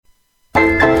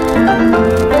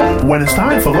When it's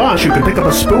time for lunch, you can pick up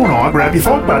a spoon or grab your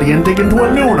fork buddy and dig into a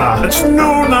Nooner. It's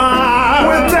Nooner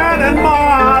with Dan and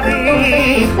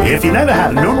Marty. If you never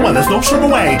had a Nooner, well, there's no sooner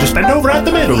way. Just bend over at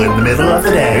the middle in the middle of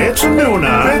the day. It's a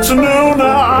Nooner. It's a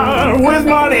Nooner with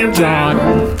Marty and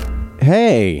Dan.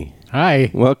 Hey.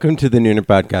 Hi. Welcome to the Nooner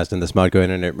Podcast on the Smodco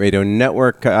Internet Radio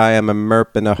Network. I am a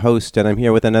Merp and a host, and I'm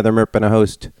here with another Merp and a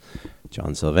host,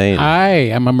 John Sylvain.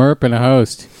 Hi, I'm a Merp and a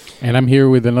host, and I'm here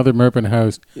with another Merp and a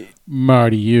host,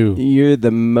 Marty Yu. You're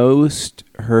the most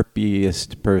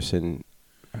herpiest person.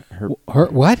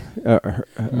 What?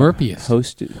 Merpiest.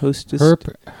 Hostess?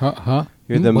 Herp. Huh?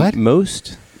 You're the what?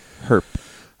 most herp. I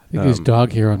think there's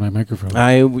dog hair on my microphone.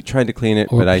 I tried to clean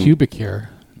it, or but pubic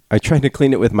hair. I tried to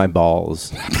clean it with my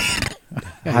balls.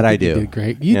 How'd I do? You did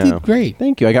great. You did great.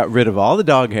 Thank you. I got rid of all the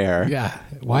dog hair. Yeah.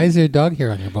 Why is there dog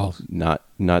hair on your balls? Not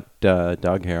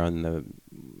dog hair on the...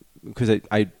 Because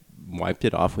I wiped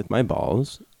it off with my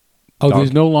balls. Oh,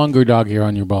 there's no longer dog hair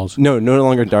on your balls? No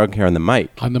longer dog hair on the mic.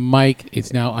 On the mic,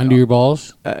 it's now under your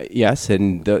balls? Yes,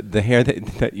 and the hair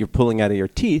that you're pulling out of your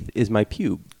teeth is my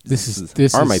pube.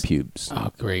 This are my pubes.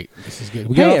 Oh, great. This is good.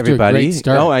 We Hey, got off everybody. To a great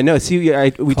start. Oh, I know. See,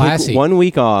 we took 1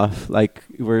 week off. Like,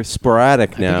 we're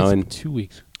sporadic now. I think and it's 2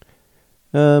 weeks.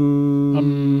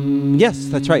 Yes,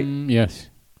 that's right. Yes.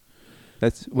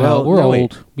 That's we're no, old.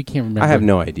 Wait. We can't remember. I have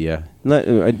no idea. Let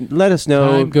us know.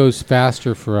 Time goes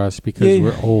faster for us because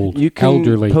we're old. You can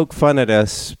elderly. Poke fun at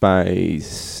us by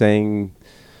saying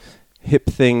hip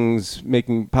things,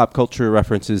 making pop culture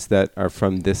references that are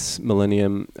from this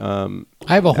millennium. I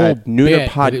have a whole Nooner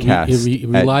bit, Podcast. It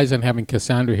relies on having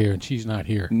Cassandra here, and she's not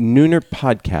here. Nooner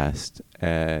Podcast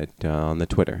on the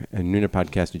Twitter and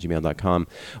noonerpodcast@gmail.com.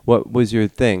 What was your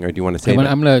thing, or do you want to say?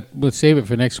 We'll save it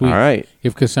for next week. All right.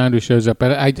 If Cassandra shows up,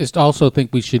 but I just also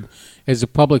think we should, as a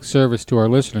public service to our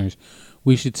listeners,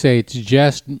 we should say it's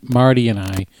just Marty and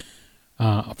I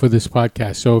for this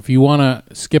podcast. So if you want to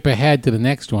skip ahead to the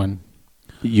next one.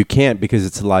 You can't because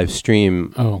it's a live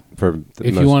stream. Oh, for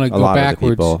if you want to go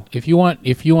backwards, if you want,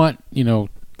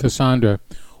 Cassandra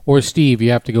or Steve,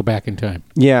 you have to go back in time.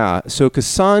 Yeah. So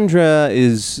Cassandra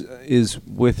is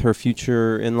with her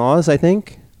future in-laws, I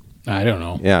think. I don't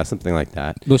know. Yeah, something like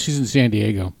that. Well, she's in San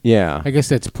Diego. Yeah. I guess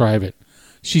that's private.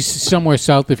 She's somewhere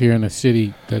south of here in a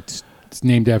city that's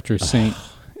named after a saint.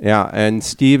 Yeah, and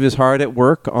Steve is hard at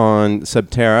work on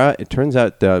Subterra. It turns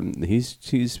out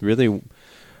he's really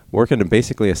working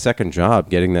basically a second job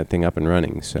getting that thing up and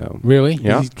running. So really,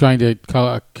 yeah, he's trying to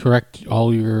correct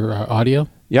all your audio.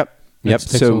 Yep.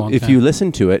 So if you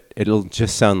listen to it, it'll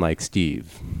just sound like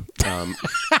Steve, and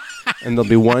there'll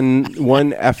be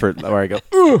one effort where I go,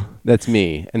 "Ooh, that's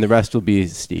me," and the rest will be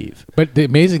Steve. But the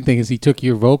amazing thing is, he took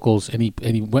your vocals and he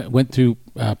went through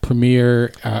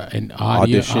Premiere and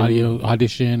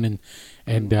audition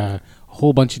and a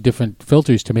whole bunch of different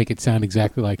filters to make it sound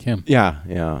exactly like him.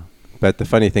 Yeah. But the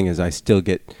funny thing is, I still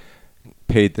get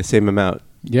paid the same amount.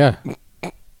 Yeah.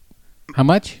 How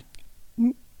much?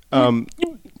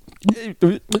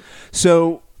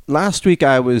 So last week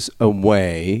I was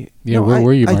away. Yeah, where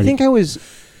were you, Marty?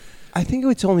 I think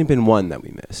it's only been one that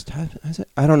we missed.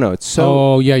 I don't know. It's so.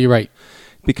 Oh yeah, you're right.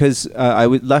 Because I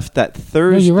left that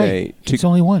Thursday. No, you're right. It's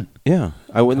only one. Yeah,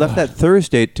 I left that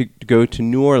Thursday to go to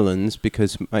New Orleans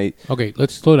because my. Okay,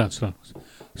 let's slow down.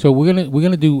 So we're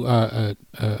gonna do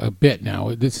a bit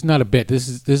now. This is not a bit. This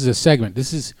is a segment.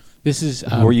 This is.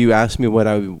 Where you asked me what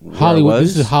Hollywood.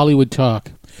 was? This is Hollywood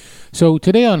Talk. So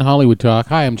today on Hollywood Talk,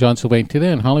 hi, I'm John Sylvain.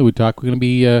 Today on Hollywood Talk, we're going to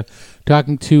be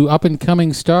talking to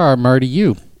up-and-coming star Marty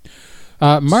Yu.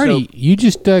 Marty, you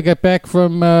just got back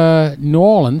from New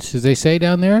Orleans, as they say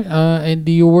down there, and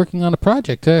you're working on a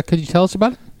project. Could you tell us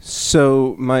about it?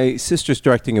 So my sister's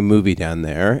directing a movie down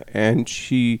there, and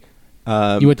she...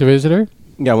 you went to visit her?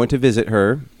 Yeah, I went to visit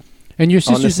her. And your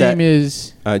sister's name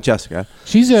is? Jessica.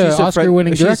 She's an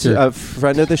Oscar-winning director. She's a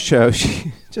friend of the show.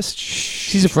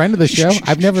 She's a friend of the show?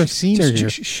 I've never seen her here.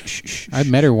 I've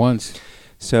met her once.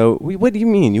 So, what do you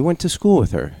mean? You went to school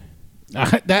with her?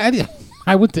 I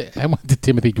went to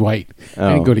Timothy Dwight. Oh.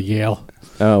 I didn't go to Yale.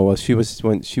 Oh, well,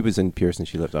 when she was in Pearson,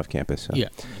 she lived off campus. So. Yeah.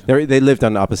 They lived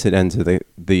on opposite ends of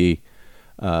the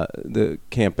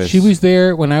campus. She was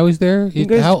there when I was there. You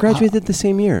guys graduated the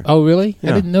same year. Oh, really? Yeah.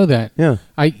 I didn't know that. Yeah.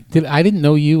 I didn't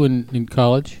know you in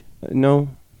college. No.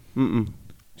 Mm-mm.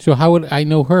 So how would I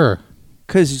know her?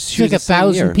 Because she's like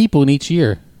 1,000 people in each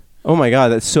year. Oh my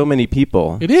God, that's so many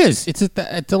people. It is. It's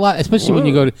a lot, especially when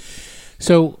you go to.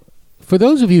 So, for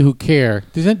those of you who care,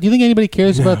 do you think anybody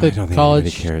cares about the college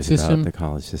system? Anybody cares about the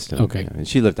college system. Okay. Yeah. And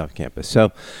she lived off campus,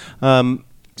 so. So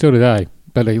did I,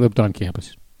 but I lived on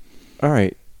campus. All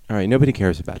right. Nobody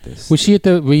cares about this. Was she at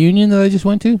the reunion that I just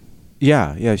went to?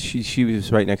 Yeah. She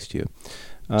was right next to you.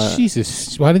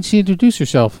 Jesus, why didn't she introduce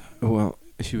herself? Well,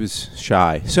 she was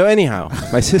shy. So anyhow,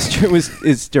 my sister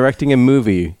is directing a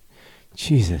movie.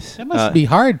 Jesus, that must be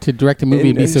hard to direct a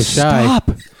movie and be so shy.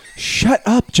 Stop. Shut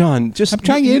up, John. I'm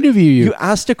trying to interview you. You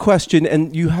asked a question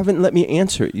and you haven't let me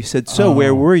answer it. You said,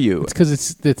 where were you? It's because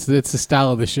it's the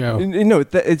style of the show. No,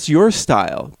 it's your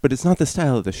style, but it's not the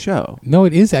style of the show. No,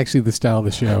 it is actually the style of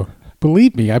the show.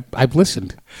 Believe me, I've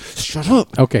listened. Shut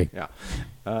up. Okay. Yeah.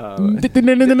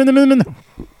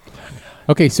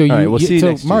 Okay, so right, we'll see you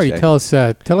next Marty,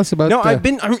 Tuesday. tell us about. No, I'm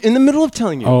in the middle of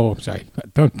telling you. Oh, sorry.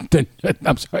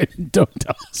 I'm sorry. Don't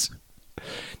tell us.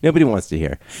 Nobody wants to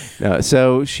hear. No,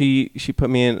 so she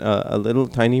put me in a little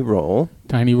tiny role.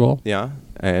 Tiny role. Yeah,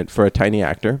 and for a tiny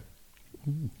actor.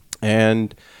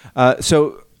 And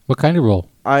so. What kind of role?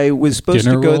 I was supposed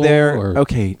Dinner to go role, there. or?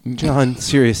 Okay, John,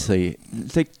 seriously.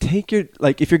 It's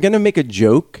like if you're going to make a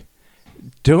joke,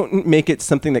 don't make it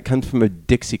something that comes from a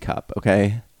Dixie cup,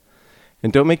 okay?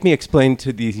 And don't make me explain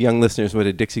to these young listeners what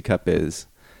a Dixie cup is.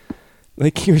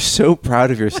 Like, you're so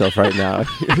proud of yourself right now.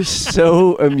 You're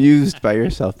so amused by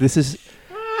yourself. This is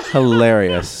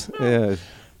hilarious. Yeah.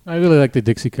 I really like the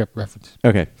Dixie cup reference.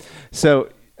 Okay. So,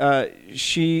 I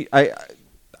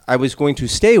was going to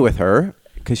stay with her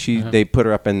because they put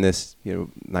her up in this,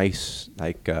 nice,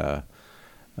 like,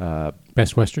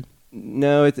 Best Western?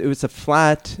 No, it was a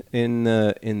flat in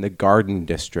the Garden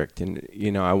District,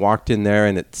 and I walked in there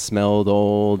and it smelled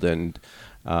old and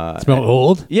smelled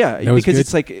old. Yeah, because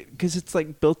it's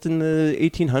like built in the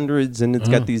 1800s and it's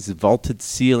got these vaulted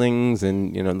ceilings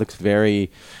and it looks very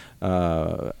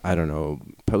I don't know,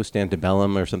 post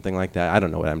antebellum or something like that. I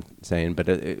don't know what I'm saying, but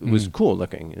it was cool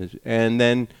looking. And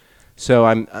then so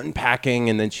I'm unpacking,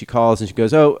 and then she calls and she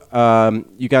goes, "Oh,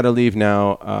 you got to leave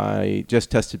now. I just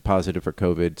tested positive for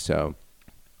COVID, so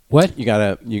what? You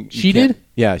gotta." She did?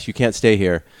 Yeah, you can't stay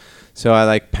here. So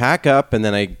I pack up, and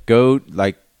then I go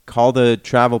call the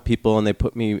travel people, and they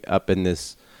put me up in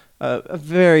this a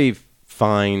very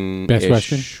fine Best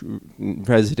Western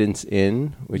Residence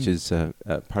Inn, which is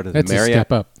part of the That's a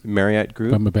step up Marriott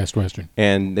group. From a Best Western.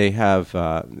 And they have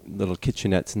little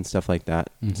kitchenettes and stuff like that.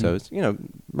 Mm-hmm. So it's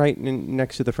right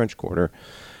next to the French Quarter.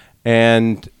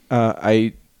 And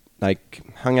I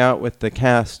hung out with the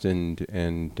cast and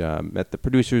met the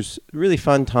producers. Really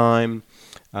fun time.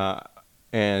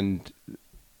 And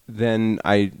then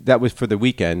that was for the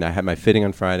weekend. I had my fitting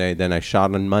on Friday. Then I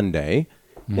shot on Monday.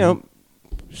 Mm-hmm.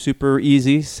 Super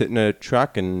easy. Sit in a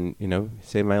truck and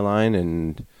say my line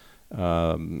and.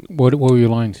 What were your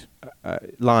lines?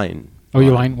 Line. Oh,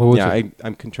 your line. What was it?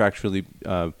 I'm contractually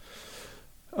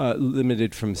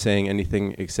limited from saying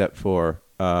anything except for.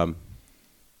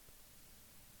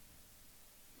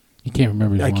 You can't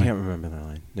remember your line. I can't remember the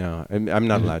line. No, I'm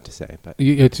not allowed to say. But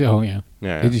yeah.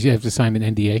 Yeah. Did you have to sign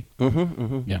an NDA?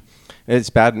 Mm-hmm. Yeah.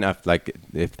 It's bad enough,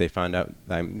 if they find out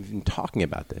that I'm even talking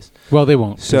about this. Well, they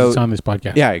won't. So it's on this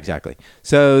podcast. Yeah, exactly.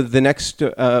 So the next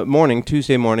morning,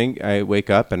 Tuesday morning, I wake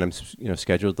up and I'm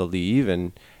scheduled to leave,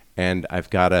 and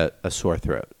I've got a sore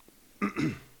throat.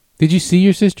 Did you see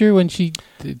your sister when she?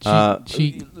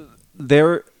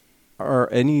 There are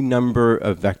any number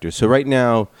of vectors. So right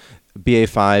now,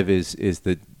 BA5 is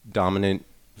the dominant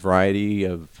variety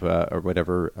of or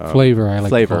whatever flavor. I like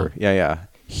flavor. Yeah.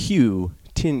 Hue.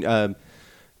 The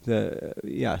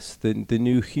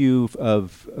new hue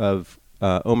of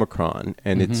Omicron,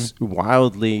 and it's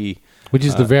wildly, which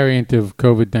is the variant of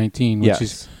COVID-19, which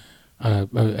is a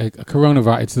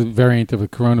coronavirus. It's the variant of a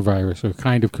coronavirus, or a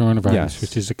kind of coronavirus,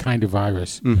 which is a kind of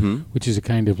virus, which is a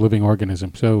kind of living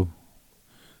organism. So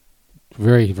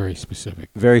very, very specific.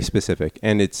 Very specific,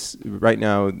 and it's right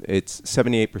now. It's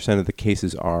 78% of the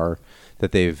cases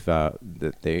that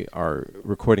they are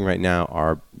recording right now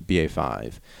are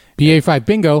BA5. BA5,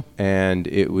 bingo. And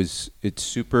it's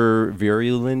super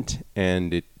virulent,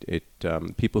 and it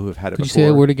people who've had it Could before. you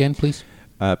say that word again, please?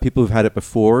 People who've had it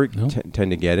before tend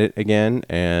to get it again,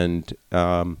 and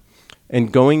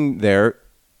going there,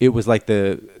 it was like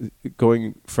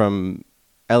going from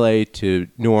LA to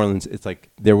New Orleans. It's like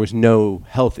there was no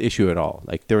health issue at all.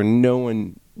 Like there were no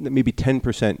one, maybe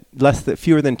 10%,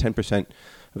 fewer than 10%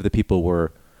 of the people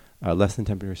were, less than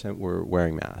 10% were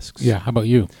wearing masks. Yeah. How about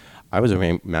you? I was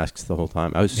wearing masks the whole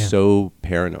time. I was so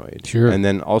paranoid. Sure. And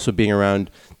then also being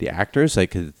around the actors,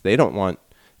 because they don't want,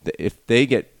 if they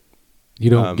get, you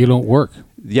don't work.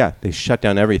 Yeah, they shut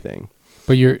down everything.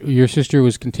 But your sister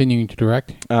was continuing to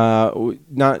direct?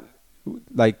 Not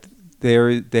like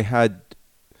they had.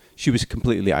 She was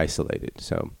completely isolated.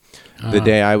 So The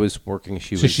day I was working,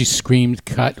 So she screamed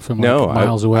cut from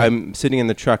miles away? I'm sitting in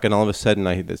the truck, and all of a sudden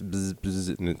I hear this bzz,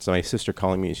 bzz, and it's my sister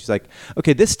calling me, and she's like,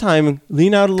 okay, this time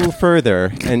lean out a little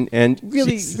further and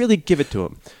really give it to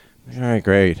him. All right,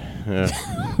 great.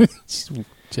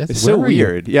 It's so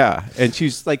weird. Yeah. And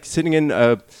she's like sitting in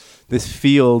this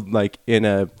field, like in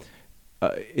the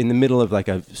middle of like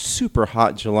a super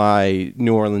hot July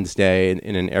New Orleans day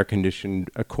in an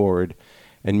air-conditioned Accord.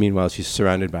 And meanwhile, she's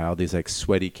surrounded by all these like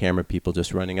sweaty camera people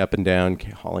just running up and down,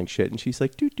 hauling shit. And she's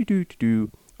like,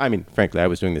 do. I mean, frankly, I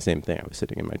was doing the same thing. I was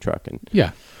sitting in my truck. And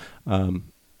yeah.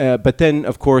 But then,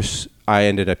 of course, I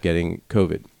ended up getting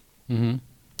COVID. Mm-hmm.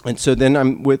 And so then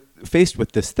I'm faced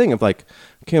with this thing of like,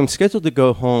 okay, I'm scheduled to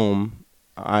go home.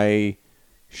 I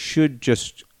should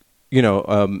just,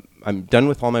 I'm done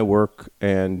with all my work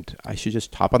and I should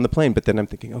just hop on the plane. But then I'm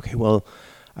thinking, okay, well,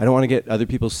 I don't want to get other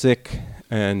people sick.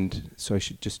 And so I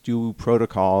should just do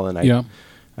protocol. And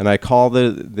I call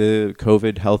the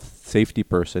COVID health safety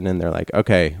person and they're like,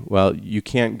 okay, well, you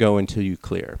can't go until you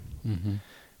clear. Mm-hmm.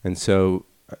 And so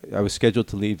I was scheduled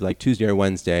to leave like Tuesday or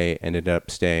Wednesday, ended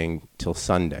up staying till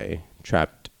Sunday,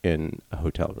 trapped in a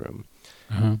hotel room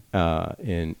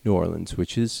in New Orleans,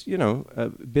 which is, a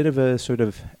bit of a sort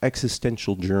of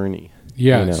existential journey.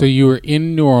 Yeah, so you were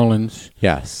in New Orleans.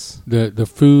 Yes. The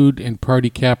food and party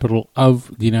capital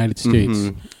of the United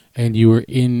States, and you were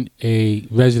in a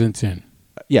residence inn.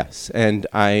 Yes, and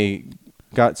I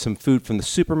got some food from the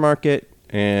supermarket,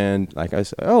 and like I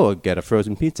said, I'll get a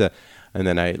frozen pizza. And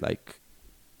then I like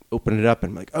open it up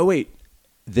and I'm like, oh wait,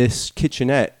 this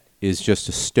kitchenette is just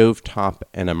a stovetop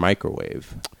and a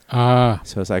microwave. So I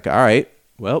was like, all right,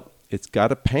 well, it's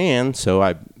got a pan, so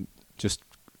I just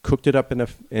cooked it up in a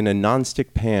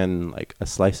nonstick pan, like a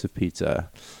slice of pizza.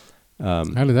 How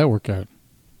did that work out?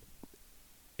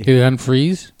 Did it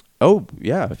unfreeze? Oh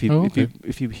yeah, if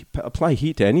you apply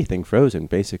heat to anything frozen,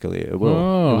 basically it will.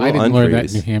 Oh, it will I didn't unfreeze. learn that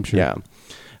in New Hampshire.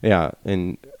 Yeah,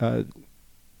 and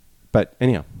but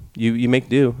anyhow, you make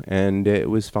do, and it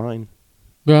was fine.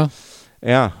 Well,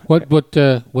 yeah. What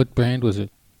brand was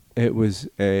it? It was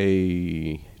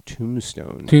a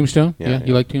Tombstone. Tombstone? Yeah. You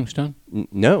yeah. like Tombstone?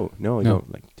 No, I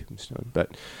don't like Tombstone,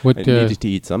 but I needed to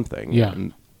eat something. Yeah.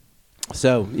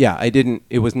 So yeah, I didn't.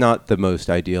 It was not the most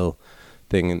ideal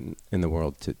thing in the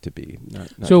world to be. Not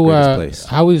so the greatest place.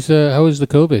 how was the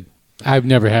COVID? I've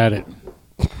never had it.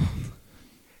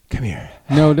 Come here.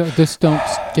 No, just don't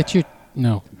get your.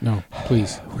 No,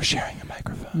 please. We're sharing a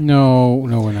microphone. No,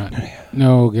 we're not.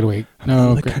 No, get away.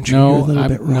 No, no.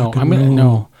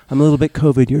 I'm a little bit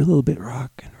COVID. You're a little bit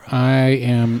rock and roll. I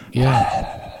am.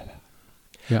 Yeah.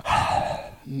 Yeah.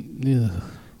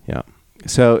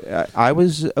 So I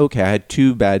was okay. I had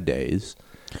 2 bad days.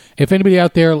 If anybody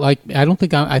out there, I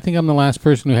think I'm the last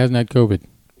person who hasn't had COVID.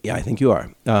 Yeah, I think you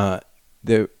are.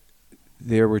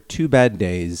 There were 2 bad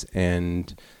days,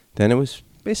 and then it was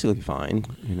basically fine.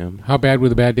 How bad were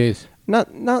the bad days?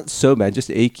 Not so bad. Just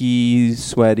achy,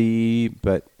 sweaty,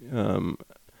 but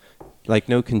like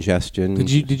no congestion.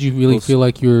 Did you really feel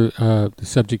like you're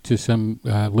subject to some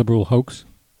liberal hoax?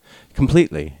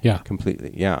 Completely. Yeah.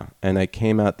 Completely. Yeah. And I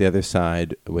came out the other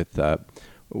side with a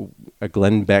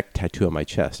Glenn Beck tattoo on my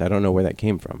chest. I don't know where that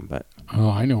came from, but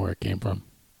I know where it came from.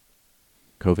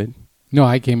 COVID? No,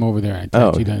 I came over there. I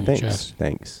tattooed on your chest.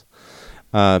 Thanks.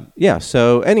 Yeah.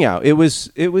 So anyhow, it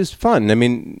was fun. I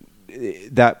mean,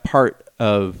 that part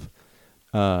of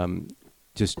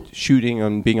just shooting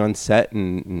and being on set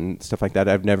and stuff like that.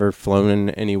 I've never flown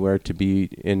anywhere to be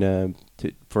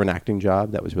for an acting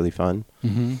job. That was really fun.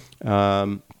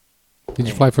 Mm-hmm. Did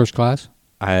you fly first class?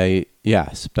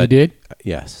 Yes. But you did?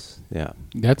 Yes. Yeah.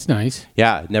 That's nice.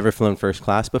 Yeah. I'd never flown first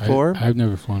class before. I've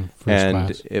never flown first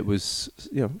class. And it was,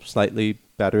 slightly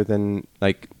better than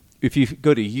like, if you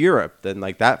go to Europe, then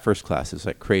like that first class is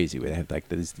like crazy. Where they have like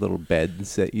these little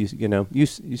beds that you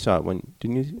saw it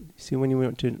didn't you see when you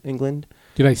went to England?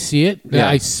 Did I see it? Yeah.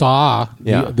 I saw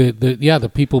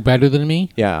the people better than me.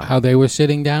 Yeah. How they were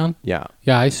sitting down. Yeah.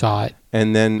 Yeah, I saw it.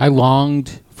 And then I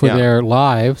longed for their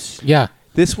lives. Yeah.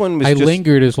 This one was. I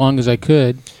lingered as long as I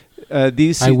could.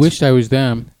 These seats, I wished I was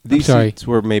them. These seats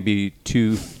were maybe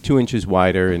 2 inches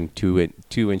wider and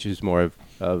 2 inches more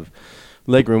of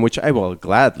legroom, which I will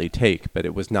gladly take, but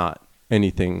it was not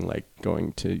anything like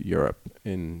going to Europe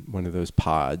in one of those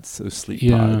pods, those sleep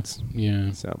pods.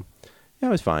 Yeah. So, yeah,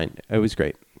 it was fine. It was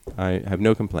great. I have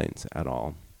no complaints at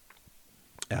all.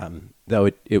 Though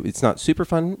it's not super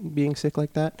fun being sick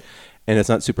like that, and it's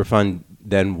not super fun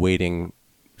then waiting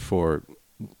for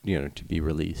to be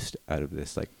released out of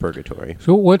this like purgatory.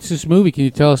 So what's this movie? Can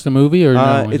you tell us the movie, or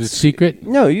no? Is it secret?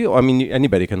 No,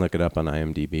 anybody can look it up on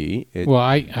IMDb. Well,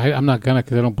 I'm not gonna,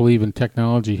 because I don't believe in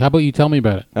technology. How about you tell me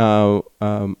about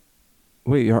it?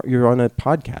 Wait, you're on a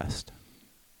podcast.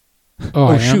 Oh,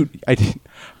 I am? Shoot! I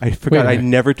forgot. Wait a I minute.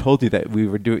 never told you that we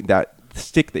were doing that.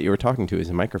 Stick that you were talking to is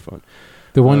a microphone.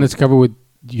 The one that's covered with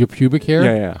your pubic hair?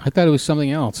 Yeah. I thought it was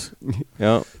something else.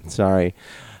 No, sorry.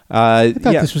 I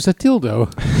thought this was a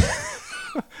dildo.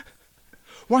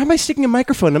 Why am I sticking a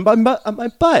microphone on my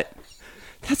butt?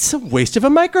 That's a waste of a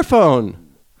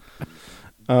microphone.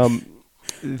 I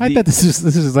thought this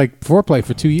is like foreplay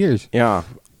for 2 years. Yeah.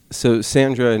 So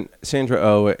Sandra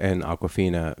Oh and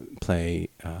Awkwafina play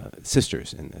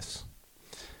sisters in this.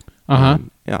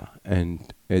 Yeah,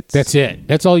 and That's it.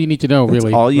 That's all you need to know, that's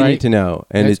really. all you right? need to know,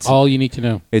 and That's all you need to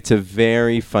know. It's a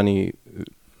very funny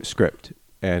script,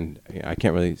 and I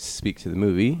can't really speak to the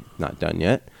movie, not done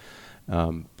yet,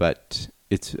 but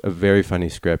it's a very funny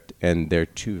script, and they're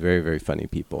two very, very funny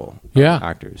people,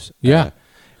 actors. Yeah.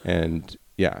 And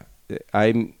yeah,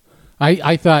 I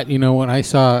thought, when I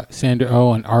saw Sandra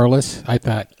Oh and Arliss, I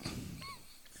thought,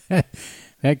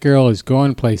 that girl is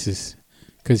going places,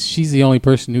 because she's the only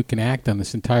person who can act on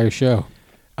this entire show.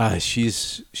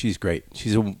 She's great.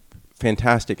 She's a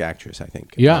fantastic actress, I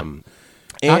think. Yeah.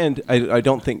 And I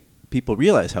don't think people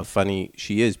realize how funny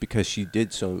she is, because she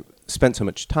spent so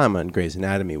much time on Grey's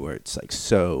Anatomy, where it's like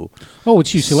so. Oh,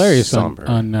 she's hilarious somber.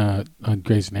 on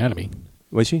Grey's Anatomy.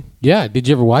 Was she? Yeah. Did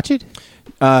you ever watch it?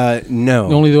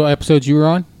 No. Only the episodes you were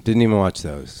on? Didn't even watch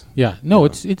those. Yeah. No.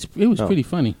 It was pretty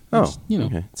funny. It's,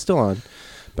 Okay. It's still on.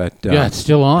 But yeah, it's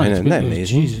still on. Isn't that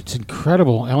amazing? Geez, it's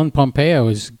incredible. Ellen Pompeo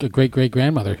is a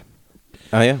great-great-grandmother.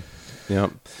 Oh, yeah. Yeah.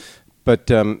 But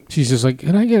she's just like,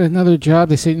 can I get another job?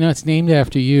 They say, no, it's named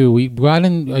after you. We brought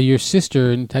in your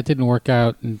sister, and that didn't work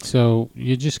out. And so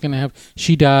you're just going to have...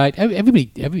 She died.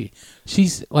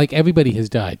 She's like, everybody has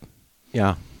died.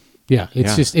 Yeah. Yeah.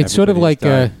 It's sort of like...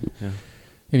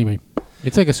 Anyway,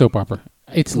 it's like a soap opera.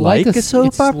 It's like a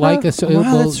soap opera? Wow,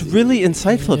 that's really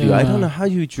insightful of you. I don't know how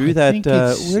you drew that.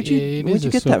 Where'd you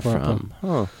get that from?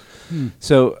 Huh.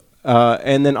 So,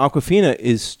 and then Awkwafina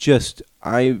is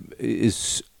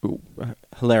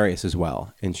hilarious as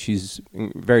well, and she's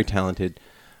very talented,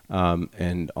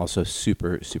 and also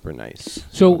super, super nice.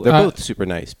 So they're both super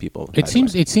nice people. It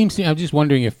seems. I'm just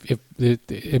wondering if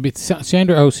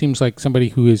Sandra Oh seems like somebody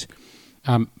who is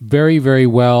very, very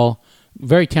well.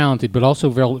 Very talented, but also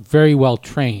very, very well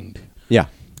trained. Yeah.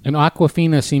 And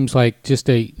Awkwafina seems like just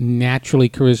a naturally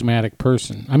charismatic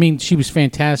person. I mean, she was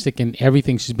fantastic in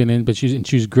everything she's been in, but she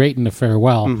was great in The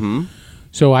Farewell. Mm-hmm.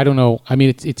 So I don't know. I mean,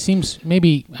 it seems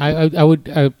maybe I would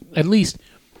at least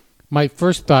my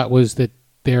first thought was that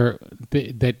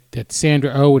that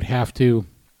Sandra Oh would have to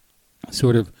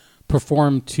sort of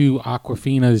perform to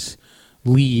Awkwafina's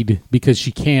lead, because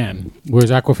she can,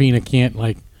 whereas Awkwafina can't,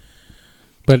 like.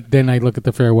 But then I look at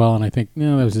The Farewell and I think,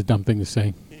 no, that was a dumb thing to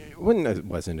say. It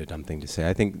wasn't a dumb thing to say.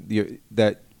 I think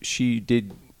that she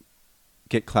did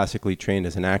get classically trained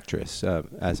as an actress,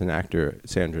 as an actor.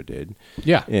 Sandra did.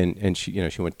 Yeah. And she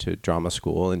went to drama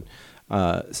school, and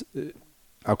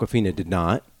Awkwafina did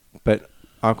not. But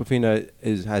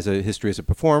Awkwafina has a history as a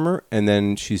performer, and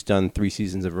then she's done 3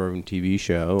 seasons of her own TV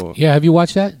show. Yeah. Have you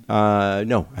watched that?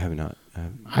 No, I have not.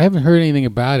 I haven't heard anything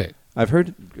about it. I've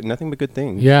heard nothing but good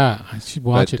things. Yeah, I should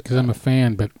watch it because I'm a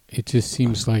fan, but it just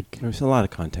seems like... There's a lot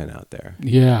of content out there.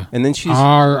 Yeah. And then she's...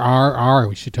 RRR.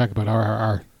 We should talk about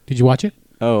RRR. Did you watch it?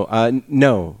 Oh,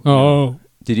 no. Oh.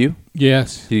 Did you?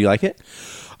 Yes. Did you like it?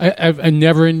 I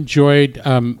never enjoyed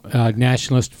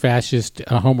nationalist, fascist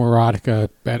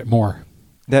homoerotica more.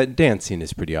 That dance scene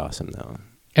is pretty awesome, though.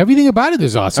 Everything about it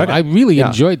is awesome. Okay. I really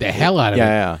enjoyed the hell out of it.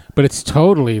 Yeah. But it's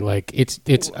totally like... It's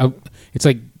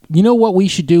like... You know what we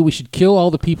should do? We should kill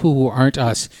all the people who aren't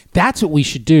us. That's what we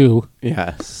should do.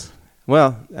 Yes.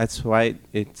 Well, that's why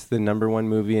it's the #1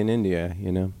 movie in India,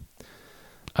 Interesting.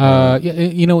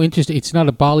 It's not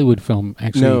a Bollywood film,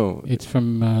 actually. No. It's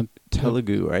from...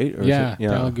 Telugu, right? Or yeah,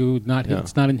 Telugu.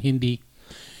 It's not in Hindi.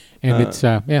 And it's...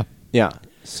 Yeah.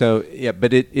 So,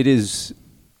 but it is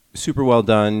super well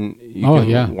done. You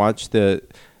can watch the...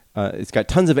 it's got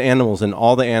tons of animals, and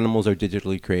all the animals are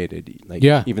digitally created. Like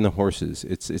even the horses.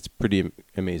 It's pretty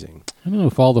amazing. I don't know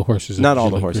if all the horses are not all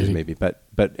the horses created. maybe,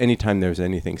 but anytime there's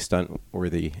anything stunt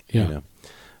worthy, and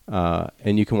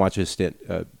you can watch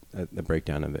a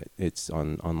breakdown of it. It's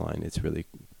online. It's really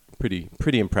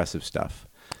pretty impressive stuff.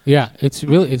 Yeah, it's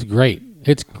great.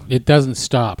 It doesn't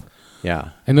stop.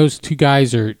 Yeah. And those two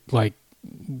guys are like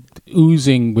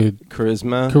oozing with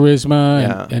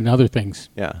charisma and other things.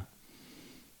 Yeah.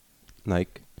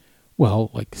 Like,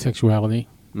 well, like sexuality.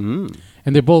 Mm.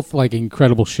 And they're both like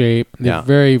incredible shape. They're Yeah.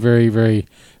 very, very, very,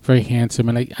 very handsome.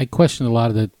 And I question a lot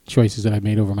of the choices that I've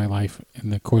made over my life in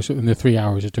the 3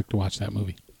 hours it took to watch that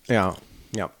movie. Yeah.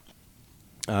 Yeah.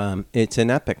 It's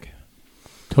an epic.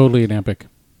 Totally an epic.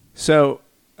 So,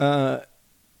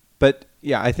 but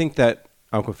yeah, I think that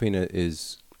Awkwafina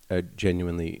is a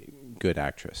genuinely good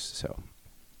actress. So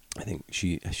I think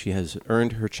she has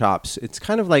earned her chops. It's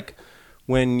kind of like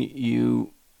when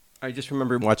I just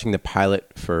remember watching the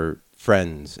pilot for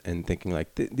Friends and thinking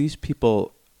like these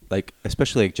people, like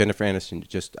especially like Jennifer Aniston,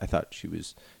 I thought she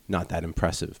was not that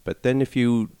impressive. But then if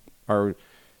you are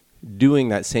doing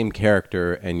that same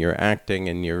character and you're acting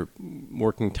and you're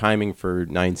working timing for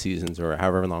 9 seasons or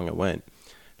however long it went,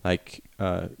 like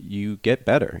you get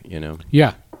better, you know?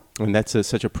 Yeah. And that's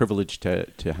such a privilege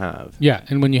to have. Yeah.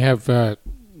 And when you have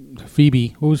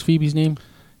Phoebe, what was Phoebe's name?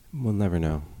 We'll never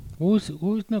know. No,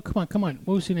 come on.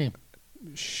 What was her name?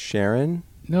 Sharon?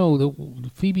 No, the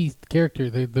Phoebe character,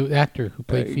 the actor who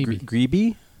played Phoebe.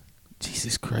 Greeby?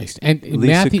 Jesus Christ. And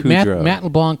Lisa Kudrow. Matt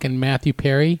LeBlanc and Matthew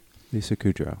Perry. Lisa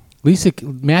Kudrow.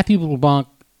 Matt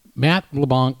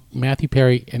LeBlanc, Matthew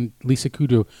Perry, and Lisa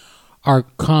Kudrow are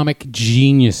comic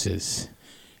geniuses.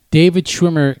 David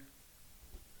Schwimmer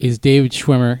is David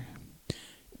Schwimmer.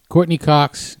 Courtney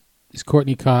Cox is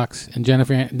Courtney Cox, and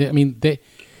Jennifer.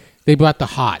 They brought the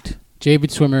hot.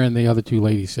 David Schwimmer and the other two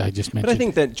ladies I just mentioned. But I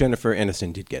think that Jennifer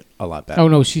Aniston did get a lot better. Oh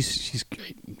no, she's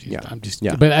great. Yeah.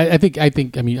 Yeah. But I think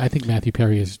Matthew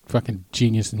Perry is fucking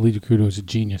genius, and Lisa Kudrow is a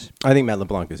genius. I think Matt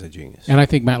LeBlanc is a genius. And I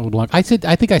think Matt LeBlanc. I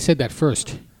think I said that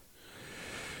first.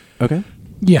 Okay.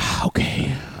 Yeah.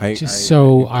 Okay. I agree it's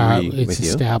with you.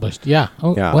 established. Yeah.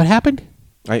 Oh, Yeah. What happened?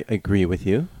 I agree with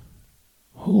you.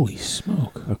 Holy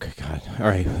smoke! Okay, God. All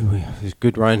right.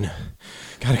 Good run.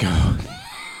 Gotta go.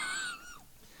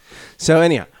 So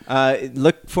anyhow,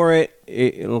 look for it.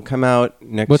 It'll come out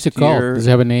next year. What's it called? Does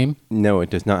it have a name? No, it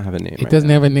does not have a name. It doesn't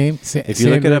have a name. If you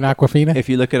look it up, Aquafina. If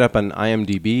you look it up on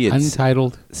IMDb, it's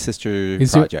Untitled Sister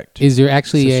is Project. Is there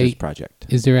actually Sisters Project.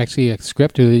 Is there actually a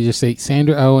script, or do they just say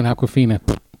Sandra Oh and Aquafina?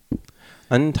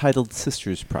 Untitled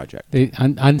Sisters Project.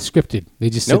 Unscripted.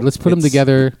 They just said, Nope, let's put them it's-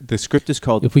 together. The script is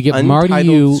called. If we get Untitled Marty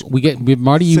you, we give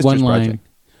Marty you Sisters one Project.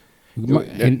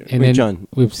 line, and Wait, then John,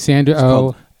 with Sandra it's Oh.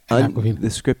 called and Aquafina. the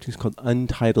script is called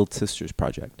Untitled Sisters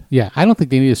Project. Yeah, I don't think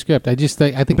they need a script. I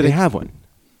think But they have one.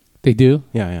 They do.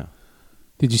 Yeah.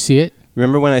 Did you see it?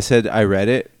 Remember when I said I read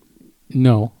it?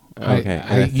 No. Okay.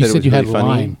 And I You said it said was you had really a funny?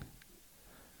 line.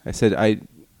 I said I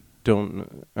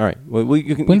don't. All right. Well,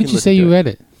 you can. When did you say you read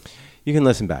it? You can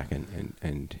listen back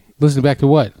and Listen back to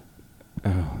what?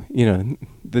 the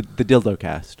dildo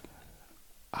cast.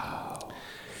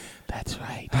 That's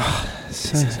right.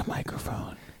 This is a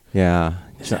microphone. Yeah.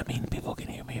 Does that mean people can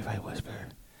hear me if I whisper?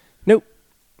 Nope.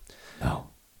 No.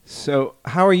 So,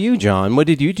 how are you, John? What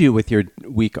did you do with your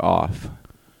week off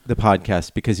the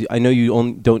podcast? Because I know you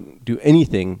don't do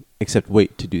anything except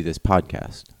wait to do this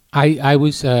podcast. I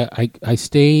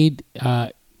stayed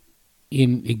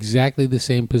in exactly the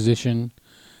same position.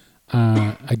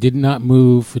 I did not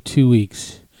move for 2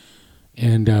 weeks,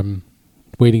 and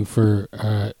waiting for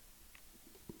the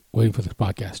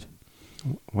podcast.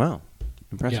 Wow,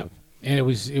 impressive. Yeah. And it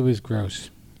was gross.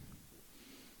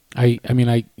 It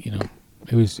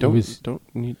was Don't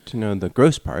need to know the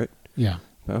gross part. yeah.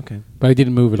 Okay. But I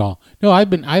didn't move at all. No, I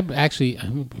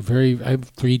have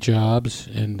 3 jobs,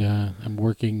 and I'm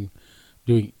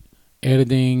doing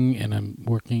editing, and I'm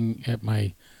working at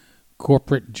my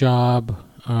corporate job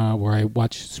where I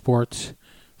watch sports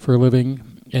for a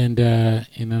living, and then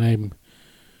I'm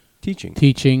Teaching.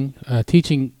 teaching.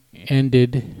 Teaching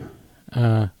ended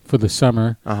for the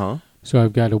summer, so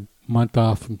I've got a month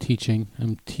off from teaching.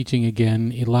 I'm teaching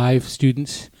again live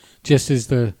students, just as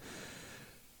the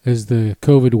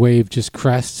COVID wave just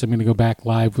crests. I'm going to go back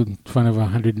live in front of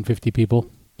 150 people.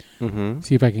 Mm-hmm.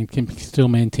 See if I can still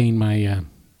maintain my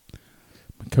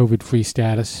COVID-free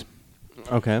status.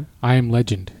 Okay. I am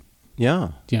legend.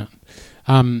 Yeah. Yeah.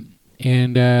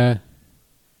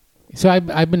 So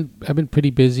I've been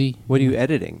pretty busy. What are you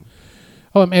editing?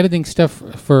 Oh, I'm editing stuff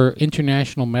for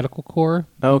International Medical Corps.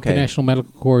 Okay. International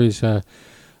Medical Corps is. Let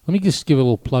me just give a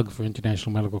little plug for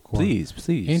International Medical Corps. Please.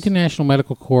 International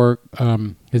Medical Corps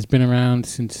has been around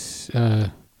since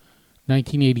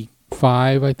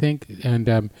 1985, I think.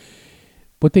 And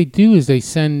what they do is they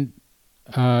send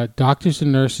doctors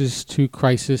and nurses to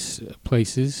crisis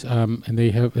places, and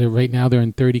right now they're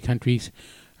in 30 countries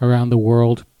around the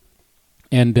world,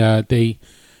 and they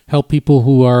help people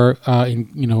who are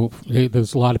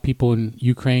there's a lot of people in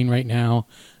Ukraine right now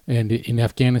and in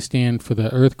Afghanistan for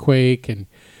the earthquake, and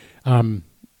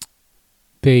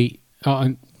they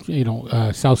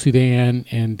South Sudan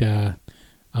and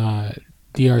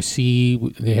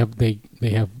DRC. They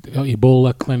have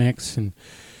Ebola clinics, and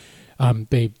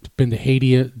they've been to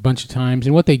Haiti a bunch of times.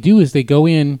 And what they do is they go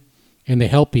in and they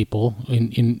help people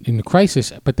in the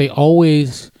crisis, but they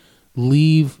always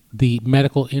leave the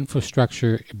medical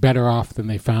infrastructure better off than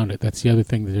they found it. That's the other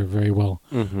thing that they're very well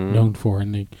known for,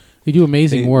 and they do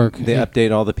amazing work. They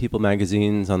update all the People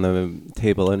magazines on the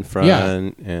table in front.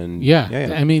 And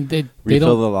I mean, they refill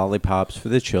don't the lollipops for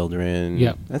the children.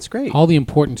 Yeah, that's great. All the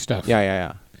important stuff.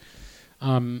 Yeah.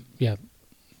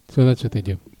 So that's what they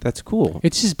do. That's cool.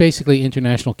 It's just basically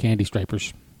international candy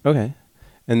stripers. Okay,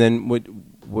 and then what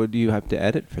do you have to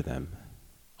edit for them?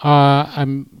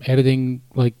 I'm editing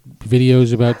like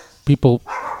videos about people,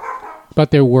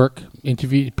 about their work,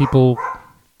 interview people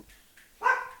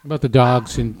about the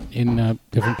dogs in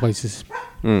different places.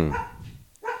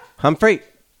 Humphrey.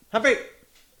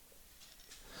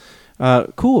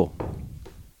 Cool.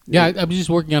 Yeah, I'm just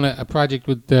working on a project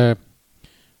with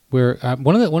where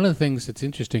one of the things that's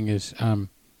interesting is,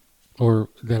 or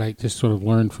that I just sort of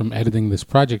learned from editing this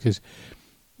project is,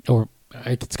 or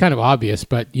it's kind of obvious,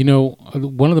 but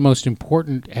one of the most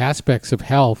important aspects of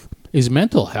health is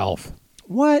mental health.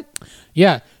 What?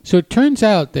 Yeah. So it turns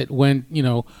out that when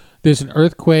there's an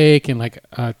earthquake and like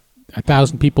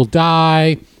 1,000 people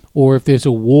die, or if there's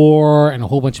a war and a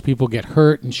whole bunch of people get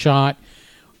hurt and shot,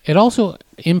 it also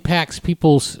impacts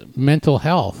people's mental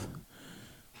health.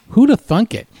 Who'd have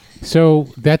thunk it? So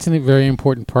that's a very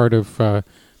important part of the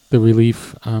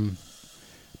relief.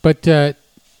 But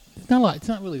it's not a lot. It's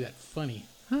not really that funny.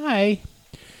 Hi.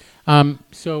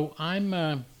 So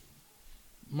I'm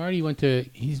Marty went to.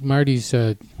 Marty's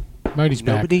back.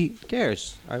 Nobody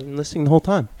cares. I've been listening the whole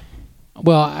time.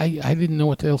 Well, I didn't know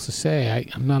what else to say.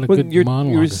 I'm not a good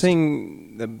monologuist. You were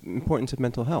saying the importance of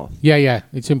mental health. Yeah,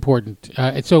 it's important.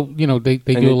 And so they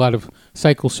do a lot of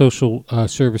psychosocial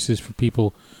services for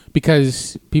people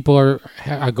because people are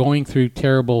going through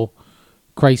terrible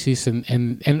crises,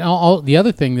 and all the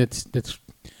other thing that's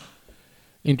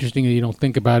interesting that you don't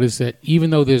think about is that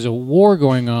even though there's a war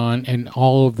going on and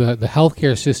all of the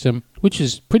healthcare system, which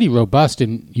is pretty robust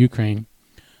in Ukraine,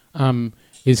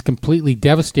 is completely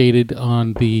devastated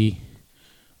on the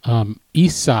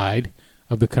east side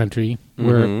of the country,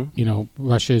 where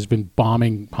Russia has been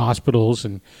bombing hospitals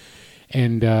and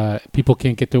people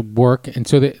can't get to work, and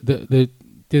so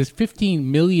there's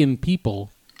 15 million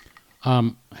people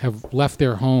have left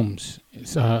their homes.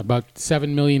 About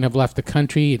 7 million have left the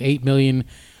country, and 8 million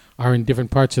are in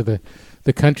different parts of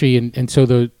the country, and so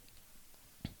the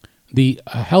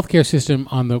healthcare system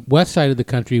on the west side of the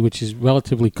country, which is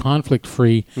relatively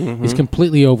conflict-free, is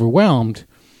completely overwhelmed.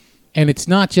 And it's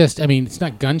not just, it's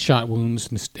not gunshot wounds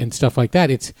and stuff like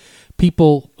that. It's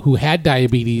people who had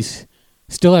diabetes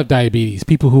still have diabetes.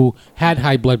 People who had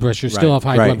high blood pressure still have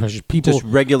high blood pressure. People just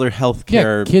regular health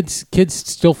care. Yeah, kids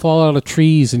still fall out of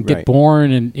trees and get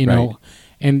born, and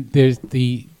and there's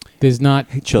not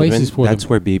children, places for them. That's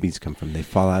where babies come from. They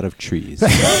fall out of trees.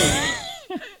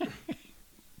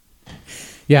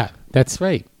 Yeah, that's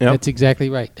right. Yep. That's exactly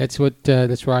right. That's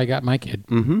that's where I got my kid.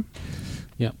 Mm-hmm.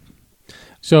 Yeah.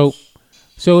 So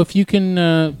if you can,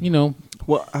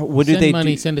 well, what do send they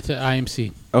money, do? send it to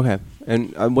IMC. Okay,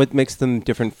 and what makes them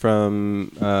different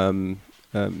from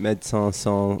Médecins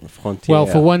Sans Frontières? Well,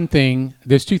 for one thing,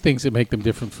 there's two things that make them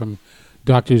different from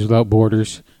Doctors Without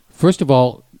Borders. First of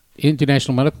all,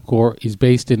 International Medical Corps is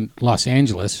based in Los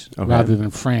Angeles rather than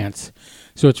France,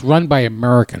 so it's run by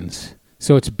Americans.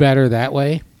 So it's better that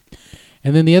way.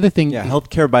 And then the other thing,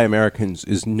 healthcare by Americans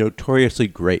is notoriously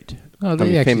great. Oh,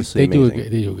 they do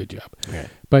a good job. Okay.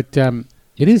 But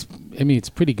it is. It's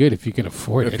pretty good if you can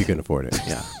afford it. If you can afford it,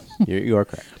 yeah, you are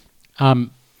correct.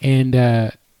 And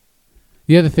the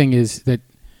other thing is that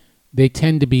they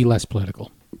tend to be less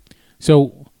political.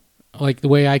 So, like the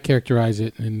way I characterize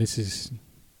it, and this is,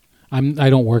 I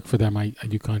don't work for them. I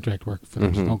do contract work for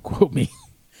them. So don't quote me.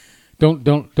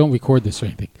 don't record this or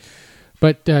anything.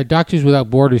 But Doctors Without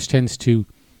Borders tends to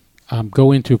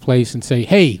go into a place and say,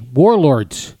 "Hey,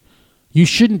 warlords, you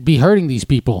shouldn't be hurting these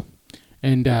people."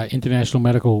 And International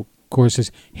Medical Corps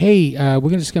says, "Hey,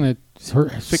 we're just going to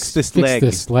fix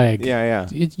this leg. Yeah.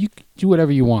 You do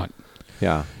whatever you want."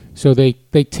 Yeah. So they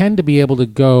tend to be able to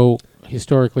go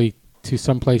historically to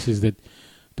some places that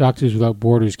Doctors Without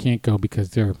Borders can't go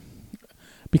because they're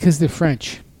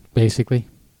French, basically.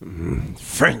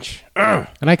 French. And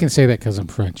I can say that because I'm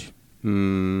French.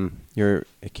 You're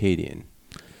Acadian.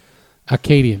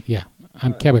 Acadian, yeah.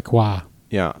 I'm Quebecois.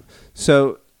 Yeah.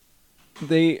 So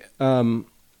they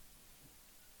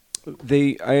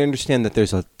I understand that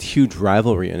there's a huge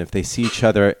rivalry, and if they see each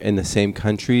other in the same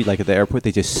country, like at the airport,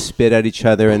 they just spit at each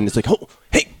other, and it's like, oh,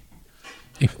 hey,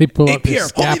 If they pull hey, up their Pierre,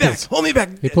 hold me back, scalpels, hold me back.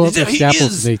 they pull up their He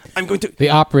scalpels. is. I'm going to. They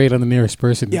operate on the nearest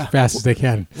person Yeah. as fast as they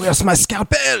can. Where's my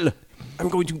scalpel? I'm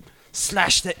going to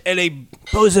slash the LA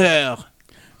poser.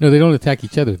 No, they don't attack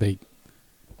each other. They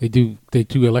do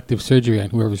elective surgery on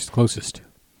whoever's closest.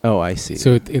 Oh, I see.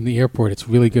 So in the airport, it's a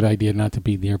really good idea not to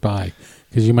be nearby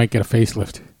because you might get a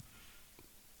facelift,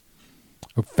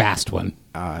 a fast one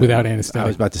without anesthetic. I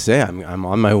was about to say I'm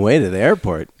on my way to the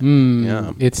airport.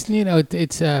 Yeah, It's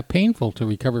it's painful to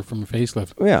recover from a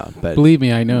facelift. yeah, but Believe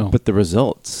me, I know. but the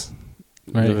results,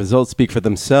 Right. the results speak for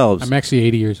themselves. I'm actually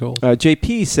 80 years old.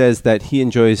 JP says that he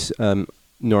enjoys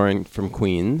Norrin from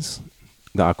Queens,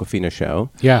 the Aquafina show.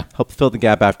 Yeah. Helped fill the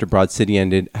gap after Broad City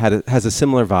ended. Has a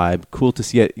similar vibe. Cool to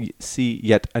see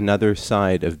yet another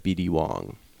side of BD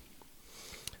Wong.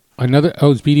 Is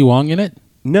BD Wong in it?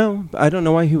 No, I don't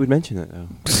know why he would mention it though.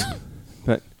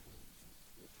 But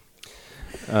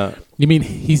You mean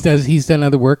he's done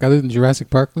other work other than Jurassic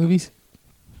Park movies?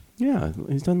 yeah,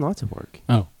 he's done lots of work.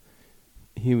 Oh,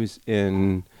 He was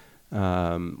in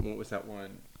what was that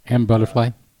one? and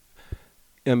Butterfly.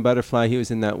 In Butterfly, he was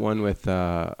in that one with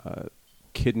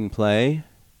Kid and Play.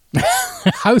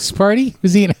 House Party?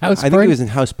 Was he in House I Party? think he was in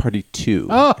House Party 2.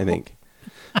 Oh. I think.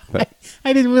 But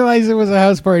I didn't realize there was a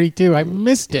House Party too. I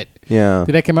missed it. yeah,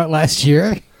 Did that come out last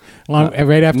year?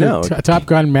 Right after no. Top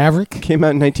Gun Maverick? came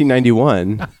out in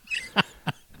 1991.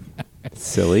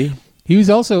 Silly. He was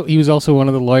also one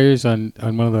of the lawyers on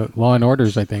one of the Law and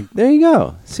Orders, I think. There you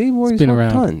go. See, Warriors Been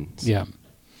worked around. tons. Yeah.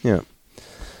 Yeah.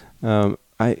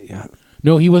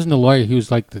 No, he wasn't a lawyer. He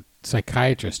was like the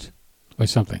psychiatrist or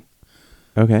something.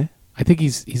 Okay. I think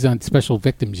he's on Special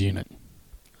Victims Unit.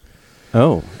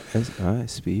 Oh,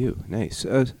 SBU. Nice.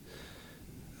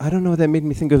 I don't know what that made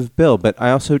me think of Bill, but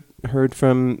I also heard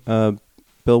from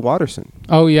Bill Watterson.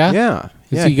 Oh yeah. Yeah.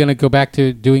 Is he going to go back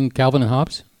to doing Calvin and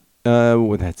Hobbes?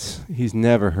 Well, he's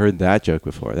never heard that joke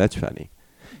before. That's funny.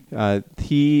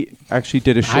 He actually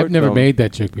did a short I've never film. made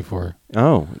that joke before.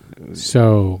 Oh.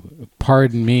 So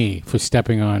pardon me for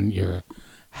stepping on your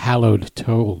hallowed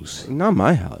toes. Not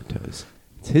my hallowed toes.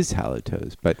 It's his hallowed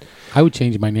toes. But I would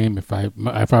change my name if I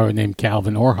were named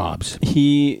Calvin or Hobbes.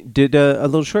 he did a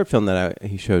little short film that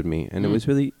he showed me, and it was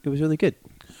really good.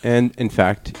 And in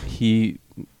fact, he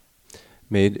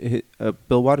made a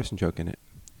Bill Watterson joke in it.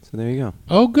 So there you go.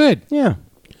 Oh, good. Yeah.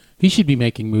 He should be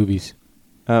making movies.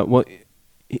 Well,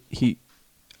 he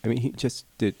just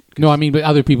did. No, I mean, but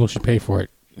other people should pay for it.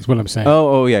 Is what I'm saying.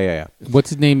 Oh, yeah. What's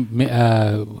his name?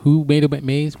 Who made a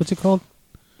maze? What's it called?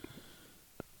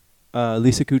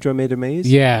 Lisa Kudrow made a maze.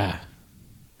 Yeah.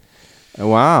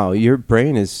 Wow, your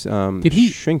brain is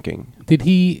shrinking. Did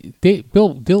he?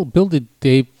 Bill did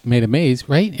Dave Made a Maze,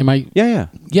 right? Am I? Yeah.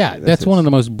 Yeah, that's one of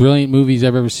the most brilliant movies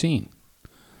I've ever seen.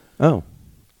 Oh.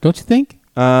 Don't you think?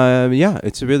 Yeah,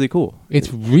 it's really cool.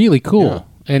 It's really cool,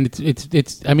 Yeah. and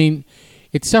it's. I mean,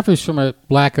 it suffers from a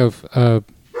lack of.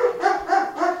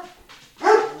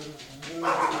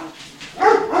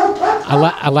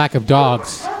 A lack of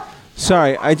dogs.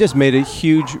 Sorry, I just made a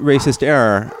huge racist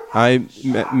error. I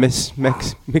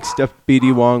mixed up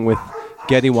B.D. Wong with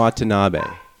Getty Watanabe.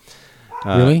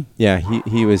 Really? Yeah,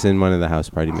 he was in one of the House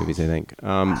Party movies, I think.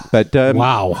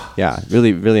 Wow. Yeah,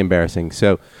 really, really embarrassing.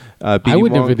 So, B.D. I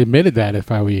wouldn't Wong, have admitted that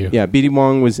if I were you. Yeah, B.D.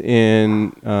 Wong was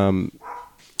in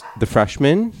The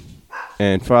Freshman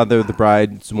and Father of the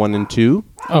Brides 1 and 2.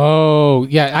 Oh,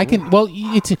 yeah. I can. Well,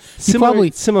 it's Similar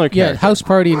Yeah, character. House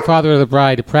Party and Father of the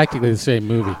Bride are practically the same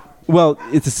movie. Well,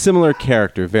 it's a similar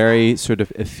character, very sort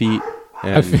of effete. A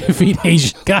And feet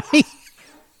Asian guy.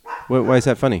 why is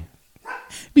that funny?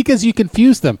 Because you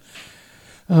confuse them.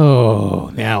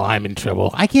 Oh, now I'm in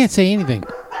trouble. I can't say anything.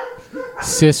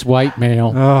 Cis white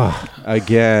male. Oh,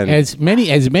 again. As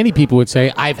many people would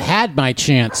say, I've had my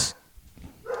chance.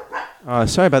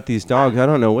 Sorry about these dogs. I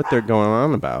don't know what they're going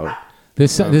on about.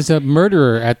 There's a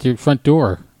murderer at your front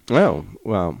door. Oh,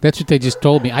 well, That's what they just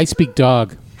told me. I speak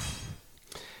dog.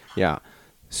 yeah.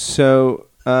 So,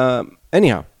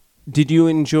 anyhow, did you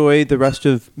enjoy the rest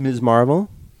of Ms. Marvel?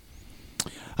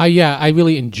 Yeah, I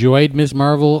really enjoyed Ms.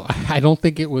 Marvel. I don't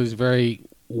think it was very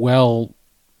well.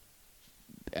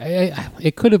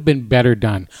 It could have been better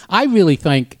done. I really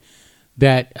think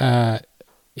that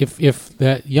if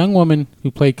that young woman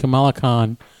who played Kamala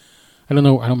Khan, I don't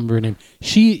remember her name.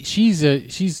 She's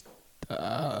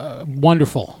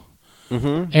wonderful,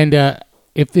 and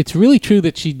if it's really true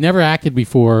that she'd never acted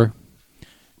before,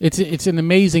 it's an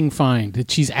amazing find that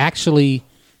she's actually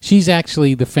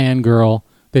the fangirl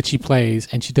that she plays,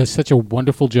 and she does such a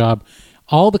wonderful job.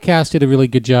 all the cast did a really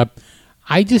good job.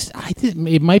 I think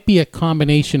it might be a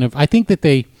combination of. I think that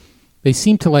they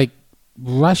seem to like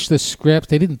rush the script.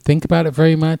 They didn't think about it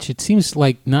very much. It seems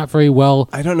like not very well.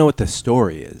 I don't know what the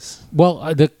story is.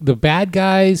 Well, the bad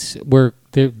guys were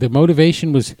the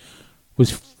motivation was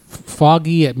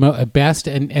foggy at best,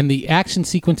 and the action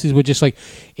sequences were just like,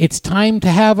 it's time to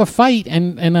have a fight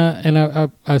and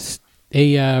a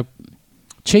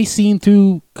chase scene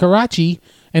through Karachi,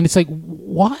 and it's like,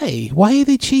 why are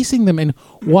they chasing them, and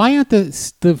why aren't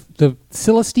the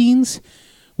Philistines,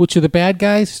 which are the bad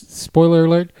guys? Spoiler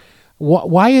alert.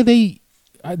 Why are they?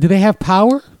 Do they have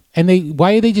power? And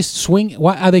why are they just swing?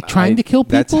 Why are they trying to kill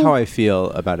people? That's how I feel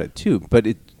about it too. But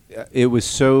it was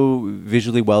so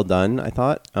visually well done. I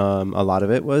thought a lot of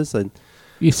it was. And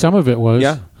some of it was.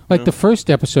 Yeah. Like the first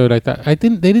episode, I thought they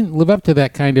didn't live up to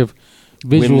that kind of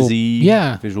visual whimsy.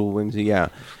 Yeah. Visual whimsy. Yeah.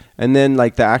 And then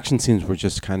like the action scenes were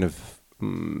just kind of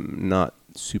not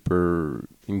super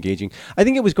engaging. I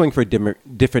think it was going for a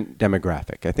different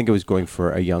demographic. I think it was going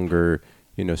for a younger,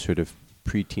 sort of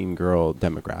preteen girl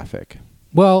demographic.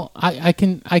 Well, I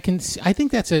think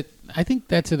that's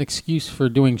an excuse for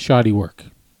doing shoddy work.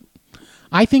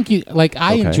 I think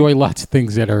I enjoy lots of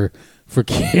things that are for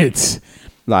kids.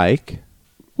 Like?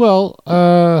 Well,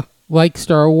 like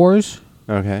Star Wars.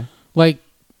 Okay. Like,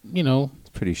 It's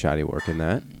pretty shoddy work in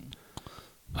that.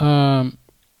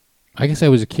 I guess I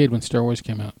was a kid when Star Wars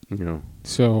came out.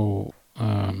 So,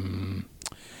 I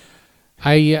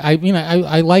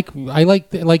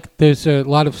like there's a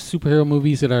lot of superhero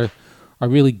movies that are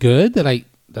really good that I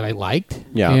liked.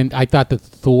 Yeah. And I thought that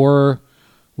Thor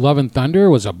Love and Thunder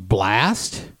was a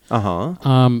blast.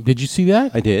 Uh-huh. Did you see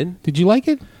that? I did. Did you like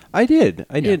it? I did.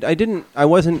 I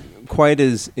wasn't quite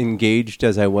as engaged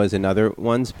as I was in other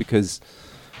ones because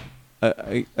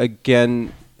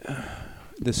again,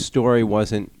 the story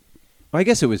wasn't, I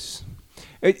guess it was,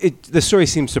 the story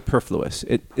seemed superfluous.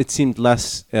 It seemed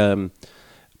less about,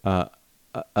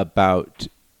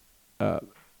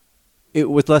 it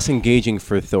was less engaging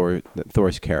for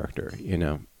Thor's character,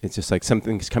 It's just like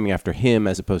something's coming after him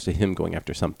as opposed to him going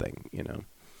after something,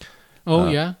 Oh,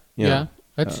 yeah.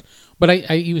 That's, but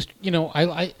he was,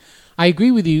 I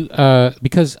agree with you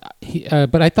because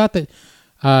but I thought that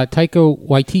Taika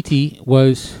Waititi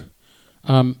was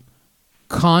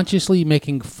consciously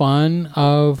making fun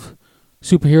of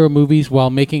superhero movies while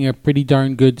making a pretty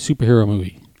darn good superhero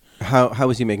movie. How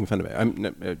was he making fun of it?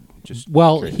 I'm just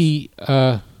curious. He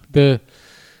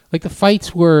the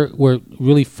fights were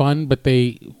really fun, but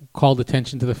they called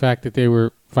attention to the fact that they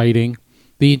were fighting.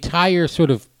 The entire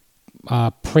sort of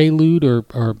prelude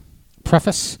or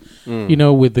preface,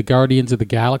 with the Guardians of the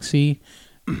Galaxy,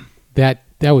 that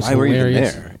was Why were you even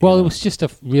hilarious. there? Well, it was just a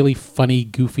really funny,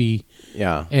 goofy.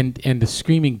 Yeah. And the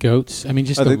screaming goats. I mean,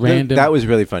 just the random. That was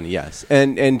really funny. Yes.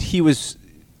 And he was.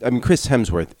 I mean, Chris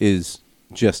Hemsworth is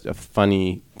just a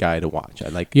funny guy to watch.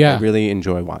 I really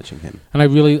enjoy watching him. And I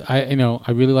really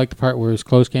like the part where his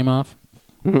clothes came off.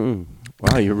 Mm-mm.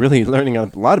 Wow, you're really learning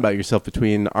a lot about yourself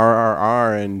between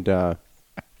RRR and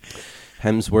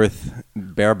Hemsworth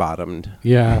bare-bottomed.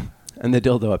 Yeah. And the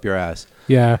dildo up your ass.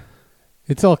 Yeah.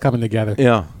 It's all coming together.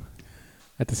 Yeah.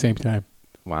 At the same time.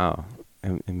 Wow.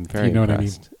 I'm very impressed. What I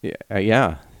mean?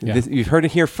 Yeah. You've heard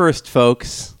it here first,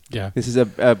 folks. Yeah. This is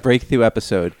a breakthrough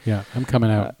episode. Yeah, I'm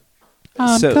coming out.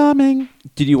 I'm coming.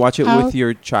 Did you watch it out. with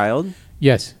your child?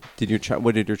 Yes.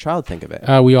 What did your child think of it?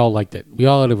 We all liked it. We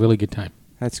all had a really good time.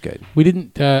 That's good. We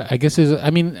didn't. I guess there's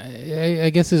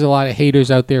a lot of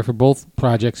haters out there for both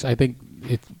projects. I think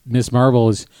Ms. Marvel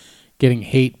is getting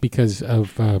hate because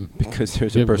of because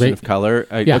there's a person of color,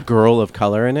 a girl of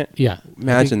color in it. Yeah.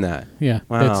 Imagine that. Yeah.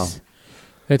 Wow.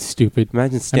 That's stupid.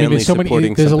 Imagine Stanley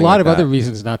supporting there's a lot like of that. other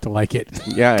reasons not to like it.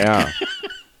 Yeah.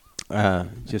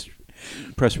 Just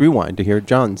press rewind to hear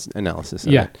John's analysis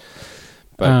of it.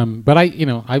 But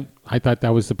I thought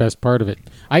that was the best part of it.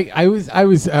 I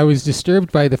was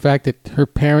disturbed by the fact that her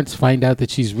parents find out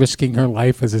that she's risking her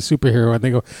life as a superhero, and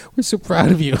they go, "We're so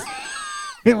proud of you."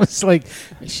 It was like,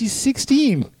 she's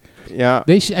 16. Yeah.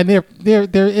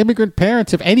 They're immigrant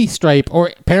parents of any stripe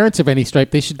or parents of any stripe.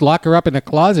 They should lock her up in a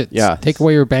closet. Yeah. Take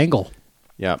away her bangle.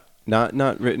 Yeah.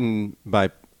 Not written by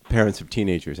parents of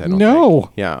teenagers. I don't No.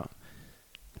 think. Yeah.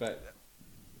 But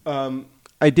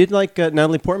I did like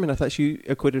Natalie Portman. I thought she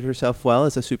acquitted herself well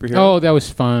as a superhero. Oh, that was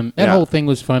fun. That whole thing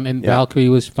was fun, and Valkyrie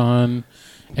was fun.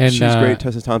 And she's great.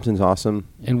 Tessa Thompson's awesome.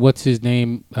 And what's his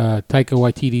name? Taika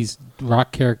Waititi's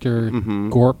rock character,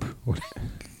 Gorp.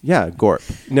 Yeah, Gorp.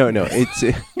 No, it's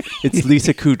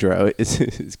Lisa Kudrow is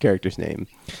his character's name.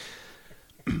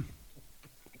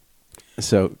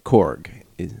 So Korg.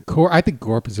 I think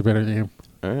Gorp is a better name.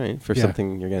 All right, for Yeah.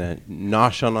 something you're gonna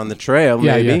nosh on the trail,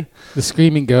 Yeah, maybe. yeah. The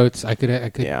screaming goats. I could.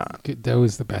 Yeah. That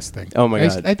was the best thing. Oh, my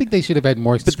God. I think they should have had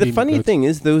more. But the screaming funny goats. thing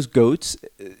is, those goats,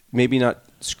 maybe not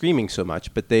screaming so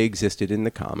much, but they existed in the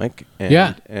comic. And,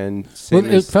 Yeah. and Well, same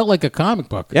it as, felt like a comic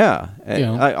book. yeah, and You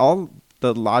know. all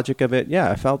the logic of it.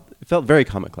 Yeah, it felt very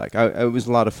comic-like. It was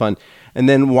a lot of fun. And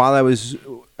then while I was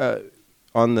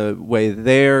on the way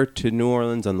there to New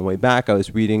Orleans, on the way back, I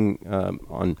was reading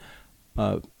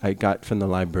I got from the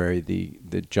library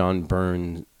the John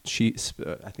Byrne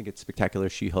I think it's Spectacular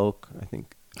She-Hulk. I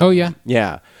think. Oh yeah.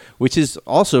 Yeah, which is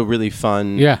also really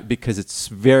fun. Yeah. Because it's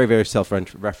very, very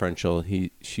self-referential.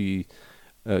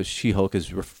 She-Hulk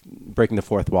is breaking the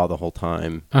fourth wall the whole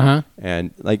time. Uh-huh.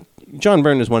 And like John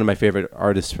Byrne is one of my favorite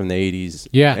artists from the 80s.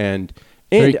 Yeah. And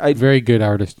Very good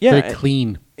artist. Yeah, Very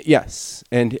clean. yes,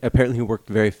 and apparently he worked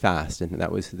very fast, and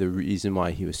that was the reason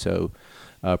why he was so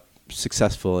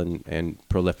successful and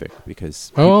prolific,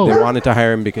 because they wanted to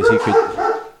hire him because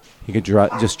he could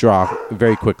draw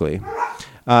very quickly,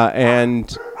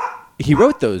 and he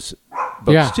wrote those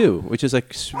books Yeah. too, which is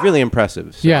like really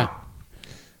impressive. So, Yeah.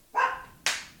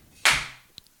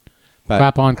 but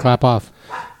Clap on, clap off.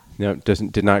 no,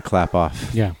 did not clap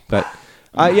off. Yeah. But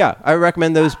yeah, I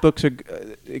recommend those books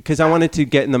because I wanted to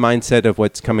get in the mindset of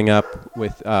what's coming up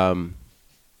with in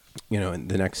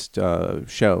the next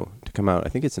show to come out. I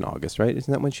think it's in August, right?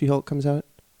 Isn't that when She-Hulk comes out?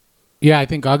 Yeah, I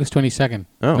think August 22nd.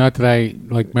 Oh. Not that I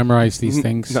memorize these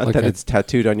things. Not like that a it's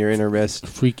tattooed on your inner wrist.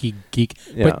 freaky geek.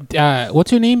 Yeah. But what's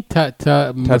her name?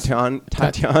 Tatiana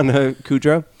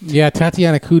Kudrow. Yeah,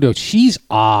 Tatiana Kudo. She's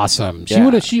awesome. She Yeah.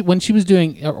 would have. When she was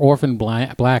doing Orphan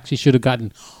Black, she should have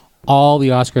gotten all the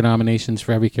Oscar nominations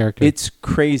for every character. It's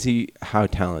crazy how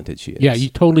talented she is. Yeah, you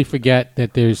totally forget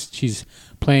that she's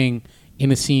playing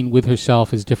in a scene with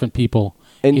herself as different people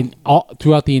And-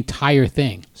 throughout the entire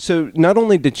thing. So not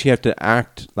only did she have to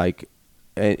act like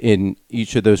in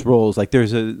each of those roles, like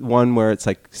there's one where it's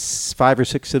like 5 or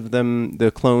 6 of them, the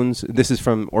clones. This is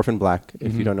from Orphan Black.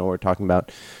 If you don't know what we're talking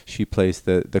about, she plays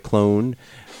the clone.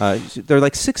 There are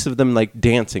like 6 of them like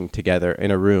dancing together in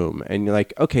a room, and you're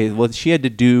like, okay, well she had to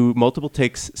do multiple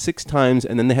takes 6 times,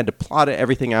 and then they had to plot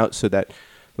everything out so that.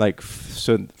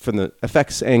 So from the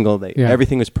effects angle,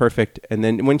 everything was perfect. And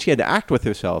then when she had to act with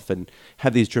herself and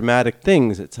have these dramatic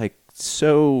things, it's like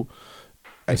so.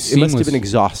 It must have been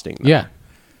exhausting. Yeah,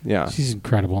 Yeah. she's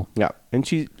incredible. Yeah. And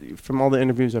from all the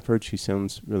interviews I've heard, she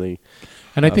sounds really.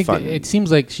 And I think fun. it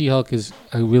seems like She-Hulk is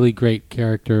a really great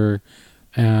character,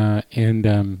 and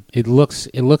it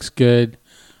looks good.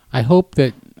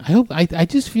 I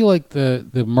just feel like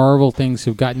the Marvel things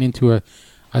have gotten into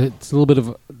it's a little bit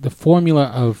of the formula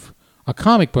of a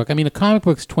comic book. I mean, a comic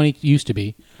book's used to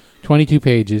be 22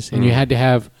 pages, and you had to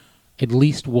have at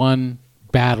least one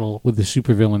battle with the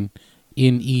supervillain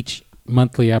in each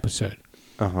monthly episode.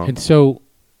 Uh-huh. And so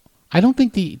I don't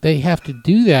think they have to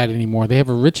do that anymore. They have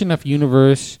a rich enough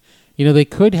universe. They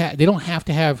don't have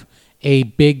to have a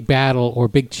big battle or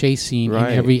big chase scene in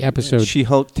every episode.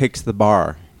 She-Hulk takes the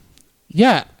bar.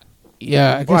 Yeah.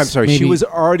 Yeah, I guess I'm sorry. She was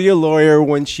already a lawyer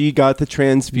when she got the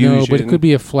transfusion. No, but it could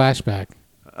be a flashback.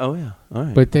 Oh, yeah. All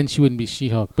right. But then she wouldn't be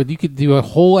She-Hulk. But you could do a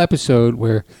whole episode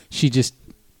where she just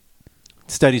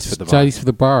studies for the bar. studies for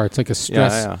the bar. It's like a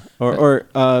stress. Yeah. Or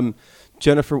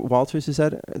Jennifer Walters, is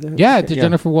that?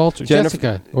 Jennifer Walters.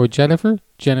 Jessica. Or Jennifer?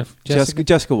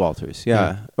 Jessica Walters,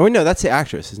 yeah. Oh, no, that's the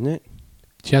actress, isn't it?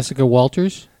 Jessica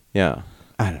Walters? Yeah.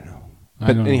 I don't know. I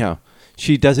But don't know. anyhow,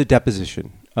 she does a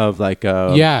deposition of like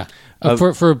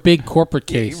for a big corporate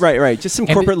case. Right. Just some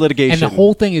corporate litigation. And the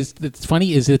whole thing that's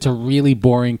funny is it's a really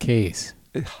boring case.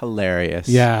 Hilarious.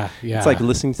 Yeah. It's like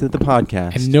listening to the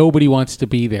podcast. And nobody wants to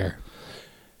be there.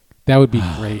 That would be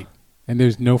great. And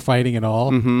there's no fighting at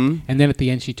all. Mm-hmm. And then at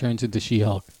the end she turns into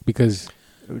She-Hulk because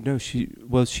No, she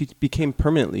became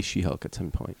permanently She-Hulk at some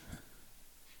point.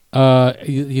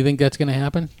 you think that's going to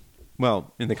happen?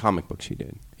 Well, in the comic book she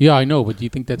did. Yeah, I know, but do you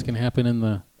think that's going to happen in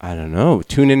the... I don't know.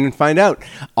 Tune in and find out.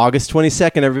 August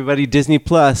 22nd, everybody, Disney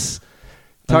Plus.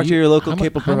 Talk to your local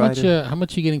cable provider. How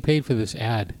much are you getting paid for this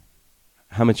ad?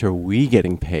 How much are we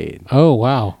getting paid? Oh,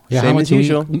 wow. Yeah, Same how as much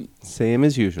usual. Same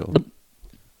as usual.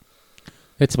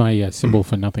 That's my symbol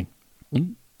for nothing.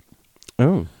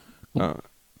 Oh.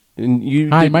 And you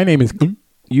Hi, my name is...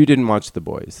 You didn't watch The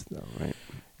Boys, though, right?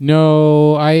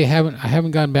 No, I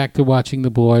haven't gone back to watching The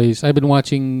Boys. I've been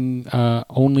watching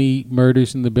only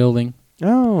Murders in the Building.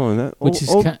 Oh, that Which is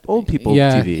old people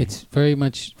yeah, TV. it's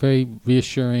very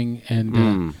reassuring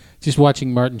and just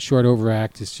watching Martin Short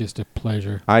overact is just a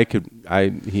pleasure.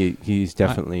 He's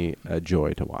definitely a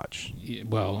joy to watch. Yeah,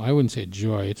 well, I wouldn't say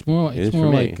joy. It's more. It It's is more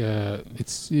for me. like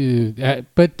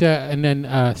and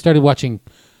then started watching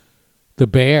The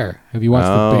Bear. Have you watched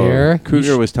The Bear?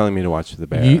 Kruger was telling me to watch The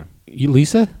Bear.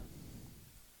 Lisa?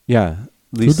 Yeah,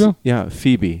 Lisa. Kruger? Yeah,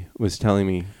 Phoebe was telling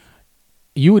me.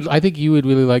 You would. I think you would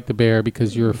really like The Bear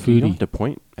because you're a You don't foodie. have to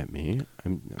point at me.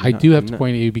 I do have to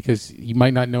point at you because you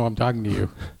might not know I'm talking to you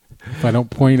if I don't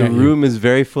point The at you. room is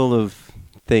very full of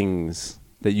things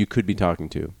that you could be talking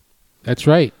to. That's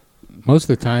right. Most of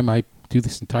the time, I do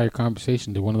this entire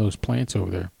conversation to one of those plants over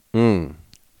there.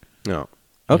 No.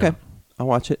 Okay. Yeah. I'll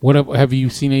watch it. What have you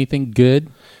seen anything good?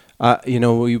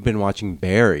 We've been watching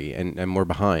Barry, and we're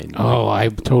behind. Oh,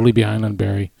 I'm totally behind on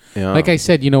Barry. Yeah. Like I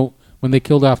said, when they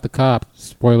killed off the cop,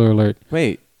 spoiler alert.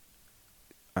 Wait.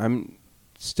 I'm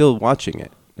still watching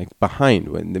it. Like behind.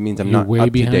 That means I'm You're not way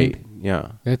up behind? to date.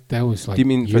 Yeah. That was like. Do you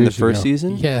mean from the years first ago.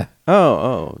 season? Yeah.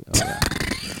 Oh, yeah.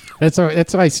 That's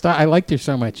why I liked her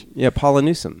so much. Yeah, Paula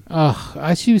Newsome.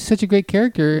 She was such a great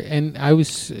character, and I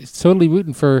was totally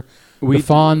rooting for the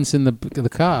fawns and the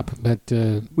cop. But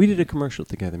we did a commercial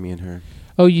together, me and her.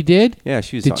 oh, you did? Yeah,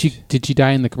 she was. Did she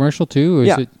die in the commercial too? Or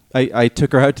Yeah, Is it, I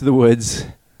took her out to the woods,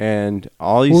 and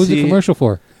all you what was see. the commercial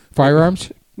for?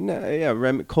 Firearms? No, yeah,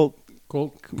 Colt.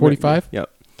 Colt 45.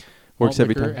 Yep, works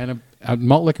every time. And a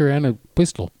malt liquor and a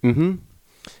pistol. Mm-hmm.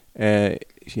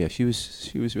 Yeah, she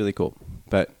was really cool.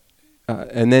 But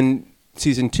and then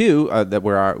season 2 that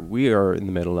we are in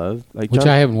the middle of, like Which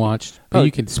I haven't watched. But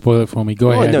you can spoil it for me.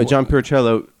 Go ahead. No, John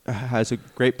Puricello has a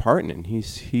great part in it.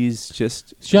 He's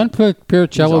just John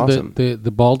Puricello, he's awesome.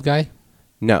 the bald guy?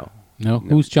 No.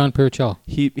 Who's John Puricello?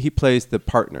 He plays the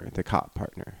partner, the cop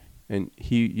partner, and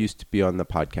he used to be on the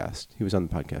podcast. He was on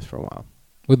the podcast for a while.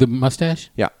 With the mustache?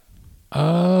 Yeah.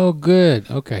 Oh, good.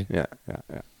 Okay. Yeah.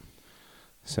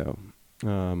 So,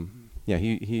 yeah,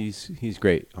 he's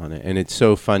great on it, and it's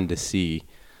so fun to see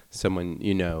someone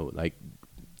like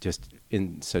just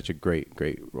in such a great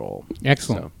role.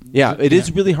 Excellent. So, yeah, it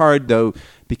is really hard though,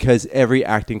 because every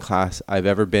acting class I've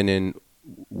ever been in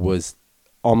was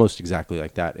almost exactly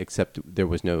like that, except there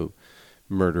was no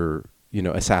murder,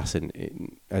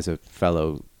 assassin as a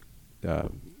fellow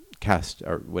cast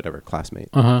or whatever classmate.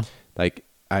 Like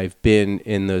I've been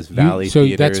in those valley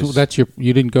theaters. that's you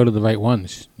didn't go to the right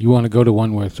ones. You want to go to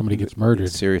one where somebody gets murdered.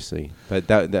 Seriously, but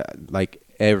that like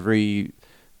every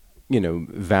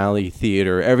valley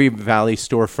theater, every valley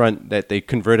storefront that they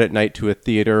convert at night to a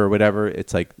theater or whatever,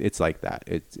 it's like that.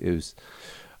 It was,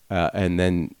 and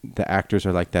then the actors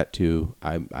are like that too.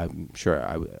 I'm sure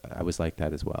I was like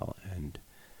that as well, and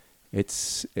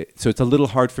so it's a little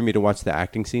hard for me to watch the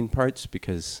acting scene parts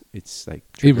because it's like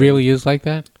It really is like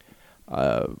that?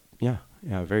 Yeah,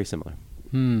 very similar.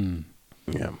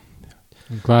 Yeah.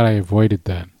 I'm glad I avoided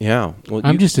that. Yeah. Well,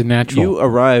 I'm just a natural. You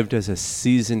arrived as a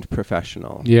seasoned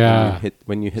professional. Yeah.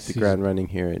 When you hit the ground running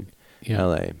here in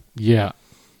LA. Yeah.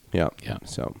 Yeah. Yeah.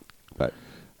 So, but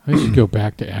I should go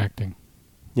back to acting.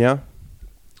 Yeah.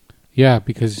 Yeah,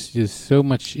 because there's so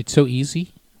much. It's so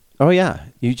easy. Oh yeah.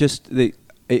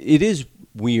 It is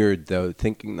weird though,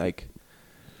 thinking like,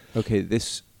 okay,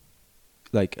 this,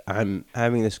 like I'm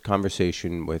having this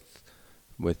conversation with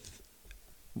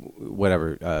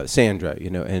whatever, Sandra,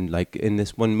 and like in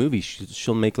this one movie,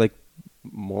 she'll make like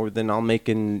more than I'll make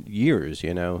in years,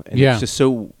 and it's just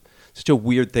such a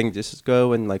weird thing just to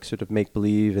go and like sort of make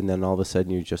believe, and then all of a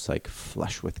sudden you're just like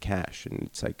flush with cash, and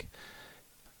it's like,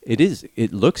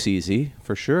 it looks easy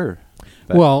for sure.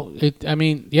 But Well,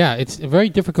 it's very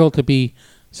difficult to be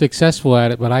successful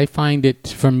at it, but I find it,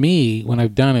 for me, when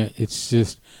I've done it, it's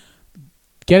just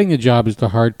getting the job is the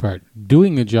hard part.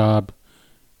 Doing the job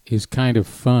is kind of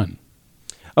fun.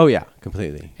 Oh yeah,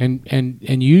 completely. And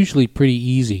usually pretty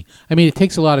easy. I mean, it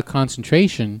takes a lot of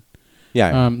concentration.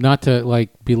 Yeah. Not to like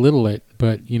belittle it,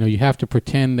 but you have to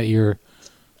pretend that you're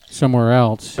somewhere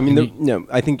else. I mean, no,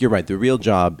 I think you're right. The real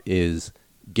job is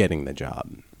getting the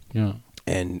job. Yeah.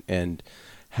 And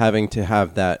having to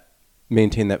have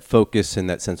maintain that focus and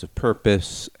that sense of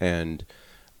purpose and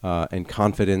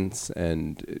confidence,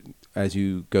 and as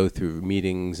you go through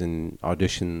meetings and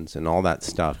auditions and all that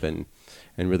stuff, and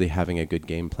really having a good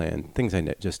game plan, things I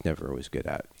just never was good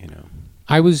at,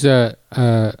 I was a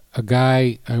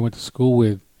guy I went to school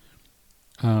with.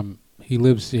 He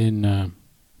lives in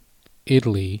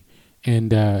Italy,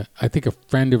 and I think a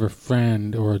friend of a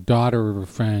friend or a daughter of a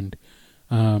friend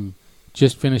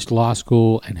just finished law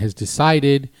school and has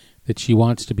decided that she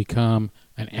wants to become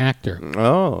an actor.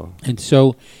 Oh. And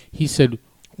so he said,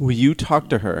 will you talk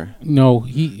to her? No,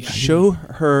 Show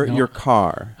her your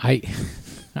car.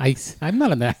 I'm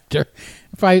not an actor.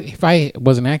 if I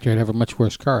was an actor, I'd have a much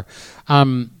worse car.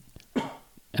 And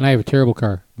I have a terrible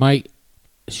car.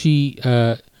 She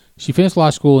finished law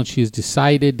school and she has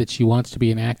decided that she wants to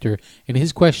be an actor. And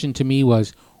his question to me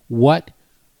was, what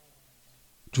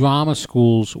drama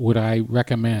schools would I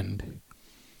recommend?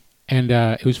 And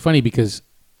it was funny because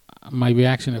my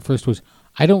reaction at first was,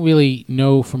 I don't really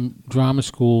know from drama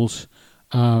schools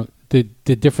the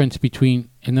difference between,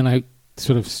 and then I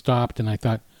sort of stopped and I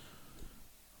thought,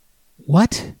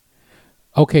 what?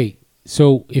 Okay,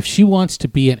 so if she wants to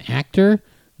be an actor,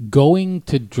 going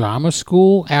to drama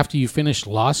school after you finish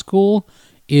law school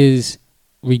is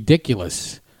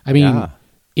ridiculous. I mean,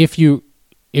 if you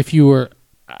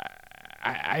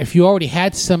already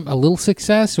had a little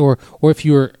success, or if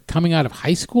you were coming out of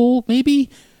high school, maybe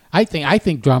I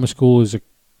think drama school is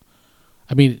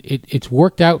it's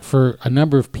worked out for a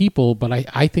number of people, but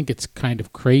I think it's kind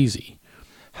of crazy.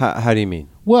 How do you mean?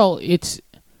 Well, it's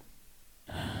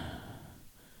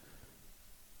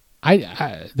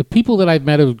the people that I've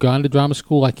met who've gone to drama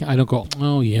school, I don't go,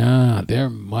 oh yeah, they're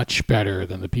much better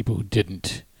than the people who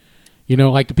didn't.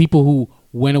 Like the people who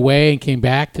went away and came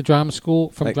back to drama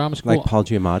school drama school. Like Paul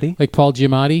Giamatti? Like Paul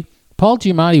Giamatti. Paul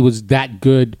Giamatti was that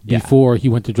good before he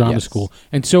went to drama school.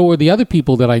 And so were the other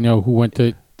people that I know who went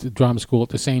to drama school at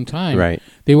the same time. Right.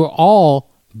 They were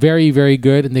all very, very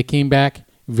good, and they came back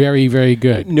very, very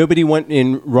good. Nobody went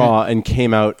in raw and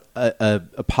came out a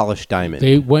polished diamond.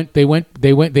 They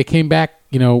came back,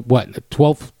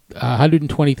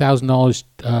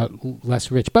 $120,000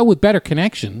 less rich, but with better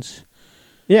connections.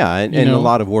 Yeah, and a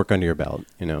lot of work under your belt,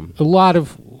 A lot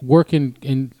of work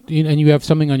and you have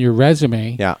something on your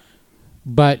resume. Yeah.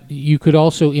 But you could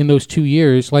also, in those 2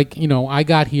 years, I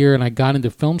got here and I got into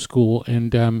film school,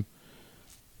 and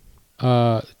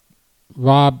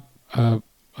Rob,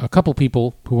 a couple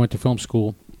people who went to film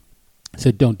school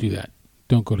said, don't do that.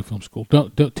 Don't go to film school.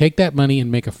 Don't take that money and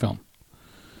make a film.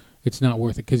 It's not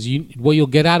worth it, because what you'll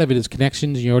get out of it is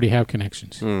connections, and you already have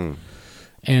connections. Mm.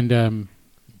 And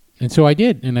so I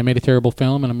did, and I made a terrible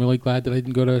film, and I'm really glad that I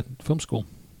didn't go to film school.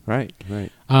 Right.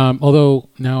 Although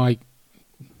now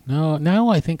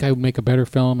I think I would make a better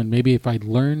film, and maybe if I'd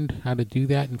learned how to do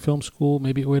that in film school,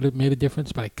 maybe it would have made a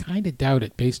difference, but I kind of doubt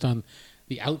it based on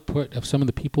the output of some of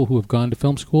the people who have gone to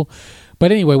film school.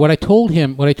 But anyway, what I told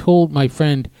my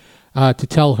friend to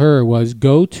tell her was,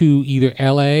 go to either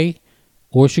LA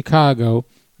or Chicago,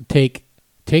 take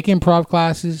improv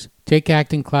classes, take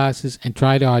acting classes, and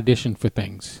try to audition for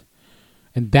things.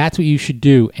 And that's what you should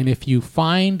do. And if you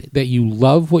find that you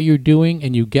love what you're doing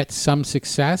and you get some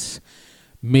success,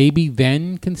 maybe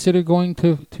then consider going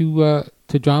to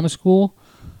drama school.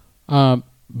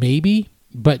 Maybe.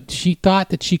 But she thought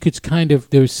that she could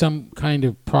there was some kind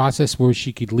of process where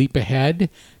she could leap ahead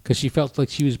because she felt like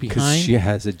she was behind. Because she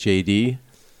has a JD.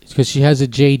 Because she has a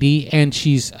JD, and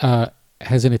she's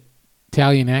has an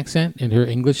Italian accent, and her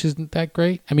English isn't that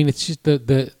great. I mean, it's just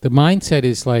the mindset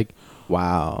is like,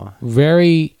 wow,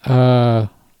 very,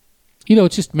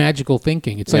 it's just magical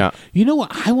thinking. It's like, you know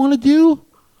what I want to do?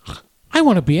 I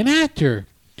want to be an actor.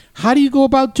 How do you go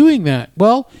about doing that?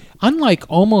 Well, unlike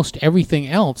almost everything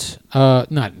else,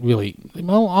 not really,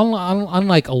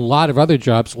 unlike a lot of other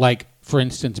jobs, like, for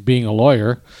instance, being a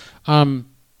lawyer,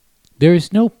 there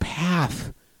is no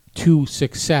path to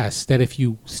success that if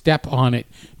you step on it,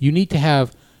 you need to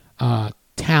have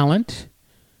talent,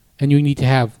 and you need to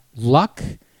have luck,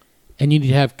 and you need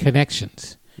to have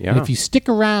connections. Yeah. And if you stick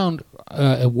around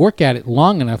and work at it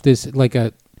long enough, there's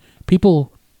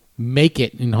people make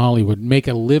it in Hollywood, make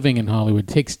a living in Hollywood.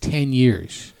 It takes 10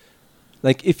 years.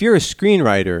 Like, if you're a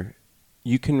screenwriter,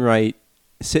 you can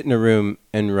sit in a room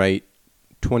and write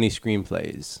 20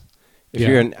 screenplays. If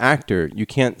you're an actor, you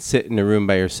can't sit in a room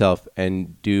by yourself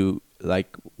and do,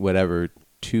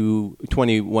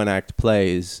 21 act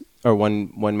plays or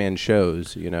one man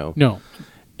shows, No.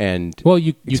 And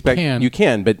you can. You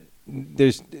can, but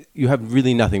you have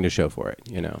really nothing to show for it,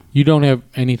 You don't have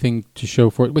anything to show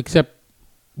for it, except,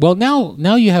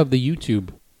 now you have the YouTube.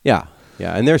 Yeah,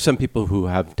 and there are some people who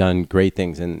have done great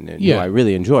things and who I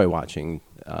really enjoy watching.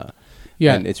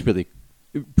 And it's really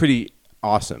pretty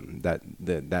awesome that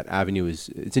that avenue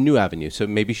it's a new avenue. So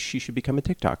maybe she should become a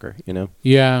TikToker,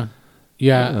 Yeah.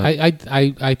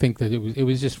 I think that it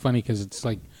was just funny because it's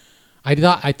like,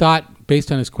 I thought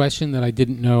based on his question that I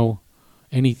didn't know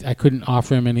I couldn't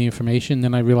offer him any information.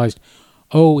 Then I realized,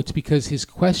 it's because his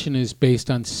question is based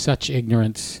on such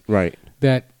ignorance. Right.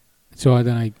 So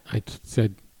then I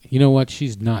said, you know what?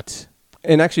 She's nuts.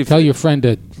 And actually, tell your friend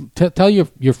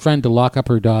to lock up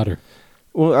her daughter.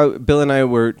 Well, Bill and I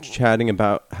were chatting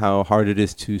about how hard it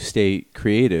is to stay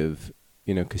creative,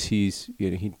 because he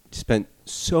spent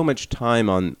so much time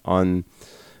on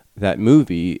that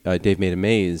movie, Dave Made a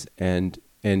Maze, and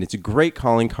it's a great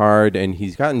calling card, and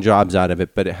he's gotten jobs out of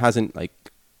it, but it hasn't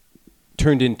like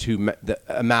turned into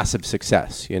a massive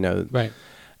success, Right.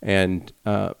 And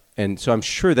so I'm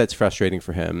sure that's frustrating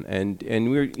for him, and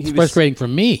It's frustrating for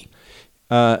me.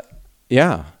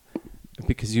 Yeah,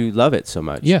 because you love it so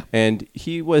much. Yeah. And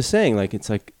he was saying, like, it's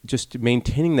like just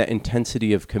maintaining that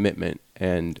intensity of commitment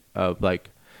and of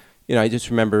like, I just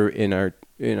remember in our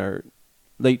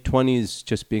late 20s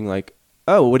just being like,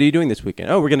 oh, what are you doing this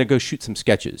weekend? Oh, we're going to go shoot some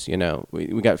sketches.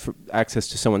 We got access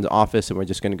to someone's office and we're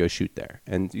just going to go shoot there.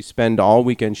 And you spend all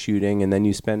weekend shooting, and then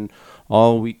you spend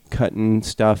all week cutting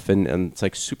stuff, and it's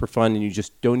like super fun, and you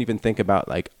just don't even think about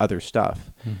like other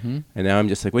stuff. Mm-hmm. And now I'm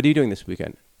just like, what are you doing this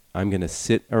weekend? I'm going to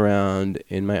sit around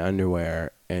in my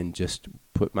underwear and just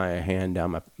put my hand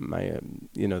down my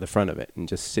the front of it and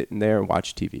just sit in there and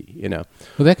watch TV, Well,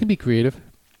 that can be creative.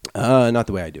 Not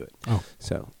the way I do it. Oh.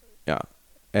 So, yeah.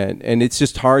 And it's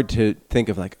just hard to think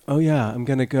of like, oh yeah, I'm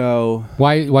going to go.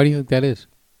 Why do you think that is?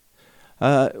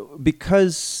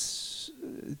 Because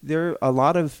there are a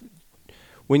lot of,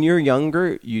 when you're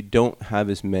younger, you don't have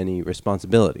as many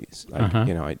responsibilities. Like,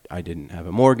 I didn't have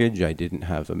a mortgage. I didn't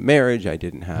have a marriage. I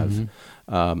didn't have,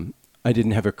 I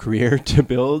didn't have a career to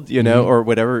build, or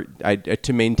whatever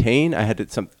to maintain. I had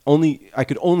I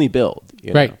could only build,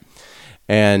 right. know?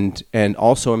 And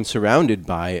also I'm surrounded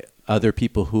by other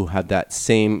people who have those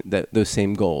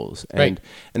same goals. And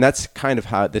and that's kind of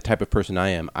how the type of person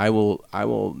I am. I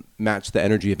will match the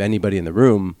energy of anybody in the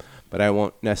room, but I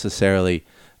won't necessarily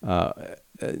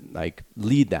like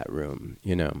lead that room,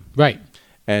 Right.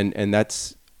 And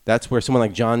that's where someone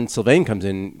like John Sylvain comes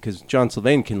in, because John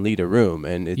Sylvain can lead a room,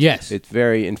 and it's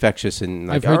very infectious. And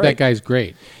like, I've heard that guy's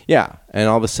great. Yeah, and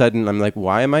all of a sudden I'm like,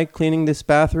 why am I cleaning this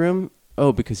bathroom?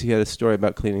 Oh, because he had a story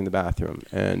about cleaning the bathroom.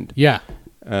 And yeah.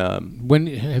 When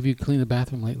have you cleaned the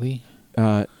bathroom lately?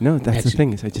 No, that's the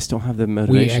thing, is I just don't have the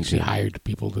motivation. We actually hired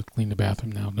people to clean the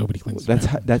bathroom now. Nobody cleans the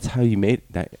bathroom. That's how you made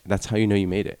that. That's how you know you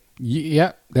made it.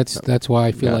 Yeah, that's why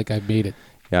I feel like I've made it.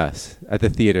 Yes, at the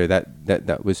theater,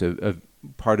 that was a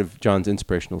part of John's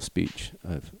inspirational speech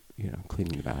of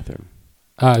cleaning the bathroom.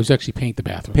 It was actually paint the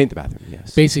bathroom. Paint the bathroom.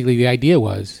 Yes. Basically, the idea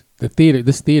was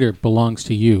this theater belongs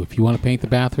to you. If you want to paint the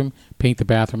bathroom, paint the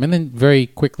bathroom. And then very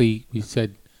quickly we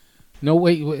said, no,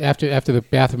 wait. After the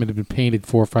bathroom had been painted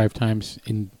 4 or 5 times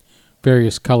in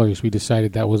various colors, we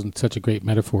decided that wasn't such a great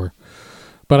metaphor.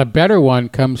 But a better one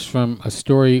comes from a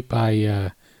story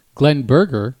by Glenn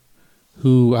Berger,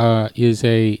 who is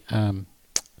a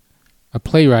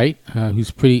playwright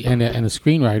who's pretty and a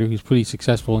screenwriter who's pretty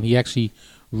successful, and he actually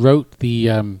wrote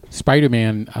the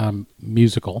Spider-Man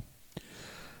musical.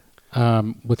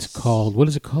 What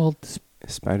is it called?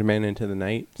 Spider-Man Into the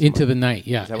Night? Into the Night,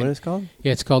 yeah. Is that what it's called?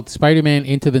 Yeah, it's called Spider-Man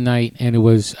Into the Night, and it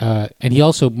was, and he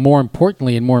also, more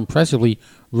importantly and more impressively,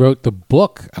 wrote the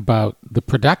book about the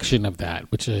production of that,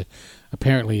 which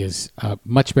apparently is a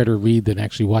much better read than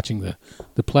actually watching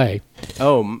the play.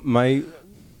 Oh, my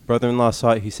brother-in-law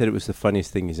saw it. He said it was the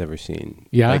funniest thing he's ever seen.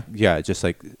 Yeah? Just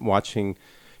like watching,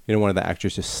 one of the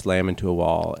actors just slam into a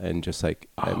wall and just like,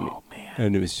 man.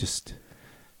 And it was just,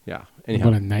 yeah. Anyhow.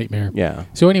 What a nightmare. Yeah.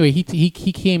 So anyway, he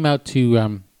came out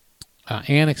to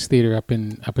Annex Theater up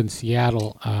in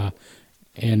Seattle,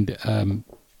 and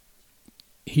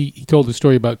he told the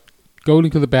story about going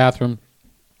to the bathroom.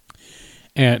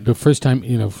 And the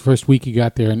first week he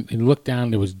got there, and looked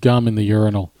down, there was gum in the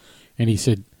urinal, and he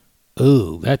said,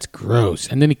 "Oh, that's gross."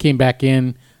 And then he came back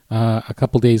in a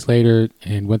couple days later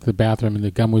and went to the bathroom, and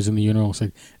the gum was in the urinal. And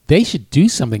said, "They should do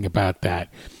something about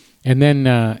that." And then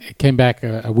it came back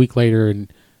a week later,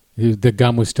 and the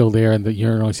gum was still there in the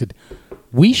urinal. He said,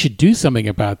 "We should do something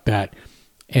about that."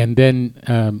 And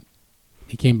then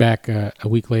he came back a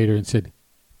week later and said,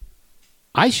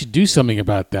 "I should do something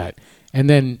about that." And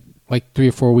then, like 3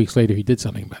 or 4 weeks later, he did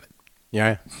something about it.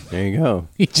 Yeah, there you go.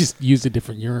 He just used a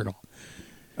different urinal.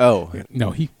 Oh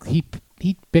no, he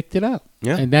picked it up.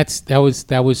 Yeah, and that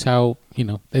was how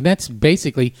and that's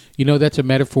basically that's a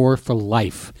metaphor for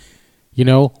life.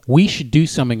 We should do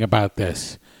something about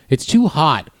this. It's too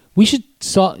hot. We should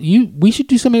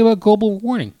do something about global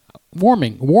warming.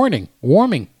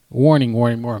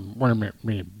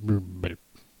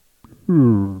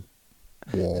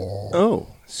 Oh,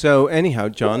 so anyhow,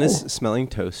 John is smelling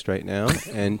toast right now,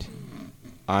 and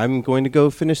I'm going to go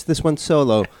finish this one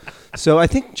solo. So I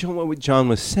think what John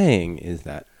was saying is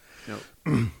that.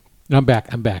 I'm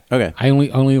back. Okay. I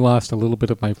only lost a little bit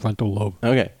of my frontal lobe.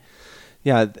 Okay.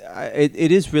 Yeah,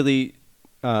 it is really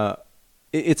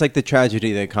it's like the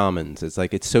tragedy of the commons. It's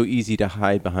like it's so easy to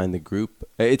hide behind the group.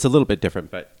 It's a little bit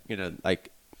different, but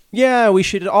like, yeah, we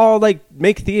should all like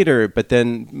make theater, but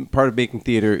then part of making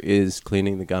theater is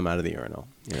cleaning the gum out of the urinal.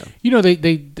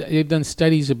 They've done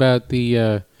studies about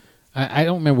the. I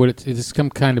don't remember what it's some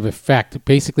kind of effect.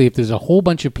 Basically, if there's a whole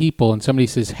bunch of people and somebody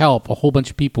says help, a whole bunch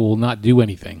of people will not do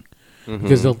anything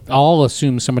because they'll all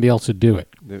assume somebody else would do it.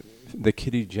 The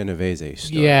Kitty Genovese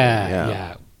story.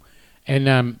 Yeah.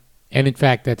 And in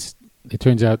fact, it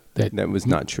turns out that was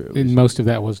not true. And most of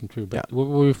that wasn't true. But what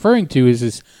we're referring to is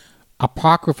this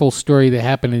apocryphal story that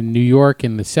happened in New York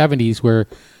in the 70s where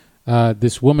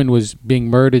this woman was being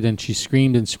murdered and she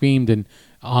screamed and screamed and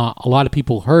a lot of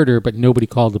people heard her, but nobody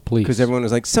called the police. Because everyone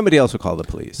was like, somebody else will call the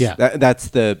police. Yeah. That's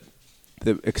the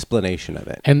explanation of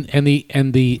it. And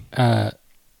the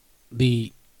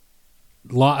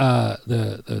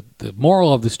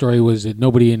moral of the story was that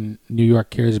nobody in New York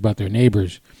cares about their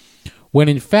neighbors, when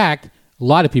in fact a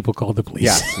lot of people called the police.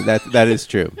 Yes, that is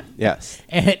true. Yes,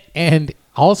 and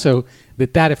also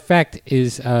that effect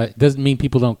is doesn't mean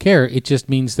people don't care. It just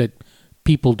means that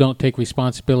people don't take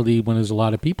responsibility when there's a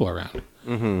lot of people around.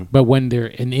 Mm-hmm. But when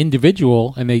they're an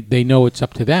individual and they know it's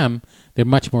up to them, they're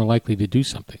much more likely to do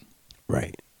something.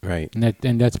 Right.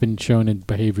 And that's been shown in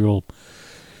behavioral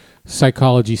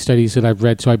psychology studies that I've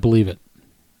read, so I believe it.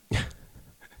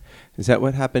 Is that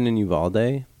what happened in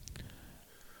Uvalde?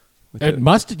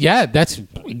 That's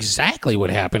exactly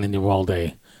what happened in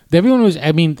Uvalde. Everyone was,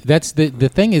 that's the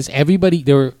thing is everybody,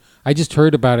 I just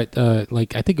heard about it,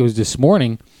 I think it was this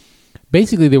morning.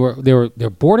 Basically, there were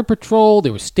border patrol,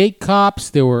 there were state cops,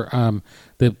 there were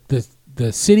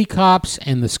the city cops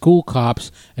and the school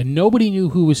cops, and nobody knew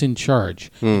who was in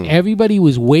charge. Everybody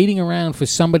was waiting around for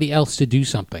somebody else to do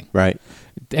something. Right.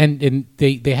 And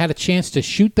they had a chance to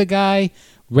shoot the guy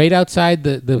right outside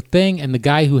the thing, and the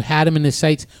guy who had him in his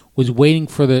sights was waiting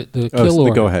for the kill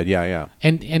order. Go ahead, yeah.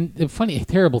 And the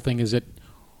terrible thing is that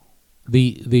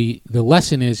the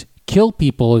lesson is kill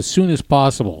people as soon as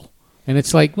possible. And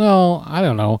it's like, well, I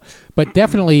don't know. But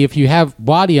definitely if you have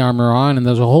body armor on and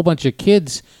there's a whole bunch of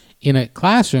kids in a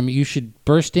classroom, you should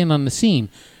burst in on the scene.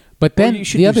 But then you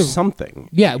should do something.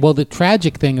 Yeah, well, the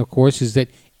tragic thing, of course, is that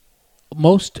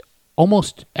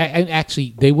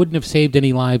actually, they wouldn't have saved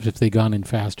any lives if they'd gone in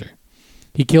faster.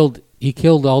 He killed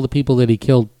all the people that he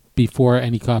killed before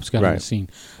any cops got on the scene.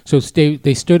 So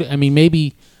they stood.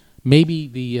 Maybe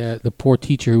the poor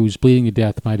teacher who was bleeding to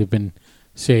death might have been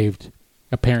saved.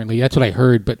 Apparently, that's what I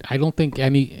heard. But I don't think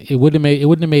it wouldn't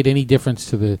have made any difference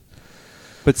to the.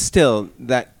 But still,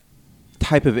 that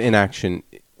type of inaction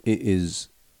reminds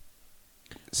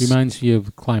you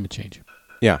of climate change.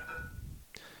 Yeah.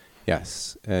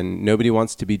 Yes, and nobody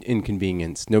wants to be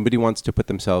inconvenienced. Nobody wants to put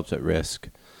themselves at risk.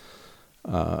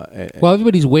 Well,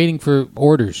 everybody's waiting for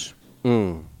orders.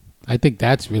 I think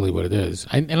that's really what it is.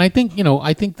 And I think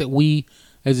that we,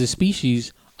 as a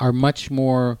species, are much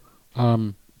more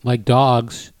like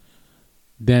dogs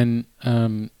than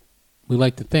we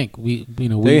like to think. There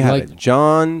you have it.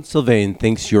 John Sylvain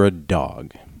thinks you're a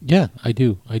dog. Yeah, I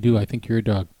do. I think you're a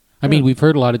dog. I mean, we've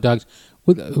heard a lot of dogs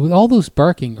with all those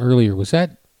barking earlier. Was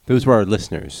that? Those were our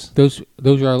listeners. Those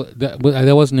are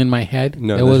that wasn't in my head.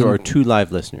 No, those were our 2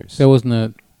 live listeners. That wasn't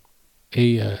a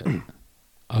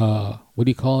what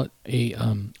do you call it?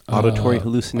 Auditory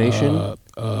hallucination.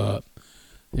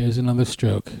 There's another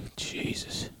stroke.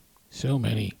 Jesus, so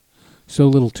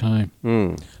little time.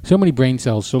 So many brain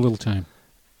cells, so little time.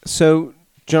 So,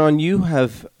 John, you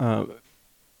have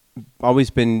always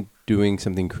been doing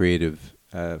something creative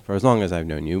for as long as I've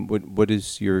known you. What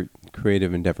is your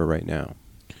creative endeavor right now?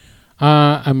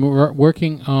 I'm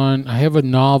working on. I have a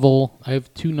novel. I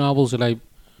have 2 novels that I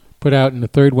put out, and the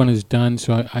 3rd one is done.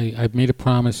 So I've made a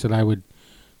promise that I would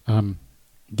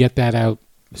get that out.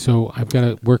 So I've got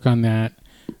to work on that.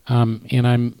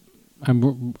 And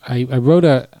I wrote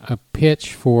a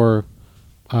pitch for.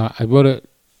 I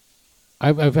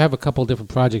have a couple of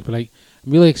different projects, but I'm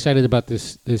really excited about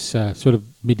this sort of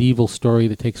medieval story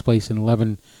that takes place in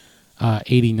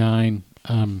 1189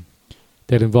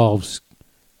 that involves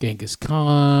Genghis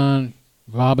Khan,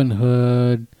 Robin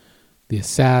Hood, the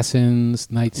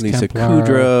Assassins, Knights Lisa Templar.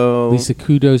 Kudrow. Lisa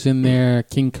Kudrow's in there,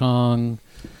 King Kong,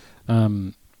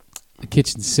 the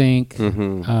kitchen sink,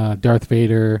 Darth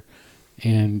Vader,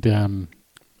 and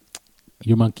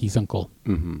your monkey's uncle.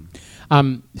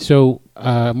 So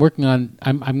I'm working on.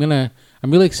 I'm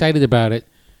really excited about it,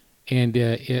 and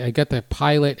I got the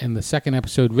pilot and the 2nd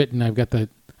episode written. I got the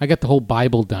whole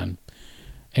Bible done,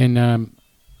 and I'm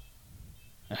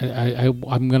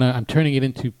turning it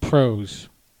into prose,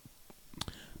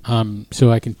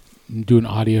 so I can do an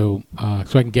audio,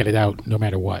 so I can get it out no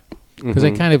matter what. because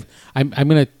I kind of I'm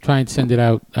going to try and send it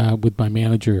out with my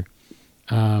manager,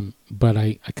 but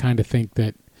I kind of think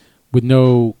that with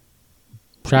no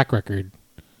track record,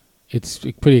 it's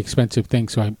a pretty expensive thing.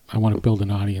 So I want to build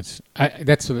an audience.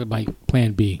 That's sort of my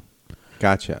plan B.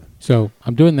 Gotcha. So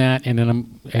I'm doing that, and then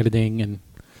I'm editing. And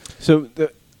so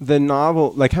the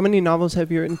novel, like, how many novels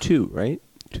have you written? 2, right?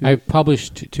 2? I've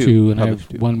published two, and I have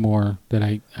one more that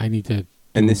I need to.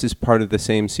 And this is part of the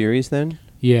same series, then?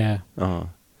 Yeah.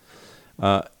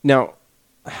 Now,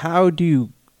 how do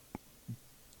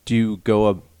you go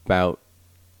about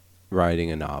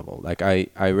writing a novel? Like, I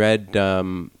read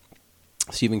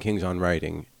Stephen King's On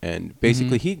Writing, and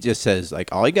basically he just says,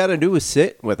 like, all you got to do is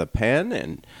sit with a pen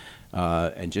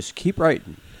and just keep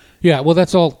writing. Yeah, well,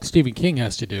 that's all Stephen King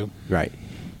has to do. Right.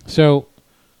 So,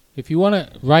 if you want to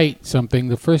write something,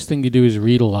 the first thing you do is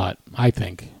read a lot, I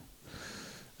think,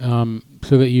 so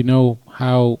that you know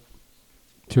how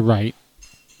to write,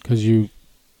 because you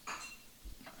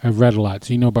have read a lot,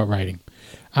 so you know about writing.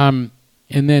 And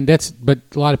then but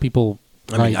a lot of people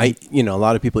write. I mean, a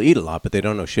lot of people eat a lot, but they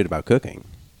don't know shit about cooking.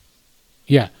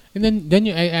 Yeah, and then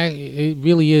it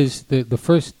really is the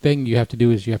first thing you have to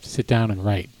do is you have to sit down and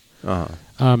write.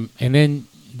 And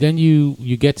then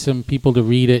you get some people to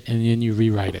read it, and then you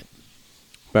rewrite it.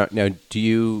 But now, do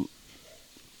you,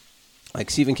 like,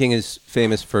 Stephen King is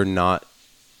famous for not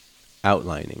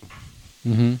outlining,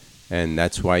 and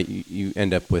that's why you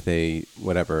end up with a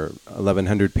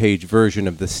 1,100-page version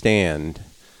of The Stand,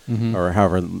 or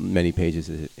however many pages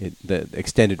the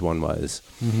extended one was,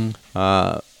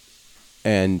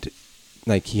 and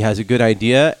like, he has a good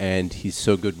idea, and he's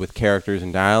so good with characters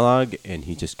and dialogue, and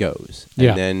he just goes,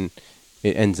 and then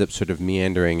it ends up sort of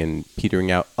meandering and petering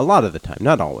out a lot of the time,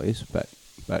 not always, but.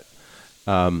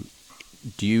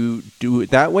 Do you do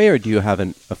it that way, or do you have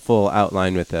a full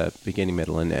outline with a beginning,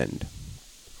 middle, and end?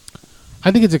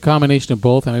 I think it's a combination of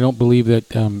both, and I don't believe that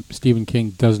Stephen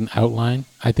King doesn't outline.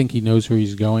 I think he knows where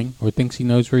he's going, or thinks he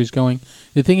knows where he's going.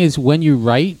 The thing is, when you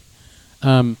write,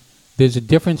 there's a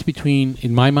difference between,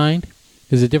 in my mind,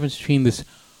 there's a difference between this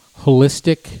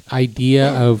holistic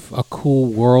idea of a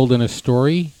cool world and a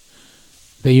story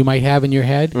that you might have in your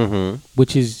head,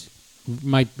 which is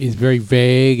very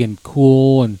vague and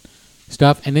cool and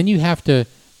stuff, and then you have to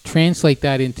translate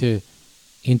that into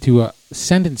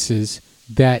sentences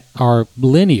that are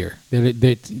linear.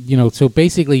 So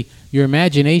basically, your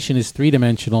imagination is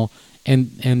 3-dimensional,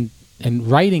 and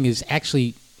writing is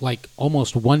actually like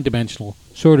almost 1-dimensional,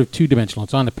 sort of 2-dimensional.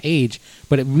 It's on the page,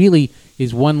 but it really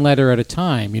is one letter at a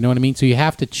time. You know what I mean? So you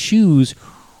have to choose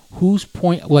whose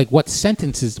point, like what the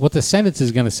sentence is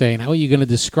going to say, and how you're going to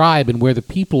describe, and where the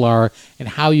people are, and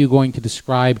how you're going to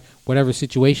describe whatever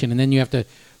situation, and then you have to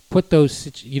put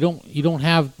those. You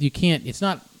can't. It's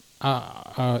not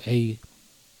a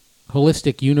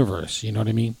holistic universe. You know what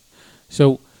I mean?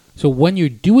 So when you're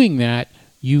doing that,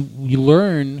 you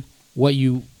learn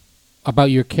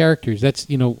about your characters. That's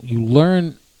you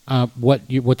learn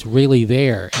what's really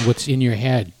there and what's in your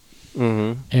head,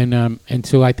 and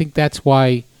so I think that's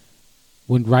why.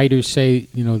 When writers say,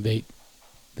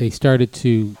 they started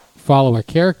to follow a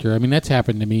character, I mean, that's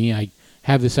happened to me. I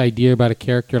have this idea about a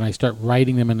character, and I start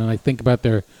writing them, and then I think about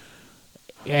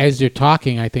as they're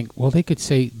talking, I think, well, they could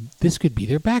say this could be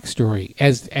their backstory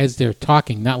as they're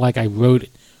talking, not like I wrote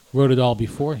it all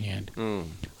beforehand.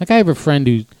 Like, I have a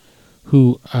friend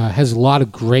who has a lot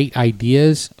of great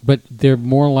ideas, but they're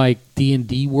more like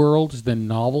D&D worlds than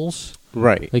novels.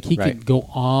 Right. Like, he could go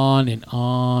on and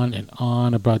on and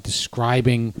on about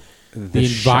describing the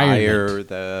environment. Shire,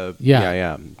 the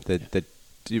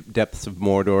depths of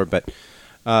Mordor. But,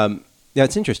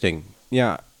 it's interesting.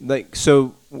 Yeah. Like,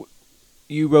 so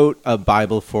you wrote a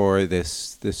Bible for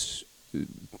this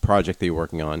project that you're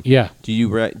working on. Yeah. Did you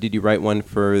write one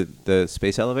for the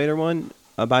space elevator one,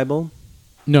 a Bible?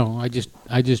 No, I just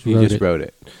wrote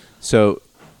it. So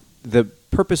the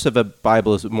purpose of a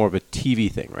Bible is more of a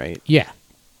TV thing, right? Yeah.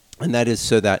 And that is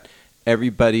so that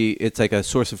everybody, it's like a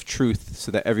source of truth,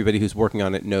 so that everybody who's working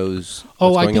on it knows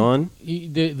what's going on.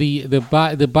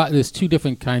 There's two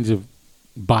different kinds of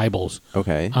Bibles.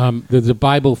 Okay. There's a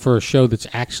Bible for a show that's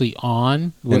actually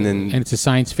on, and it's a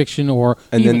science fiction,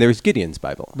 then there's Gideon's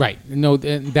Bible. Right. No,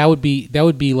 that would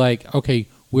be like, okay,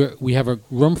 we have a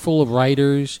room full of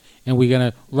writers, and we're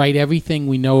gonna write everything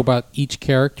we know about each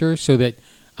character, so that.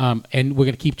 And we're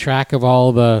going to keep track of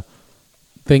all the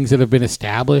things that have been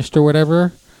established or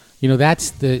whatever. That's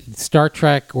the Star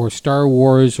Trek or Star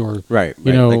Wars or... Right.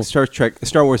 Like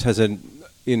Star Wars has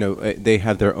they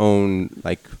have their own,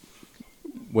 like,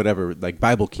 whatever, like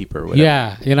Bible keeper or whatever.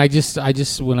 Yeah, and I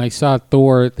just when I saw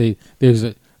Thor, there's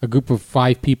a group of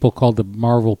 5 people called the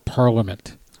Marvel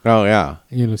Parliament. Oh yeah.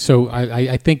 So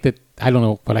I think that, I don't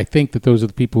know, but I think that those are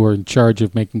the people who are in charge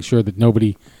of making sure that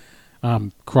nobody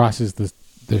crosses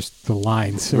the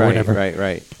lines or Right. whatever.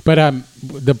 Right. But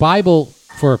the Bible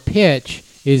for a pitch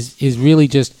is really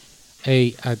just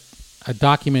a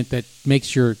document that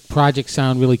makes your project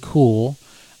sound really cool,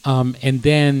 and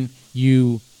then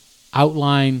you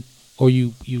outline or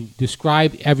you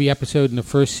describe every episode in the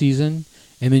first season,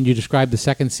 and then you describe the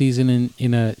second season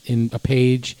in a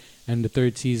page, and the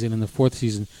third season and the fourth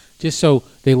season, just so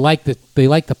they like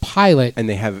the pilot, And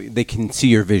they can see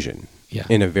your vision. Yeah.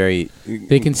 In a very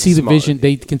they can see the small- vision,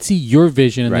 they can see your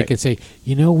vision, and they Right. can say,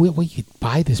 we could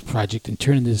buy this project and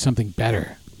turn it into something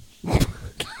better.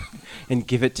 and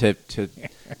give it to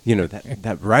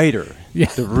that writer, Yeah.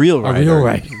 the real writer. A real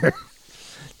writer.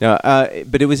 Now,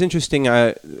 but it was interesting.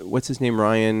 What's his name?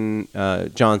 Ryan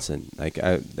Johnson. Like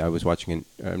I was watching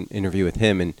an interview with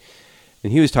him, and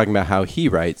he was talking about how he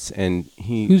writes, and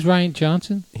Who's Ryan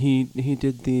Johnson? he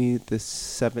did the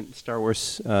 7th Star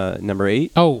Wars number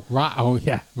 8. Oh,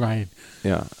 yeah, Ryan.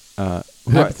 Yeah.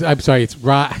 I'm sorry, it's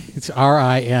Rin.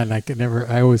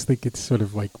 I always think it's sort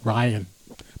of like Ryan,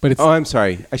 but it's Oh, I'm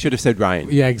sorry. I should have said Ryan.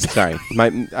 Yeah, exactly.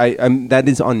 Sorry. That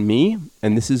is on me,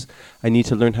 and I need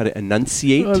to learn how to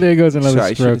enunciate. Oh, there goes another So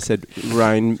I should have stroke. said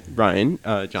Ryan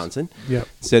Johnson. Yep.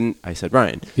 Then I said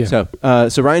Ryan. Yeah.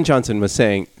 So Ryan Johnson was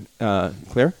saying,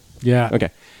 clear? Yeah. Okay.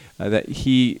 That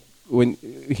when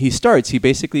he starts, he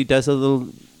basically does a little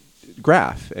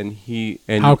graph, and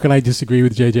How can I disagree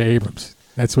with J.J. Abrams?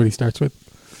 That's what he starts with.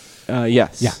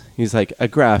 Yes. Yeah. He's like a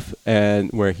graph,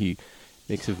 and where he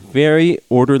makes a very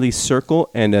orderly circle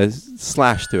and a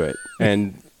slash through it,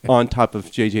 and on top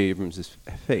of J.J. Abrams'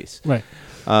 face. Right.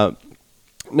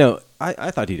 No,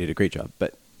 I thought he did a great job,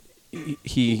 but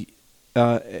he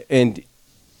and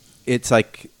it's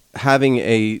like having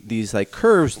these like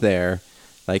curves there,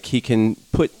 like he can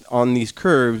put on these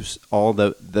curves all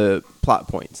the plot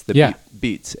points, the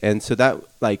beats, and so that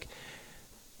like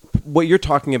what you're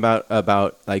talking about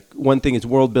like one thing is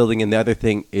world building and the other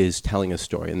thing is telling a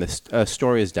story, and this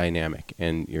story is dynamic,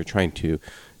 and you're trying to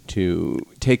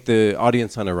take the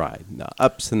audience on a ride, the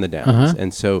ups and the downs. Uh-huh.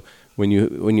 And so when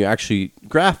you actually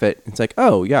graph it, it's like,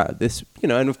 oh yeah, this,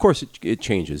 and of course it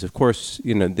changes. Of course,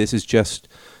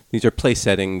 these are place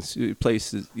settings,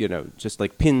 places, just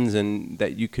like pins and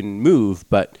that you can move,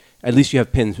 but at least you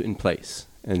have pins in place.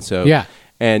 And so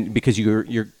and because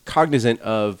you're cognizant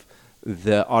of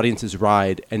the audience's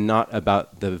ride and not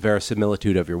about the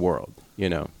verisimilitude of your world,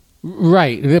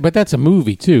 Right, but that's a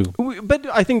movie too. But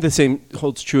I think the same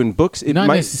holds true in books. It Not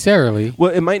might, necessarily.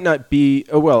 Well, it might not be.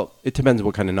 Well, it depends on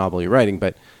what kind of novel you're writing.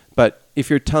 But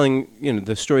if you're telling,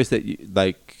 the stories that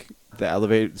like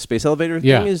the space elevator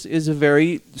thing is a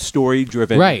very story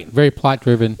driven. Right, very plot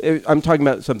driven. I'm talking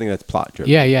about something that's plot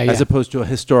driven. Yeah. As opposed to a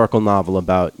historical novel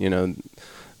about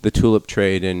the tulip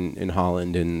trade in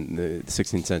Holland in the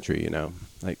 16th century.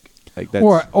 Like that's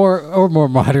Or more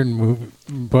modern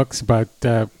books about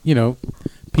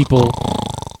people.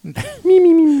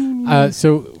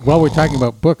 So while we're talking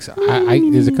about books,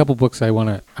 there's a couple books I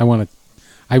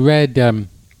read.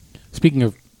 Speaking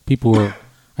of people who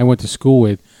I went to school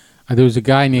with, there was a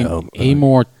guy named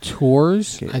Amor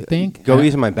Towers, I think. Go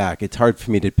easy on my back. It's hard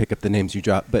for me to pick up the names you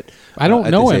drop, but I don't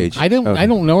at know this him. age- I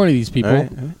don't know any of these people. All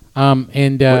right, all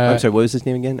right. I'm sorry. What was his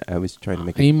name again? I was trying to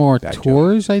make Amor a bad joke.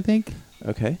 Towers, I think.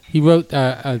 Okay. He wrote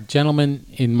a gentleman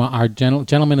in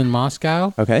Gentleman in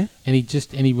Moscow. Okay. And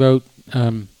he wrote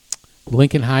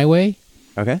Lincoln Highway.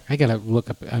 Okay. I gotta look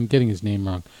up. I'm getting his name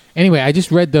wrong. Anyway, I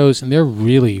just read those, and they're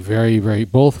really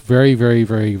both very, very,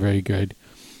 very, very good.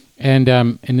 And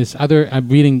this other, I'm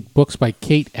reading books by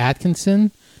Kate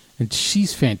Atkinson, and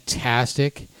she's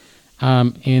fantastic.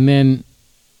 And then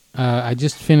I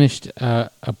just finished a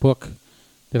book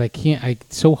that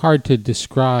it's so hard to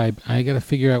describe. I got to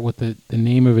figure out what the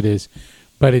name of it is.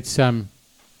 But it's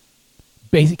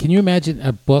basic. Can you imagine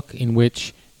a book in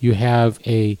which you have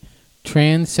a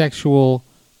transsexual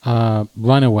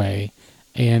runaway,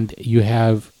 and you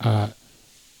have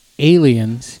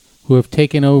aliens who have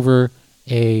taken over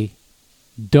a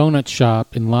donut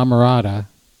shop in La Mirada,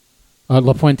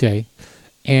 La Puente,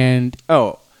 and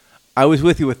Oh, I was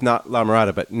with you with not La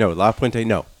Mirada, but no, La Puente,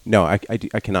 no. I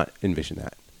cannot envision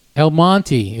that. El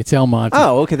Monte. It's El Monte.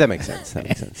 Oh, okay, that makes sense.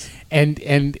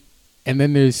 And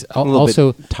then there's little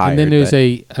also bit tired, and then there's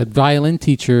but- a violin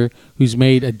teacher who's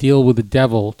made a deal with the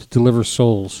devil to deliver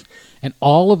souls, and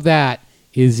all of that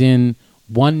is in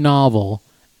one novel,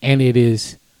 and it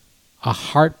is a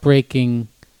heartbreaking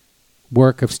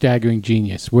work of staggering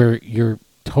genius where you're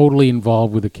totally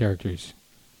involved with the characters.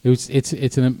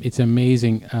 It's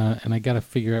amazing, and I got to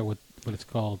figure out what it's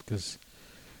called because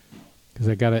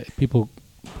because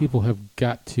people have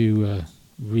got to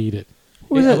read it.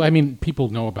 What was that? I mean, people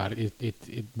know about it.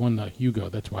 It won the Hugo.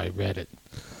 That's why I read it.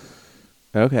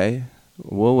 Okay,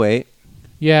 we'll wait.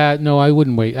 Yeah, no, I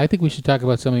wouldn't wait. I think we should talk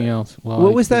about something else.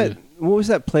 What was that? What was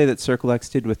that play that Circle X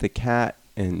did with the cat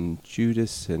and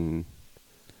Judas and?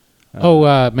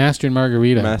 Master and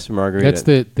Margarita. Master Margarita. That's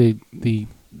the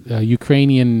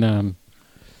Ukrainian.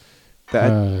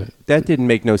 That didn't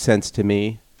make no sense to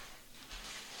me.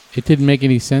 It didn't make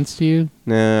any sense to you?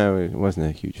 No, I wasn't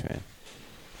a huge fan.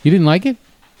 You didn't like it?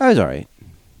 I was all right.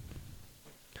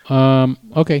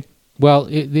 Okay. Well,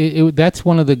 that's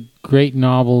one of the great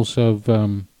novels of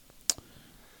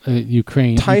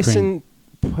Ukraine. Tyson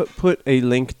put a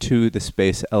link to the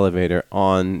space elevator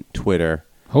on Twitter.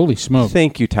 Holy smoke.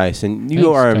 Thank you, Tyson. You Thanks,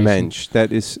 are a Tyson. mensch.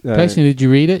 That is... Tyson, did you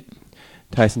read it?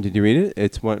 Tyson, did you read it?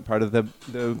 It's one part of the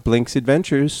Blink's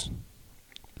adventures.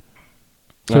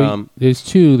 So there's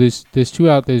two. There's two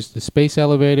out. There's the space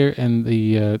elevator and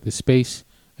the Space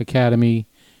Academy,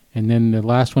 and then the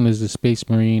last one is the Space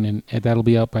Marine, and that'll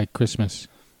be out by Christmas.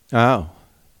 Oh.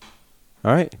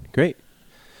 All right. Great.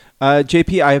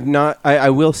 JP, I have not... I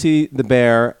will see The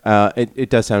Bear. It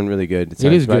does sound really good.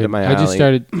 It is right good. up my alley.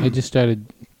 I just started.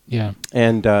 Yeah.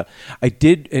 And I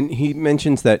did, and he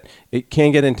mentions that it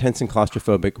can get intense and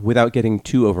claustrophobic without getting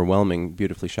too overwhelming,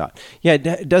 beautifully shot. Yeah,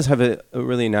 it does have a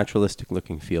really naturalistic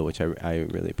looking feel, which I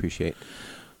really appreciate.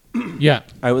 Yeah.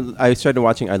 I started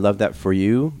watching I Love That For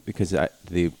You because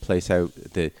the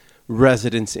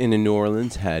Residence Inn in New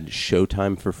Orleans had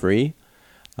Showtime for free.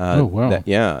 Oh, wow.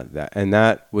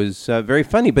 That was very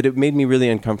funny, but it made me really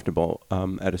uncomfortable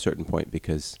at a certain point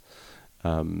because...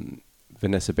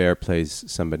 Vanessa Bayer plays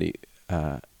somebody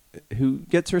who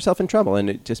gets herself in trouble, and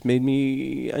it just made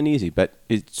me uneasy. But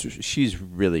she's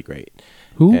really great.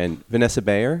 Who? And Vanessa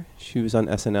Bayer. She was on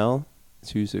SNL.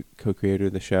 She was a co-creator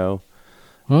of the show.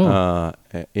 Oh.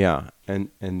 Yeah.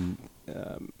 And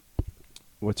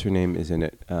what's her name is in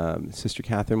it? Sister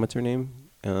Catherine. What's her name?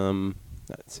 Not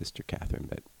Sister Catherine,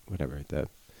 but whatever. The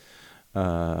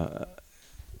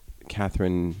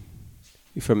Catherine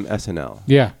from SNL.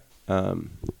 Yeah.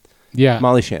 Yeah.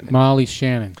 Molly Shannon. Molly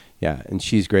Shannon. Yeah, and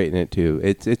she's great in it too.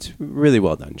 It's really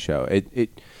well done show. You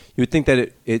would think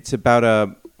that it's about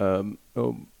a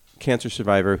cancer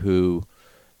survivor who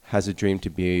has a dream to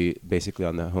be basically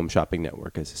on the Home Shopping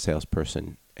Network as a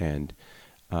salesperson, and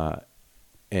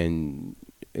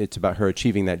it's about her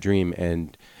achieving that dream.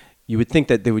 And you would think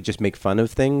that they would just make fun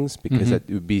of things because it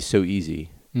would be so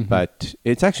easy. Mm-hmm. But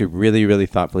it's actually really, really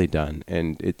thoughtfully done,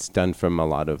 and it's done from a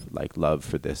lot of love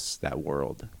for that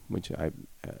world, which I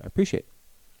appreciate.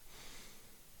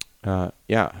 Yeah,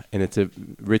 and it's a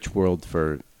rich world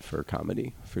for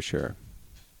comedy for sure.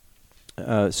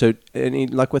 So, any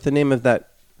luck with the name of that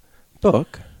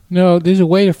book? No, there's a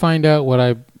way to find out what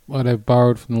I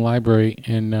borrowed from the library,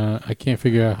 and I can't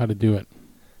figure out how to do it.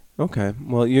 Okay.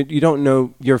 Well, you don't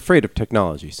know. You're afraid of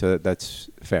technology, so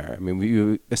that's fair. I mean,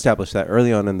 we established that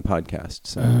early on in the podcast.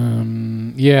 So.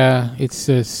 Yeah, it's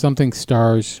some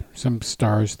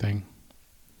stars thing.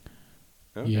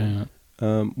 Okay. Yeah.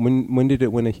 When did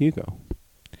it win a Hugo?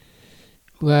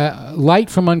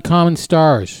 Light from Uncommon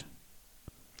Stars.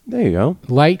 There you go.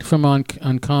 Light from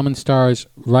Uncommon Stars.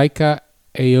 Rika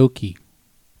Aoki.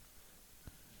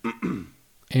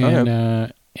 And.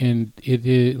 Okay. And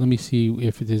it let me see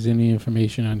if there's any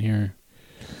information on here.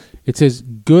 It says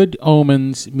Good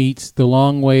Omens meets The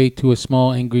Long Way to a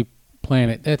Small Angry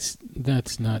Planet. That's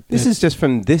not. This is just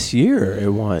from this year.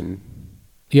 It won.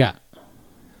 Yeah.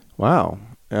 Wow.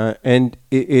 And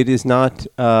it is not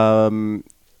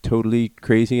totally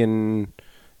crazy and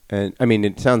I mean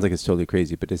it sounds like it's totally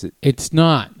crazy, but is it? It's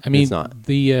not. I mean, it's not.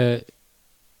 The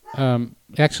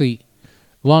actually.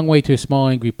 Long Way to a Small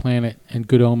Angry Planet and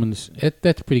Good Omens.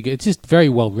 That's pretty good. It's just very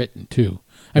well written too.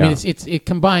 I mean, it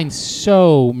combines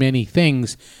so many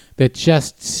things that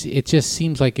it just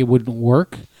seems like it wouldn't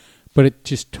work, but it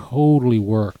just totally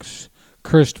works.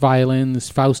 Cursed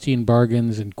violins, Faustian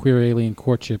bargains, and queer alien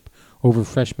courtship over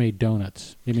fresh made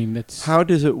donuts. I mean, that's how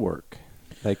does it work?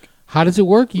 How does it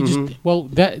work? You just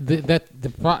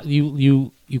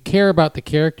you care about the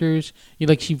characters.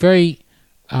 She very.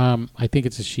 I think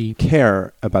it's a she.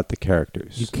 Care about the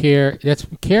characters. You care.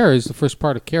 Care is the first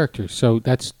part of characters. So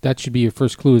that should be your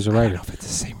first clue as a writer. I don't know if it's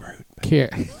the same root. Care.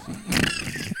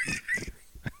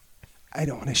 I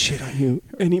don't want to shit on you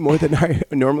any more than I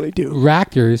normally do.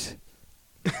 Ractors.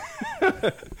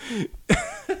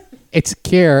 It's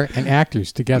care and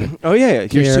actors together. Oh yeah,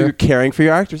 you're caring for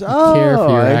your actors. Oh, care for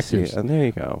your I actors. See. And there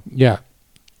you go. Yeah,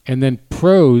 and then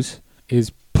prose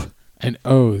is p and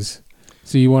o's.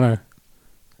 So you want to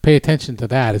pay attention to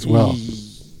that as well.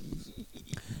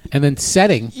 and then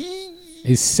setting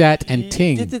is set and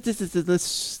ting.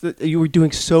 You were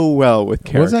doing so well with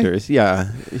Was I? characters.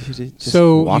 Yeah. You just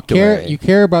So walked you away.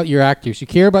 care about your actors, you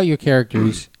care about your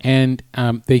characters, and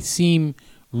they seem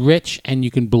rich, and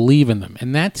you can believe in them,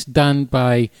 and that's done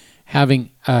by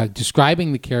having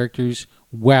describing the characters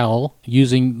well,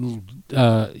 using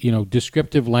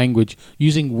descriptive language,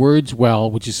 using words well,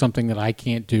 which is something that I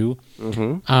can't do,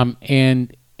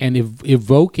 and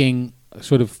evoking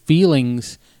sort of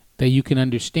feelings that you can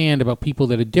understand about people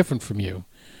that are different from you.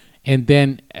 And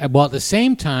then, while at the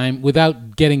same time,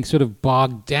 without getting sort of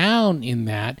bogged down in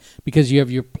that, because you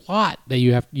have your plot that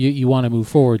you want to move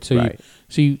forward. So Right.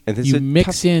 you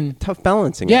mix in tough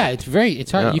balancing. Yeah, act.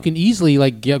 it's hard. Yeah. You can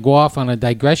easily go off on a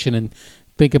digression and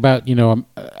think about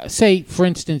say for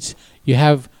instance you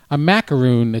have a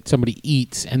macaroon that somebody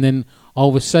eats, and then all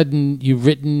of a sudden you've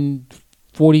written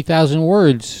 40,000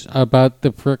 words about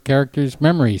the character's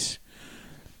memories,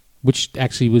 which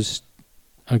actually was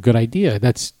a good idea.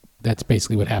 That's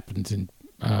basically what happens in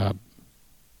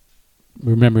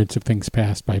Remembrance of Things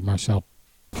Past by Marcel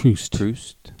Proust.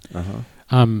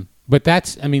 But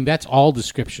that's all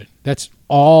description. That's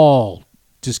all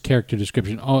just character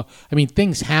description.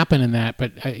 Things happen in that,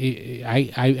 but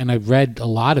I've read a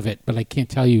lot of it, but I can't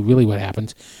tell you really what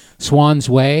happens. Swan's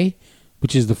Way,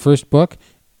 which is the first book,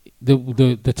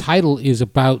 the title is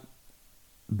about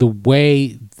the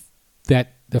way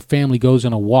that the family goes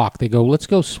on a walk. They go, let's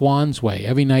go Swan's Way.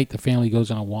 Every night the family goes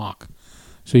on a walk.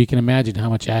 So you can imagine how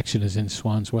much action is in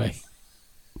Swan's Way.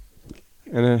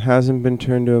 And it hasn't been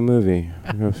turned to a movie.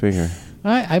 Go figure.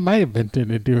 I might have been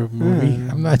turned into a movie.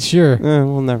 I'm not sure.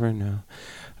 We'll never know.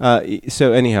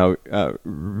 So anyhow,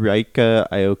 Reika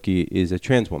Aoki is a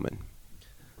trans woman.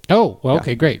 Oh, well,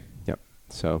 okay, great. Yep.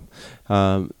 So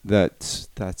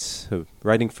that's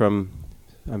writing from,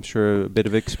 I'm sure, a bit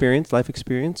of experience, life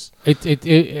experience.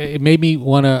 It made me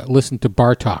want to listen to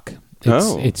Bartok.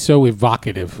 It's so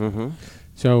evocative. Mm-hmm.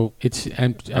 So it's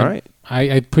All right.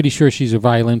 I'm pretty sure she's a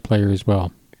violin player as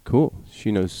well. Cool.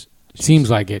 She knows. Seems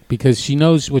like it, because she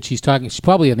knows what she's talking. She's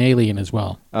probably an alien as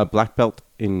well. Black belt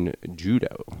in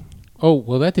judo. Oh,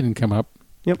 well, that didn't come up.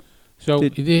 Yep. So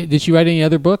did she write any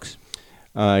other books?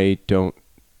 I don't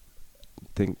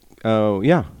think. Oh,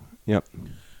 yeah. Yep.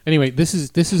 Anyway, this is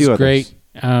great,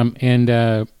 and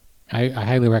I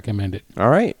highly recommend it. All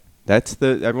right. That's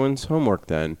everyone's homework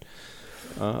then.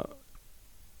 All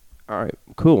right.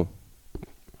 Cool.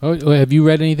 Oh, have you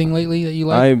read anything lately that you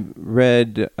like? I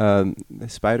read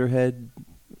Spiderhead.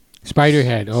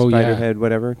 Spiderhead. Oh, yeah. Spiderhead,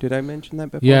 whatever. Did I mention that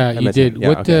before? Yeah, you did. Yeah,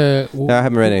 What? okay. No, I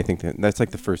haven't read anything. That's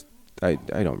like the first. I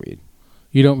don't read.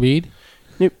 You don't read?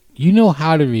 Nope. You know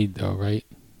how to read, though, right?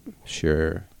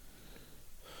 Sure.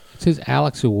 It says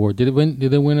Alex Award. Did it win? Did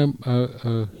they win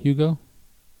a Hugo?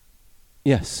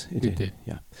 Yes, it did.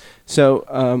 Yeah. So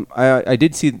I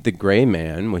did see The Gray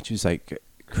Man, which is like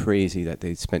crazy that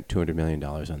they spent $200 million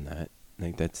on that. I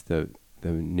think that's the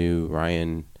new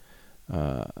Ryan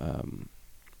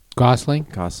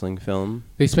Gosling film.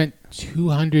 They spent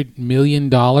 $200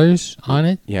 million on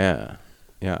it. Yeah.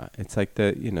 It's like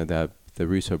the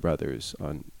Russo brothers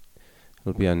on.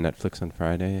 It'll be on Netflix on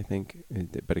Friday, I think,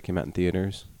 but it came out in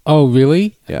theaters. Oh,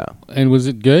 really? Yeah. And was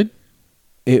it good?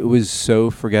 It was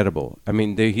so forgettable. I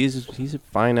mean, he's a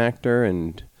fine actor,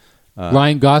 and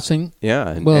Ryan Gosling. Yeah,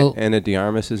 and Anna de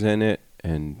Armas is in it,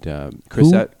 and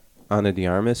Anna de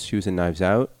Armas. She was in Knives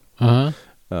Out. Oh.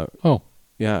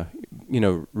 Yeah,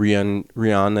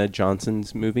 Rihanna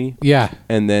Johnson's movie. Yeah.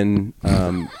 And then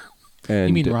and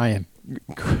you mean Ryan?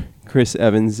 Chris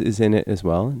Evans is in it as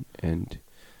well, and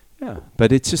yeah,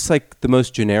 but it's just like the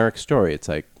most generic story. It's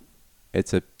like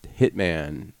it's a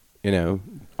hitman,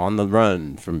 on the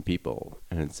run from people,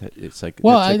 and it's like.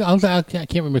 Well, I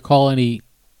can't recall any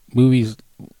movies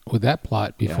with that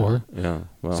plot before. Yeah.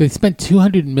 Well, so they spent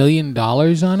 $200 million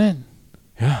on it.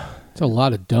 Yeah, it's a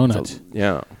lot of donuts.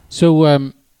 Yeah. So,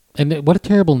 and what a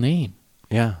terrible name.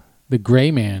 Yeah. The Gray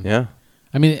Man. Yeah.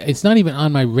 I mean, it's not even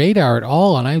on my radar at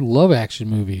all, and I love action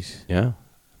movies. Yeah.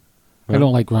 Well, I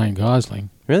don't like Ryan Gosling.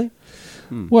 Really?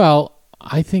 Well,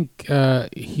 I think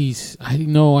he's.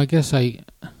 I guess I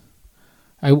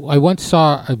once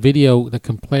saw a video that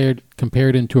compared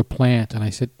him to a plant, and I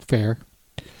said fair.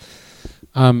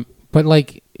 But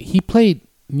like he played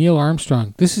Neil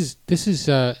Armstrong. This is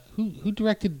who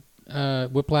directed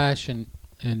Whiplash and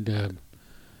can't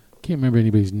remember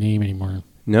anybody's name anymore.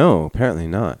 No, apparently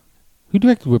not. Who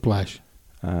directed Whiplash?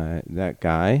 That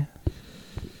guy.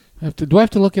 Do I have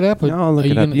to look it up? No, I'll look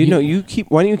it up. Why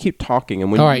don't you keep talking,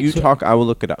 and when talk, I will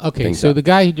look it up. Okay, so the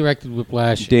guy who directed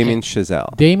Whiplash, Damien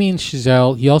Chazelle. Damien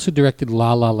Chazelle. He also directed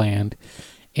La La Land,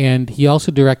 and he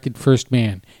also directed First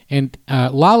Man. And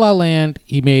La La Land,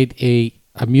 he made a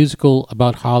musical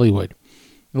about Hollywood.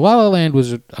 La La Land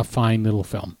was a fine little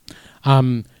film.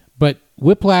 But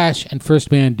Whiplash and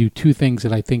First Man do two things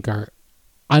that I think are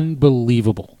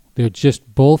unbelievable. They're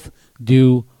just both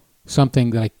do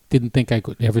something that I didn't think I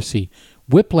could ever see.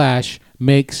 Whiplash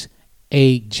makes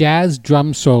a jazz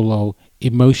drum solo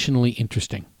emotionally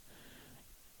interesting,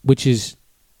 which is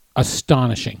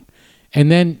astonishing.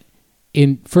 And then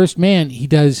in First Man, he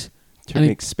does... To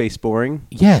make space boring?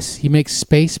 Yes, he makes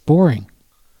space boring.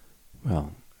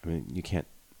 Well, I mean, you can't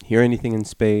hear anything in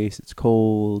space. It's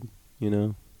cold, you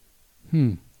know?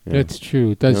 Yeah. That's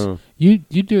true. It does. No.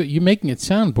 You're making it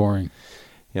sound boring.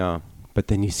 Yeah. But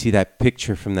then you see that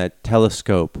picture from that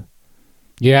telescope.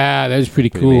 Yeah, that was pretty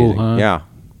cool, amazing. huh?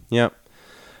 Yeah.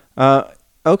 Yeah.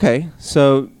 Okay.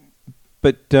 So,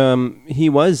 but he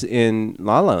was in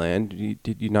La La Land.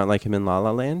 Did you not like him in La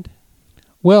La Land?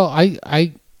 Well,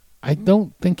 I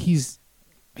don't think he's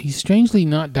strangely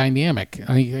not dynamic.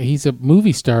 He's a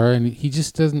movie star, and he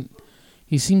just doesn't.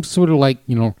 He seems sort of like,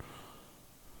 you know.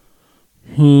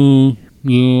 I'm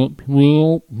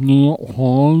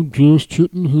just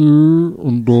sitting here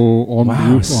and on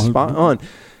Wow, this. spot on.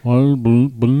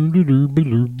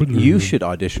 You should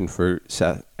audition for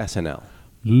SNL.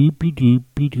 Yeah,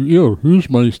 here's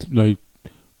my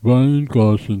Ryan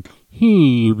Gosling.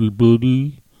 Hey,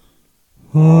 everybody.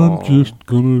 I'm just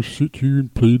gonna sit here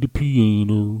and play the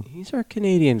piano. He's our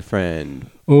Canadian friend.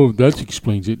 Oh, that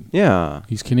explains it. Yeah.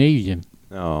 He's Canadian.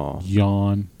 Oh.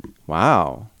 Yawn.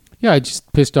 Wow. Yeah, I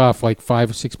just pissed off like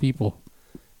 5 or 6 people.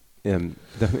 The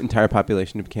entire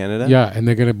population of Canada? Yeah, and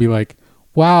they're going to be like,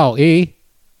 wow, eh?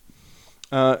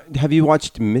 Have you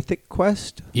watched Mythic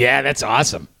Quest? Yeah, that's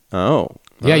awesome. Oh.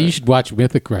 Yeah, you should watch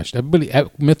Mythic Quest.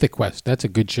 Mythic Quest, that's a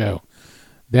good show.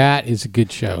 That is a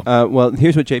good show. Well,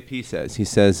 here's what JP says. He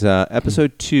says,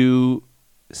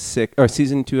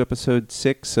 Season 2, Episode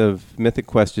 6 of Mythic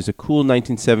Quest is a cool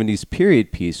 1970s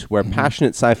period piece where a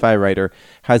passionate sci-fi writer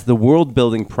has the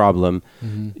world-building problem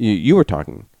you were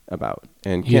talking about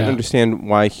and can't understand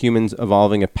why humans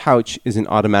evolving a pouch isn't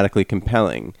automatically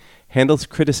compelling. Handles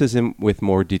criticism with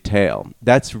more detail.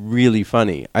 That's really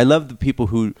funny. I love the people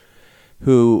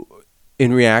who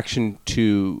in reaction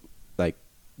to like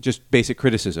just basic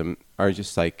criticism are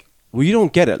just like, well, you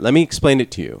don't get it. Let me explain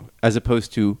it to you, as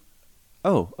opposed to,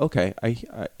 oh, okay.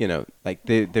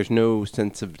 There's no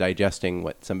sense of digesting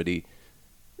what somebody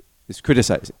is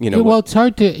criticizing. Well, it's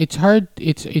hard.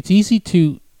 It's easy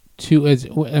to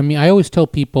I always tell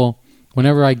people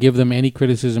whenever I give them any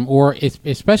criticism, or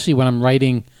especially when I'm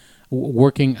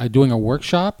doing a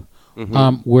workshop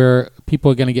where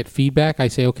people are going to get feedback. I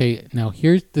say, okay, now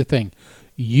here's the thing: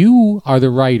 you are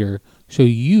the writer, so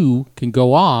you can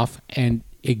go off and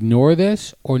ignore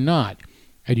this or not.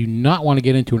 I do not want to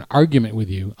get into an argument with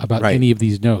you about any of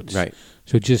these notes. Right.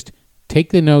 So just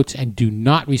take the notes and do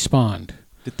not respond.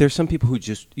 There's some people who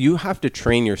you have to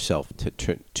train yourself to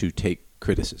take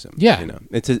criticism. Yeah.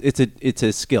 It's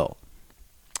a skill,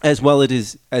 as well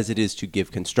as it is to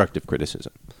give constructive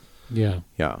criticism. Yeah.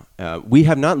 Yeah. We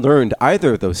have not learned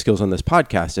either of those skills on this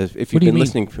podcast. If you've been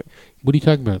listening. What are you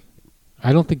talking about?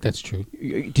 I don't think that's true.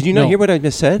 Did you not hear what I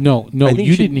just said? No,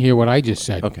 you didn't hear what I just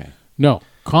said. Okay. No,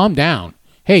 calm down.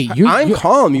 Hey, I'm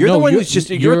calm. You're the one who's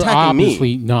you're attacking me. You're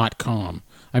obviously not calm.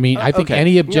 I mean, I think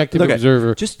any objective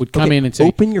observer would come in and say,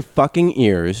 "Open your fucking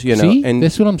ears," See? and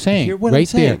that's what I'm saying. Hear what right I'm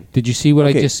saying. there. Did you see what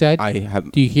I just said? I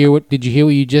have. Did you hear what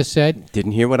you just said?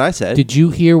 Didn't hear what I said. Did you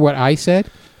hear what I said?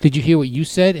 Did you hear what you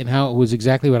said and how it was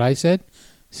exactly what I said?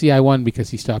 See, I won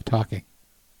because he stopped talking.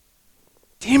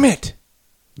 Damn it!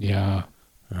 Yeah.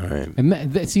 All right. And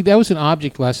that was an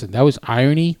object lesson. That was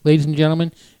irony, ladies and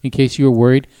gentlemen. In case you were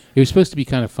worried, it was supposed to be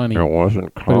kind of funny. It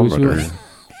wasn't comedy.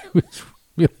 It was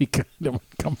really kind of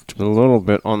uncomfortable. A little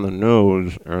bit on the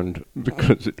nose, and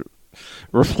because it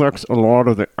reflects a lot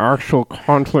of the actual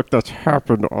conflict that's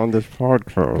happened on this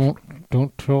podcast.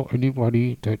 Don't tell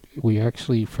anybody that we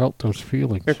actually felt those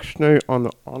feelings. Ixnay on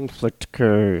the conflict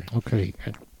K. Okay.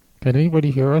 Can anybody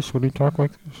hear us when we talk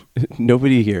like this?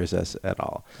 Nobody hears us at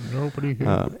all. Nobody hears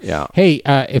us. Yeah. Hey,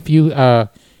 if you are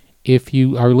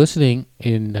listening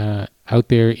out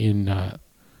there in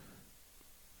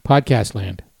podcast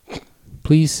land,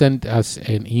 please send us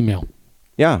an email.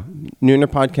 Yeah.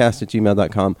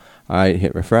 noonerpodcast@gmail.com. I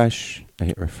hit refresh.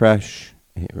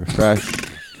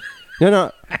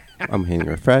 No. I'm hitting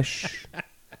refresh.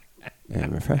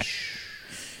 And refresh.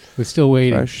 We're still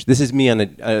waiting. Refresh. This is me on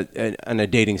a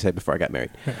dating site before I got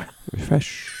married.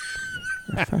 Refresh.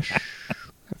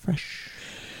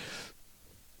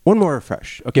 One more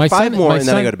refresh. Okay, five more, and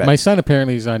then I go to bed. My son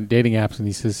apparently is on dating apps, and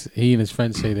he says he and his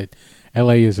friends say that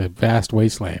L.A. is a vast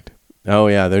wasteland. Oh,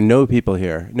 yeah. There are no people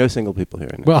here. No single people here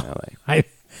in LA.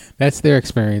 That's their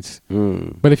experience.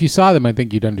 But if you saw them, I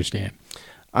think you'd understand.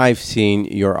 I've seen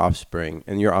Your Offspring,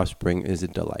 and Your Offspring is a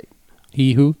delight.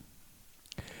 He who?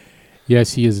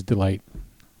 Yes, he is a delight.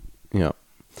 Yeah.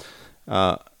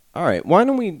 All right. Why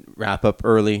don't we wrap up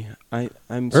early?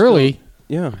 I'm early?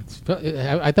 Yeah.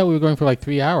 I thought we were going for like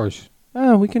 3 hours.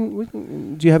 Oh, we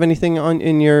can. Do you have anything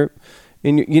in your?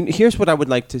 Here's what I would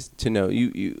like to know.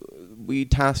 We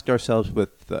tasked ourselves with,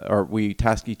 or we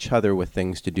tasked each other with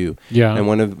things to do. Yeah. And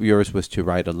one of yours was to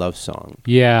write a love song.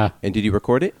 Yeah. And did you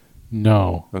record it?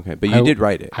 No. Okay, but you did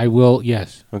write it. I will.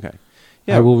 Yes. Okay.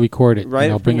 Yeah. I will record it. Write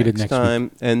and I'll it bring it in next next time,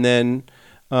 week. and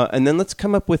then let's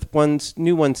come up with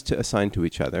new ones to assign to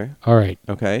each other. All right.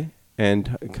 Okay.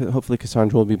 And hopefully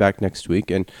Cassandra will be back next week.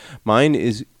 And mine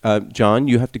is John.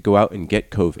 You have to go out and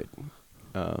get COVID.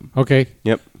 Okay.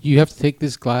 Yep. You have to take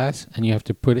this glass and you have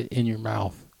to put it in your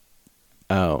mouth.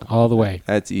 Oh. All the way.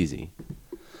 That's easy.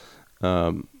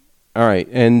 All right.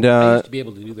 And I used to be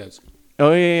able to do those.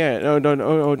 oh yeah. No, don't.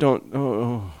 Oh, don't.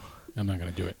 Oh. I'm not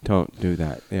going to do it. Don't do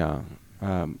that. Yeah.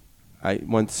 I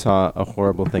once saw a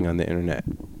horrible thing on the internet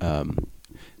that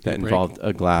involved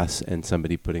a glass and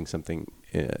somebody putting something,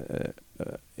 an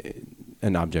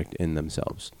object in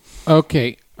themselves.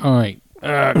 Okay. All right.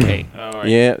 Okay. All right.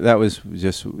 Yeah, that was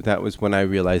when I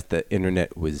realized the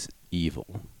internet was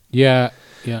evil. Yeah.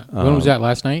 Yeah. When was that?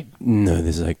 Last night? No,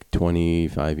 this is like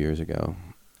 25 years ago.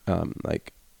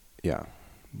 Yeah.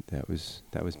 That was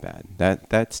bad.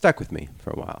 That stuck with me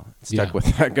for a while. It stuck with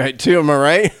that guy too. Am I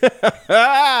right?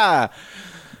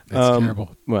 That's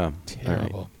terrible. Well,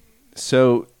 Terrible. all right.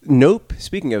 So, Nope.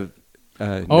 Speaking of,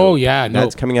 Nope,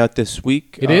 that's coming out this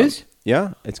week. It is?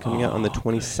 Yeah, it's coming out on the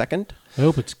 22nd. I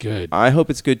hope it's good. I hope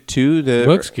it's good too.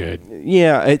 Looks good.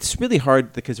 Yeah, it's really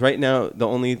hard because right now the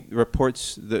only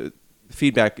reports, the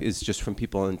feedback is just from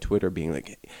people on Twitter being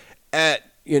like,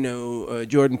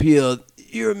 Jordan Peele,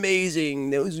 you're amazing.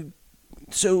 That was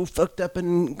so fucked up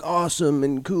and awesome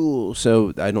and cool.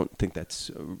 So I don't think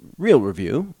that's a real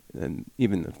review. And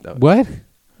even if What?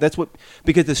 that's what,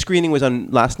 because the screening was on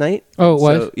last night. Oh, it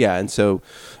was? Yeah, and so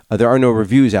there are no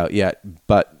reviews out yet,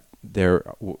 but there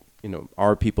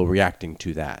are people reacting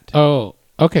to that. Oh,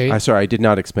 okay. Sorry, I did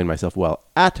not explain myself well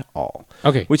at all.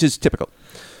 Okay. Which is typical.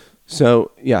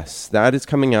 So, yes, that is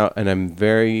coming out, and I'm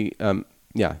very,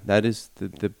 that is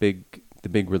the big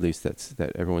release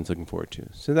that everyone's looking forward to.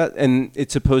 So and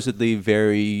it's supposedly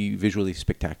very visually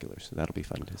spectacular, so that'll be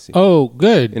fun to see. Oh,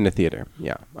 good. In the theater,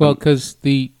 yeah. Well, because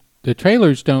the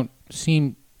trailers don't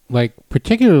seem like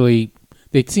particularly,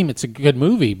 they seem it's a good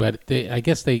movie, but I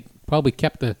guess they probably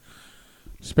kept the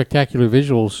spectacular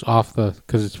visuals off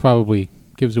because it's probably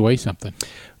gives away something.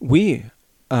 They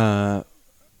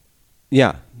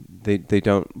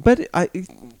don't. But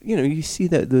you see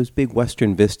those big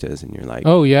Western vistas, and you're like,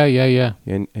 oh yeah,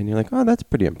 and you're like, oh, that's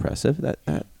pretty impressive.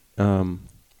 I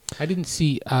didn't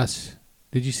see Us.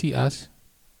 Did you see Us?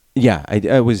 Yeah,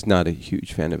 I was not a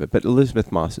huge fan of it, but Elizabeth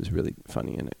Moss is really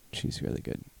funny in it. She's really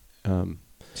good.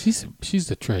 She's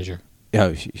the treasure.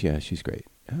 Oh, she's great.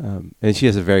 And she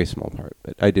has a very small part,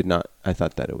 but I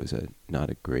thought that it was not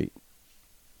a great.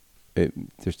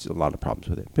 There's a lot of problems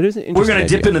with it, but it was an interesting. We're gonna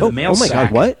dip into the mail sack.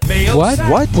 sack. Oh my God! What? Mail What? sack.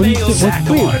 What? Wait,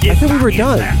 I thought we were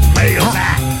done.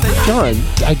 John,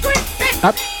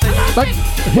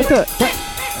 what the?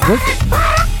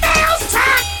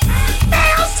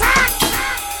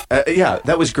 Yeah,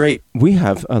 that was great. We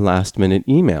have a last-minute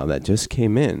email that just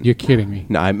came in. You're kidding me.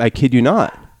 No, I kid you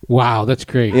not. Wow, that's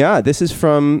great. Yeah, this is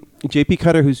from JP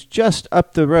Cutter, who's just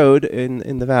up the road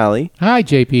in the valley. Hi,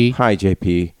 JP. Hi,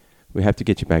 JP. We have to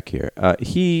get you back here.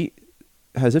 He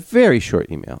has a very short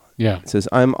email. Yeah. It says,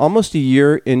 I'm almost a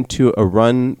year into a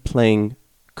run playing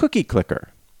Cookie Clicker.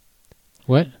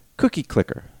 What? Cookie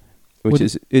Clicker, which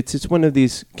is it's one of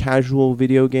these casual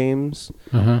video games.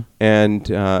 Uh-huh. And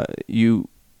you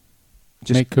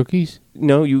just make cookies?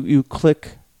 No, you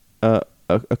click a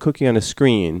cookie on a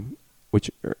screen,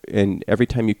 and every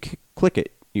time you click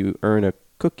it, you earn a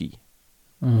cookie.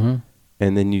 Uh-huh.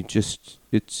 And then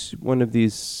it's one of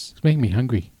these. It's making me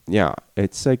hungry. Yeah,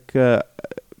 it's like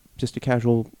just a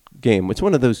casual game. It's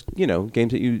one of those,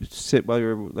 games that you sit while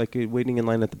you're like waiting in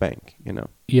line at the bank,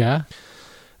 Yeah.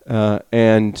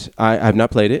 And I've not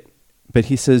played it, but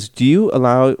he says, do you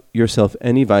allow yourself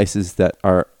any vices that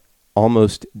are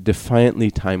almost defiantly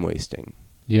time wasting?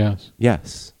 Yes.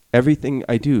 Yes. Everything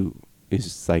I do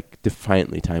is like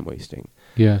defiantly time wasting.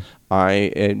 Yes.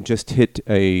 I just hit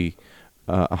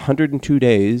 102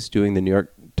 days doing the New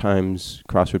York times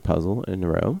crossword puzzle in a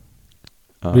row.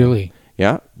 Really?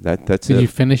 Yeah, that's Did it. you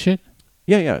finish it?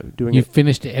 Yeah, doing You it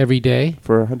finished it every day?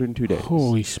 for 102 days.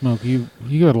 Holy smoke! You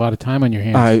got a lot of time on your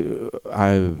hands.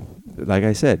 I like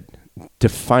I said,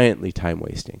 defiantly time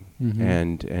wasting,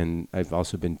 Mhm. and I've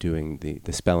also been doing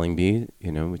the spelling bee,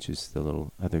 which is the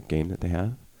little other game that they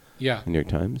have Yeah. in New York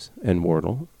Times, and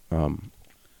Wordle.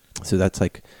 So that's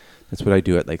what I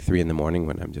do at like 3 a.m.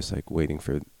 when I'm just like waiting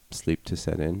for sleep to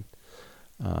set in.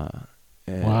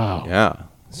 And Wow. Yeah.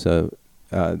 So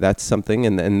that's something,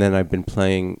 and then I've been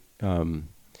playing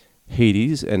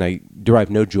Hades, and I derive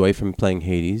no joy from playing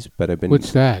Hades, but I've been.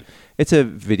 What's that? It's a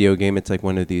video game. It's like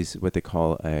one of these, what they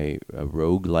call a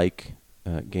roguelike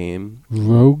game.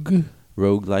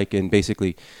 Roguelike, and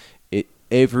basically,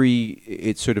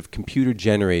 it's sort of computer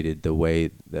generated the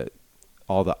way that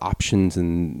all the options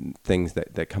and things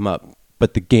that come up,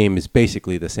 but the game is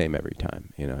basically the same every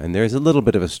time, and there's a little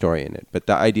bit of a story in it. But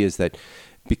the idea is that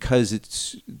because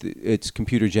it's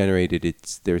computer generated,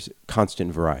 there's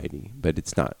constant variety, but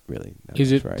it's not really.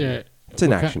 Is it? Variety. It's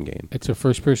an action game. It's a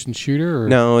first-person shooter, or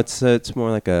No, it's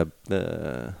more like I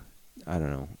don't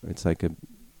know. It's like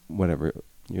whatever.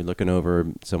 You're looking over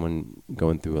someone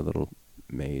going through a little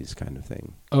maze kind of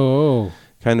thing. Oh.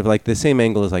 Kind of like the same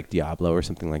angle as like Diablo or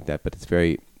something like that, but it's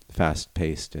very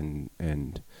fast-paced and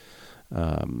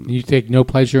You take no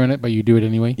pleasure in it, but you do it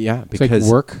anyway. yeah, It's because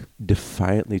like work.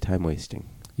 defiantly time wasting.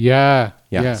 Yeah.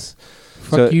 Yes. Yeah.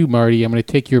 Fuck So- you, Marty. I'm going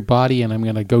to take your body and I'm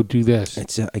going to go do this.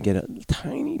 It's I get a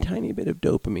tiny bit of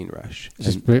dopamine rush.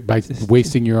 Just And by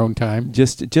wasting your own time.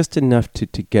 just enough to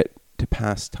get to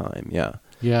pass time. Yeah.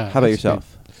 Yeah. How about that's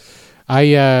yourself? good.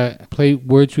 I play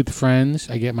Words with Friends.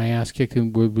 I get my ass kicked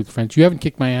in Words with Friends. You haven't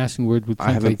kicked my ass in Words with Friends.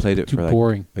 I haven't Like, played it too for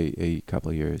boring. like a couple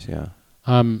of years. Yeah.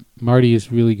 Marty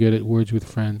is really good at Words with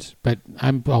Friends, but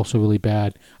I'm also really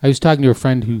bad. I was talking to a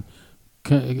friend who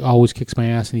always kicks my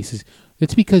ass, and he says,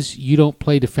 it's because you don't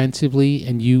play defensively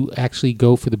and you actually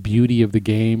go for the beauty of the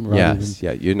game. Rather Yes. than,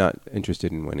 Yeah. You're not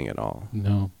interested in winning at all.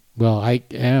 No. Well, I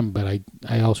am, but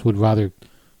I also would rather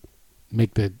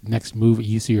make the next move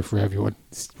easier for everyone.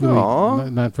 It's really Aw.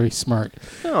 not very smart.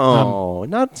 No,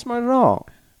 not smart at all.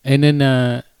 And then,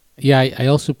 I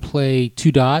also play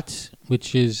Two Dots,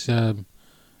 which is a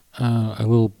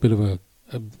little bit of a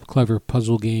clever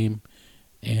puzzle game.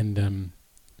 And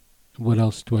what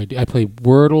else do I do? I play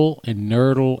Wordle and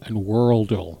Nerdle and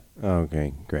Worldle.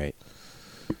 Okay, great.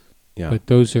 Yeah. But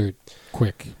those are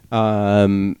quick.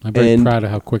 I'm very proud of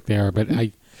how quick they are. But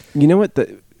You know what?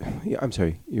 I'm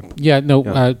sorry.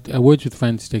 Words with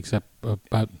Friends takes up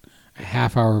about a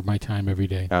half hour of my time every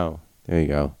day. Oh, there you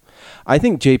go. I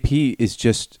think JP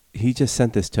he just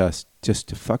sent this to us just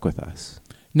to fuck with us.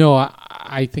 No,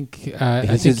 I think he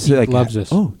loves us.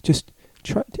 Oh, just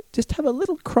have a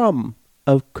little crumb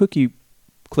of cookie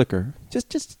clicker,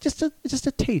 just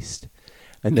a taste,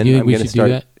 and then you think I'm we going to should start.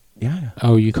 do that? Yeah.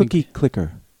 Oh, you cookie think?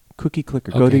 clicker. Go Okay.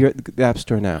 to the App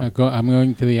Store now. I'm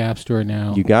going to the App Store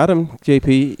now. You got him,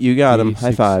 JP. You got him.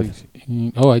 High five.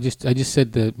 Oh, I just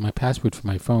said my password for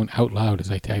my phone out loud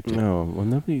as I typed it. No, well,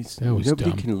 nobody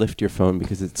dumb. can lift your phone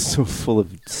because it's so full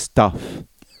of stuff.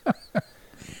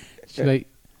 Should I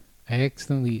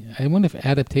accidentally? I wonder if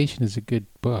Adaptation is a good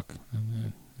book.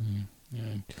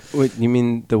 Wait, you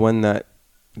mean the one that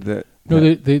No,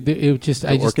 it was just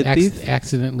I just Orchid Thief?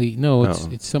 accidentally. No, Oh.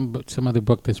 it's some other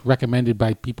book that's recommended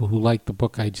by people who like the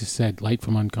book I just said, Light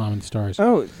from Uncommon Stars.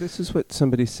 Oh, this is what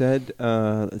somebody said.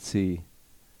 Let's see.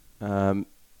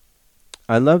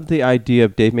 I love the idea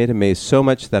of Dave Made a Maze so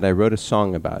much that I wrote a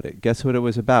song about it. Guess what it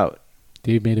was about?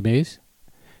 Dave Made a Maze?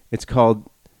 It's called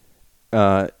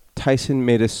Tyson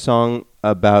Made a Song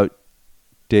About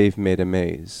Dave Made a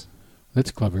Maze.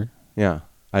 That's clever. Yeah.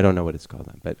 I don't know what it's called,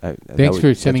 but Thanks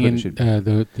for sending in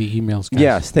the emails, guys.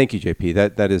 Yes, thank you, JP.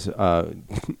 That is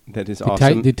that is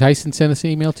awesome. Did Tyson send us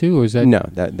an email too, or is that No,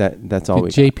 that's all we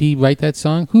Did JP write that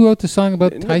song? Who wrote the song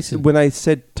about got. Tyson? When I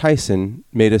said Tyson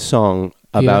made a song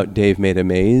about Dave Made a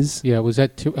Maze, Yeah, was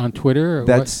that on Twitter? Or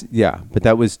that's but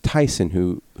that was Tyson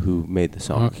who made the what?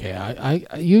 song. Okay.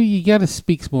 You got to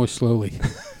speak more slowly.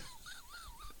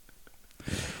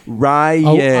 Ryan.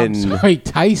 Oh, I'm sorry,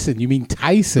 Tyson. You mean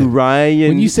Tyson? Ryan.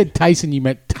 When you said Tyson, you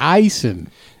meant Tyson.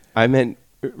 I meant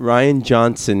Ryan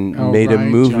Johnson Oh, made a Ryan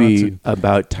movie Johnson.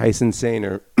 about Tyson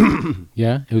Saner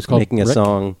Yeah, it was called making a Brick?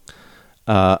 song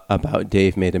about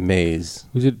Dave Made a Maze.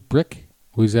 Was it Brick?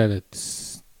 Was that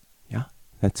Yeah,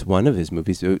 that's one of his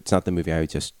movies. It's not the movie I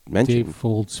just mentioned. Dave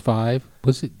Folds 5?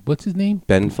 Was it? What's his name?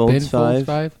 Ben Folds Ben Folds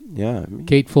 5. 5? Yeah.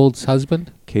 Kate Folds'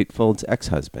 husband? Kate Folds'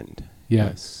 ex-husband.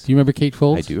 Yes. Do you remember Kate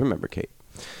Folds? I do remember Kate.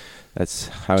 That's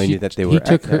how I She- knew that they were He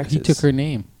took exes. her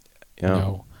name. Yeah.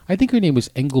 No, I think her name was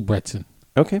Engelbretson.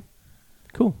 Okay.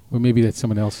 Cool. Or maybe that's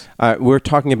someone else. We're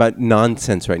talking about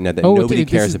nonsense right now that nobody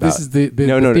cares about. This is the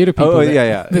no. theater people. Oh,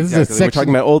 yeah. This exactly. is a section. We're talking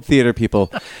about old theater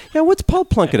people. Yeah, what's Paul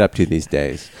Plunkett up to these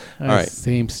days? All right.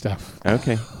 Same stuff.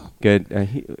 Okay, good.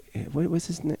 What was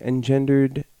his name?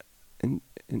 Engendered.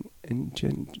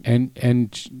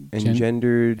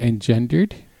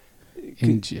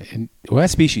 What?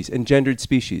 Species. Engendered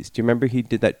species. Do you remember he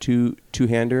did that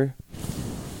two-hander?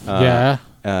 Yeah.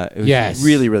 It was Yes.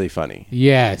 really, really funny.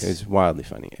 Yes. It was wildly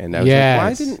funny. And I was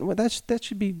like, that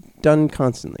should be done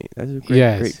constantly. That's a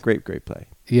great play.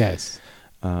 Yes.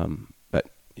 But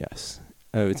yes.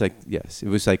 It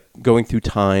was like going through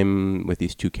time with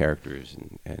these two characters.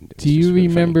 And do you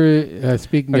remember,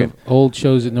 speaking of old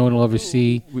shows that no one will ever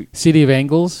see, City of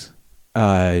Angles?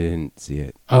 I didn't see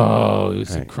it. Oh, it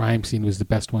was a crime scene. It was the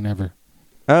best one ever.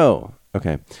 Oh,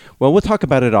 okay. Well, we'll talk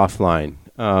about it offline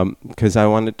because I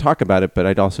want to talk about it, but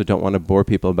I also don't want to bore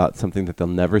people about something that they'll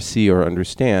never see or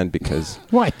understand because...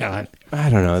 Why not? I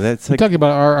don't know. That's like... We're talking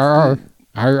about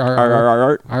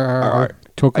RRR.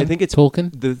 Tolkien? I think it's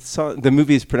Tolkien. The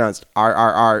movie is pronounced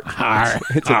RRR.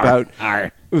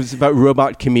 It was about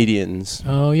robot comedians.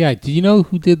 Oh yeah. Do you know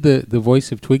who did the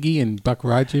voice of Twiggy and Buck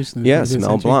Rogers? Yes,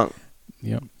 Mel Blanc.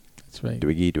 Yep, that's right.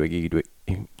 Twiggy. Yeah.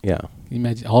 Can you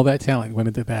imagine all that talent went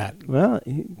into that? Well,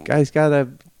 guys gotta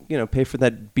pay for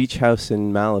that beach house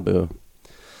in Malibu.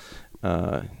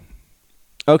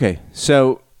 Okay,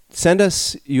 so. Send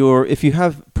us if you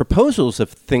have proposals of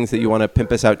things that you want to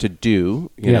pimp us out to do,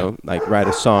 you know, like write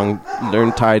a song,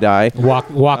 learn tie-dye. Walk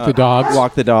the dogs.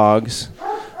 Walk the dogs.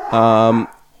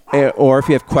 Or if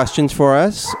you have questions for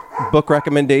us, book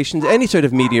recommendations, any sort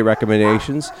of media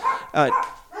recommendations.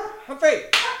 Humphrey!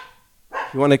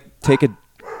 You want to take a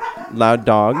loud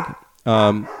dog?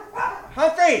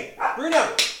 Humphrey! Bruno!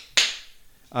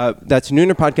 That's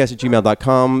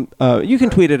noonerpodcast@gmail.com. You can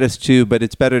tweet at us too, but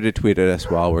it's better to tweet at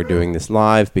us while we're doing this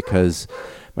live because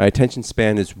my attention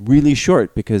span is really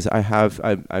short because I've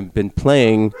been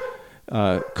playing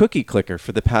Cookie Clicker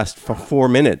for the past 4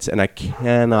 minutes and I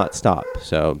cannot stop.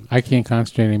 So I can't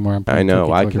concentrate anymore. I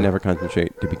know I can never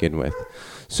concentrate to begin with.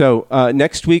 So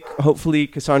next week, hopefully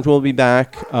Cassandra will be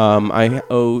back.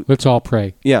 Let's all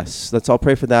pray. Yes, let's all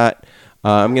pray for that.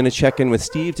 I'm going to check in with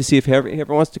Steve to see if he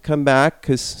ever wants to come back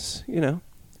because,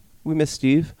 we miss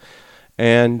Steve.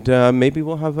 And maybe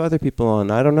we'll have other people on.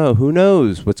 I don't know. Who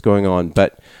knows what's going on?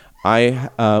 But So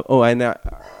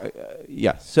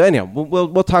anyhow,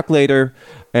 we'll talk later.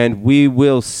 And we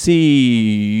will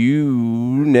see you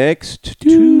next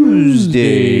Tuesday.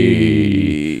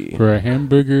 For a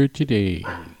hamburger today.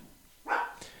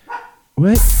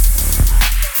 What?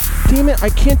 Damn it, I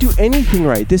can't do anything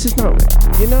right. This is not...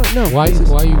 no. Why are you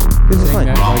saying fine.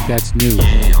 that like that's new?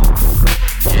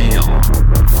 Yale.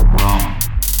 Wrong.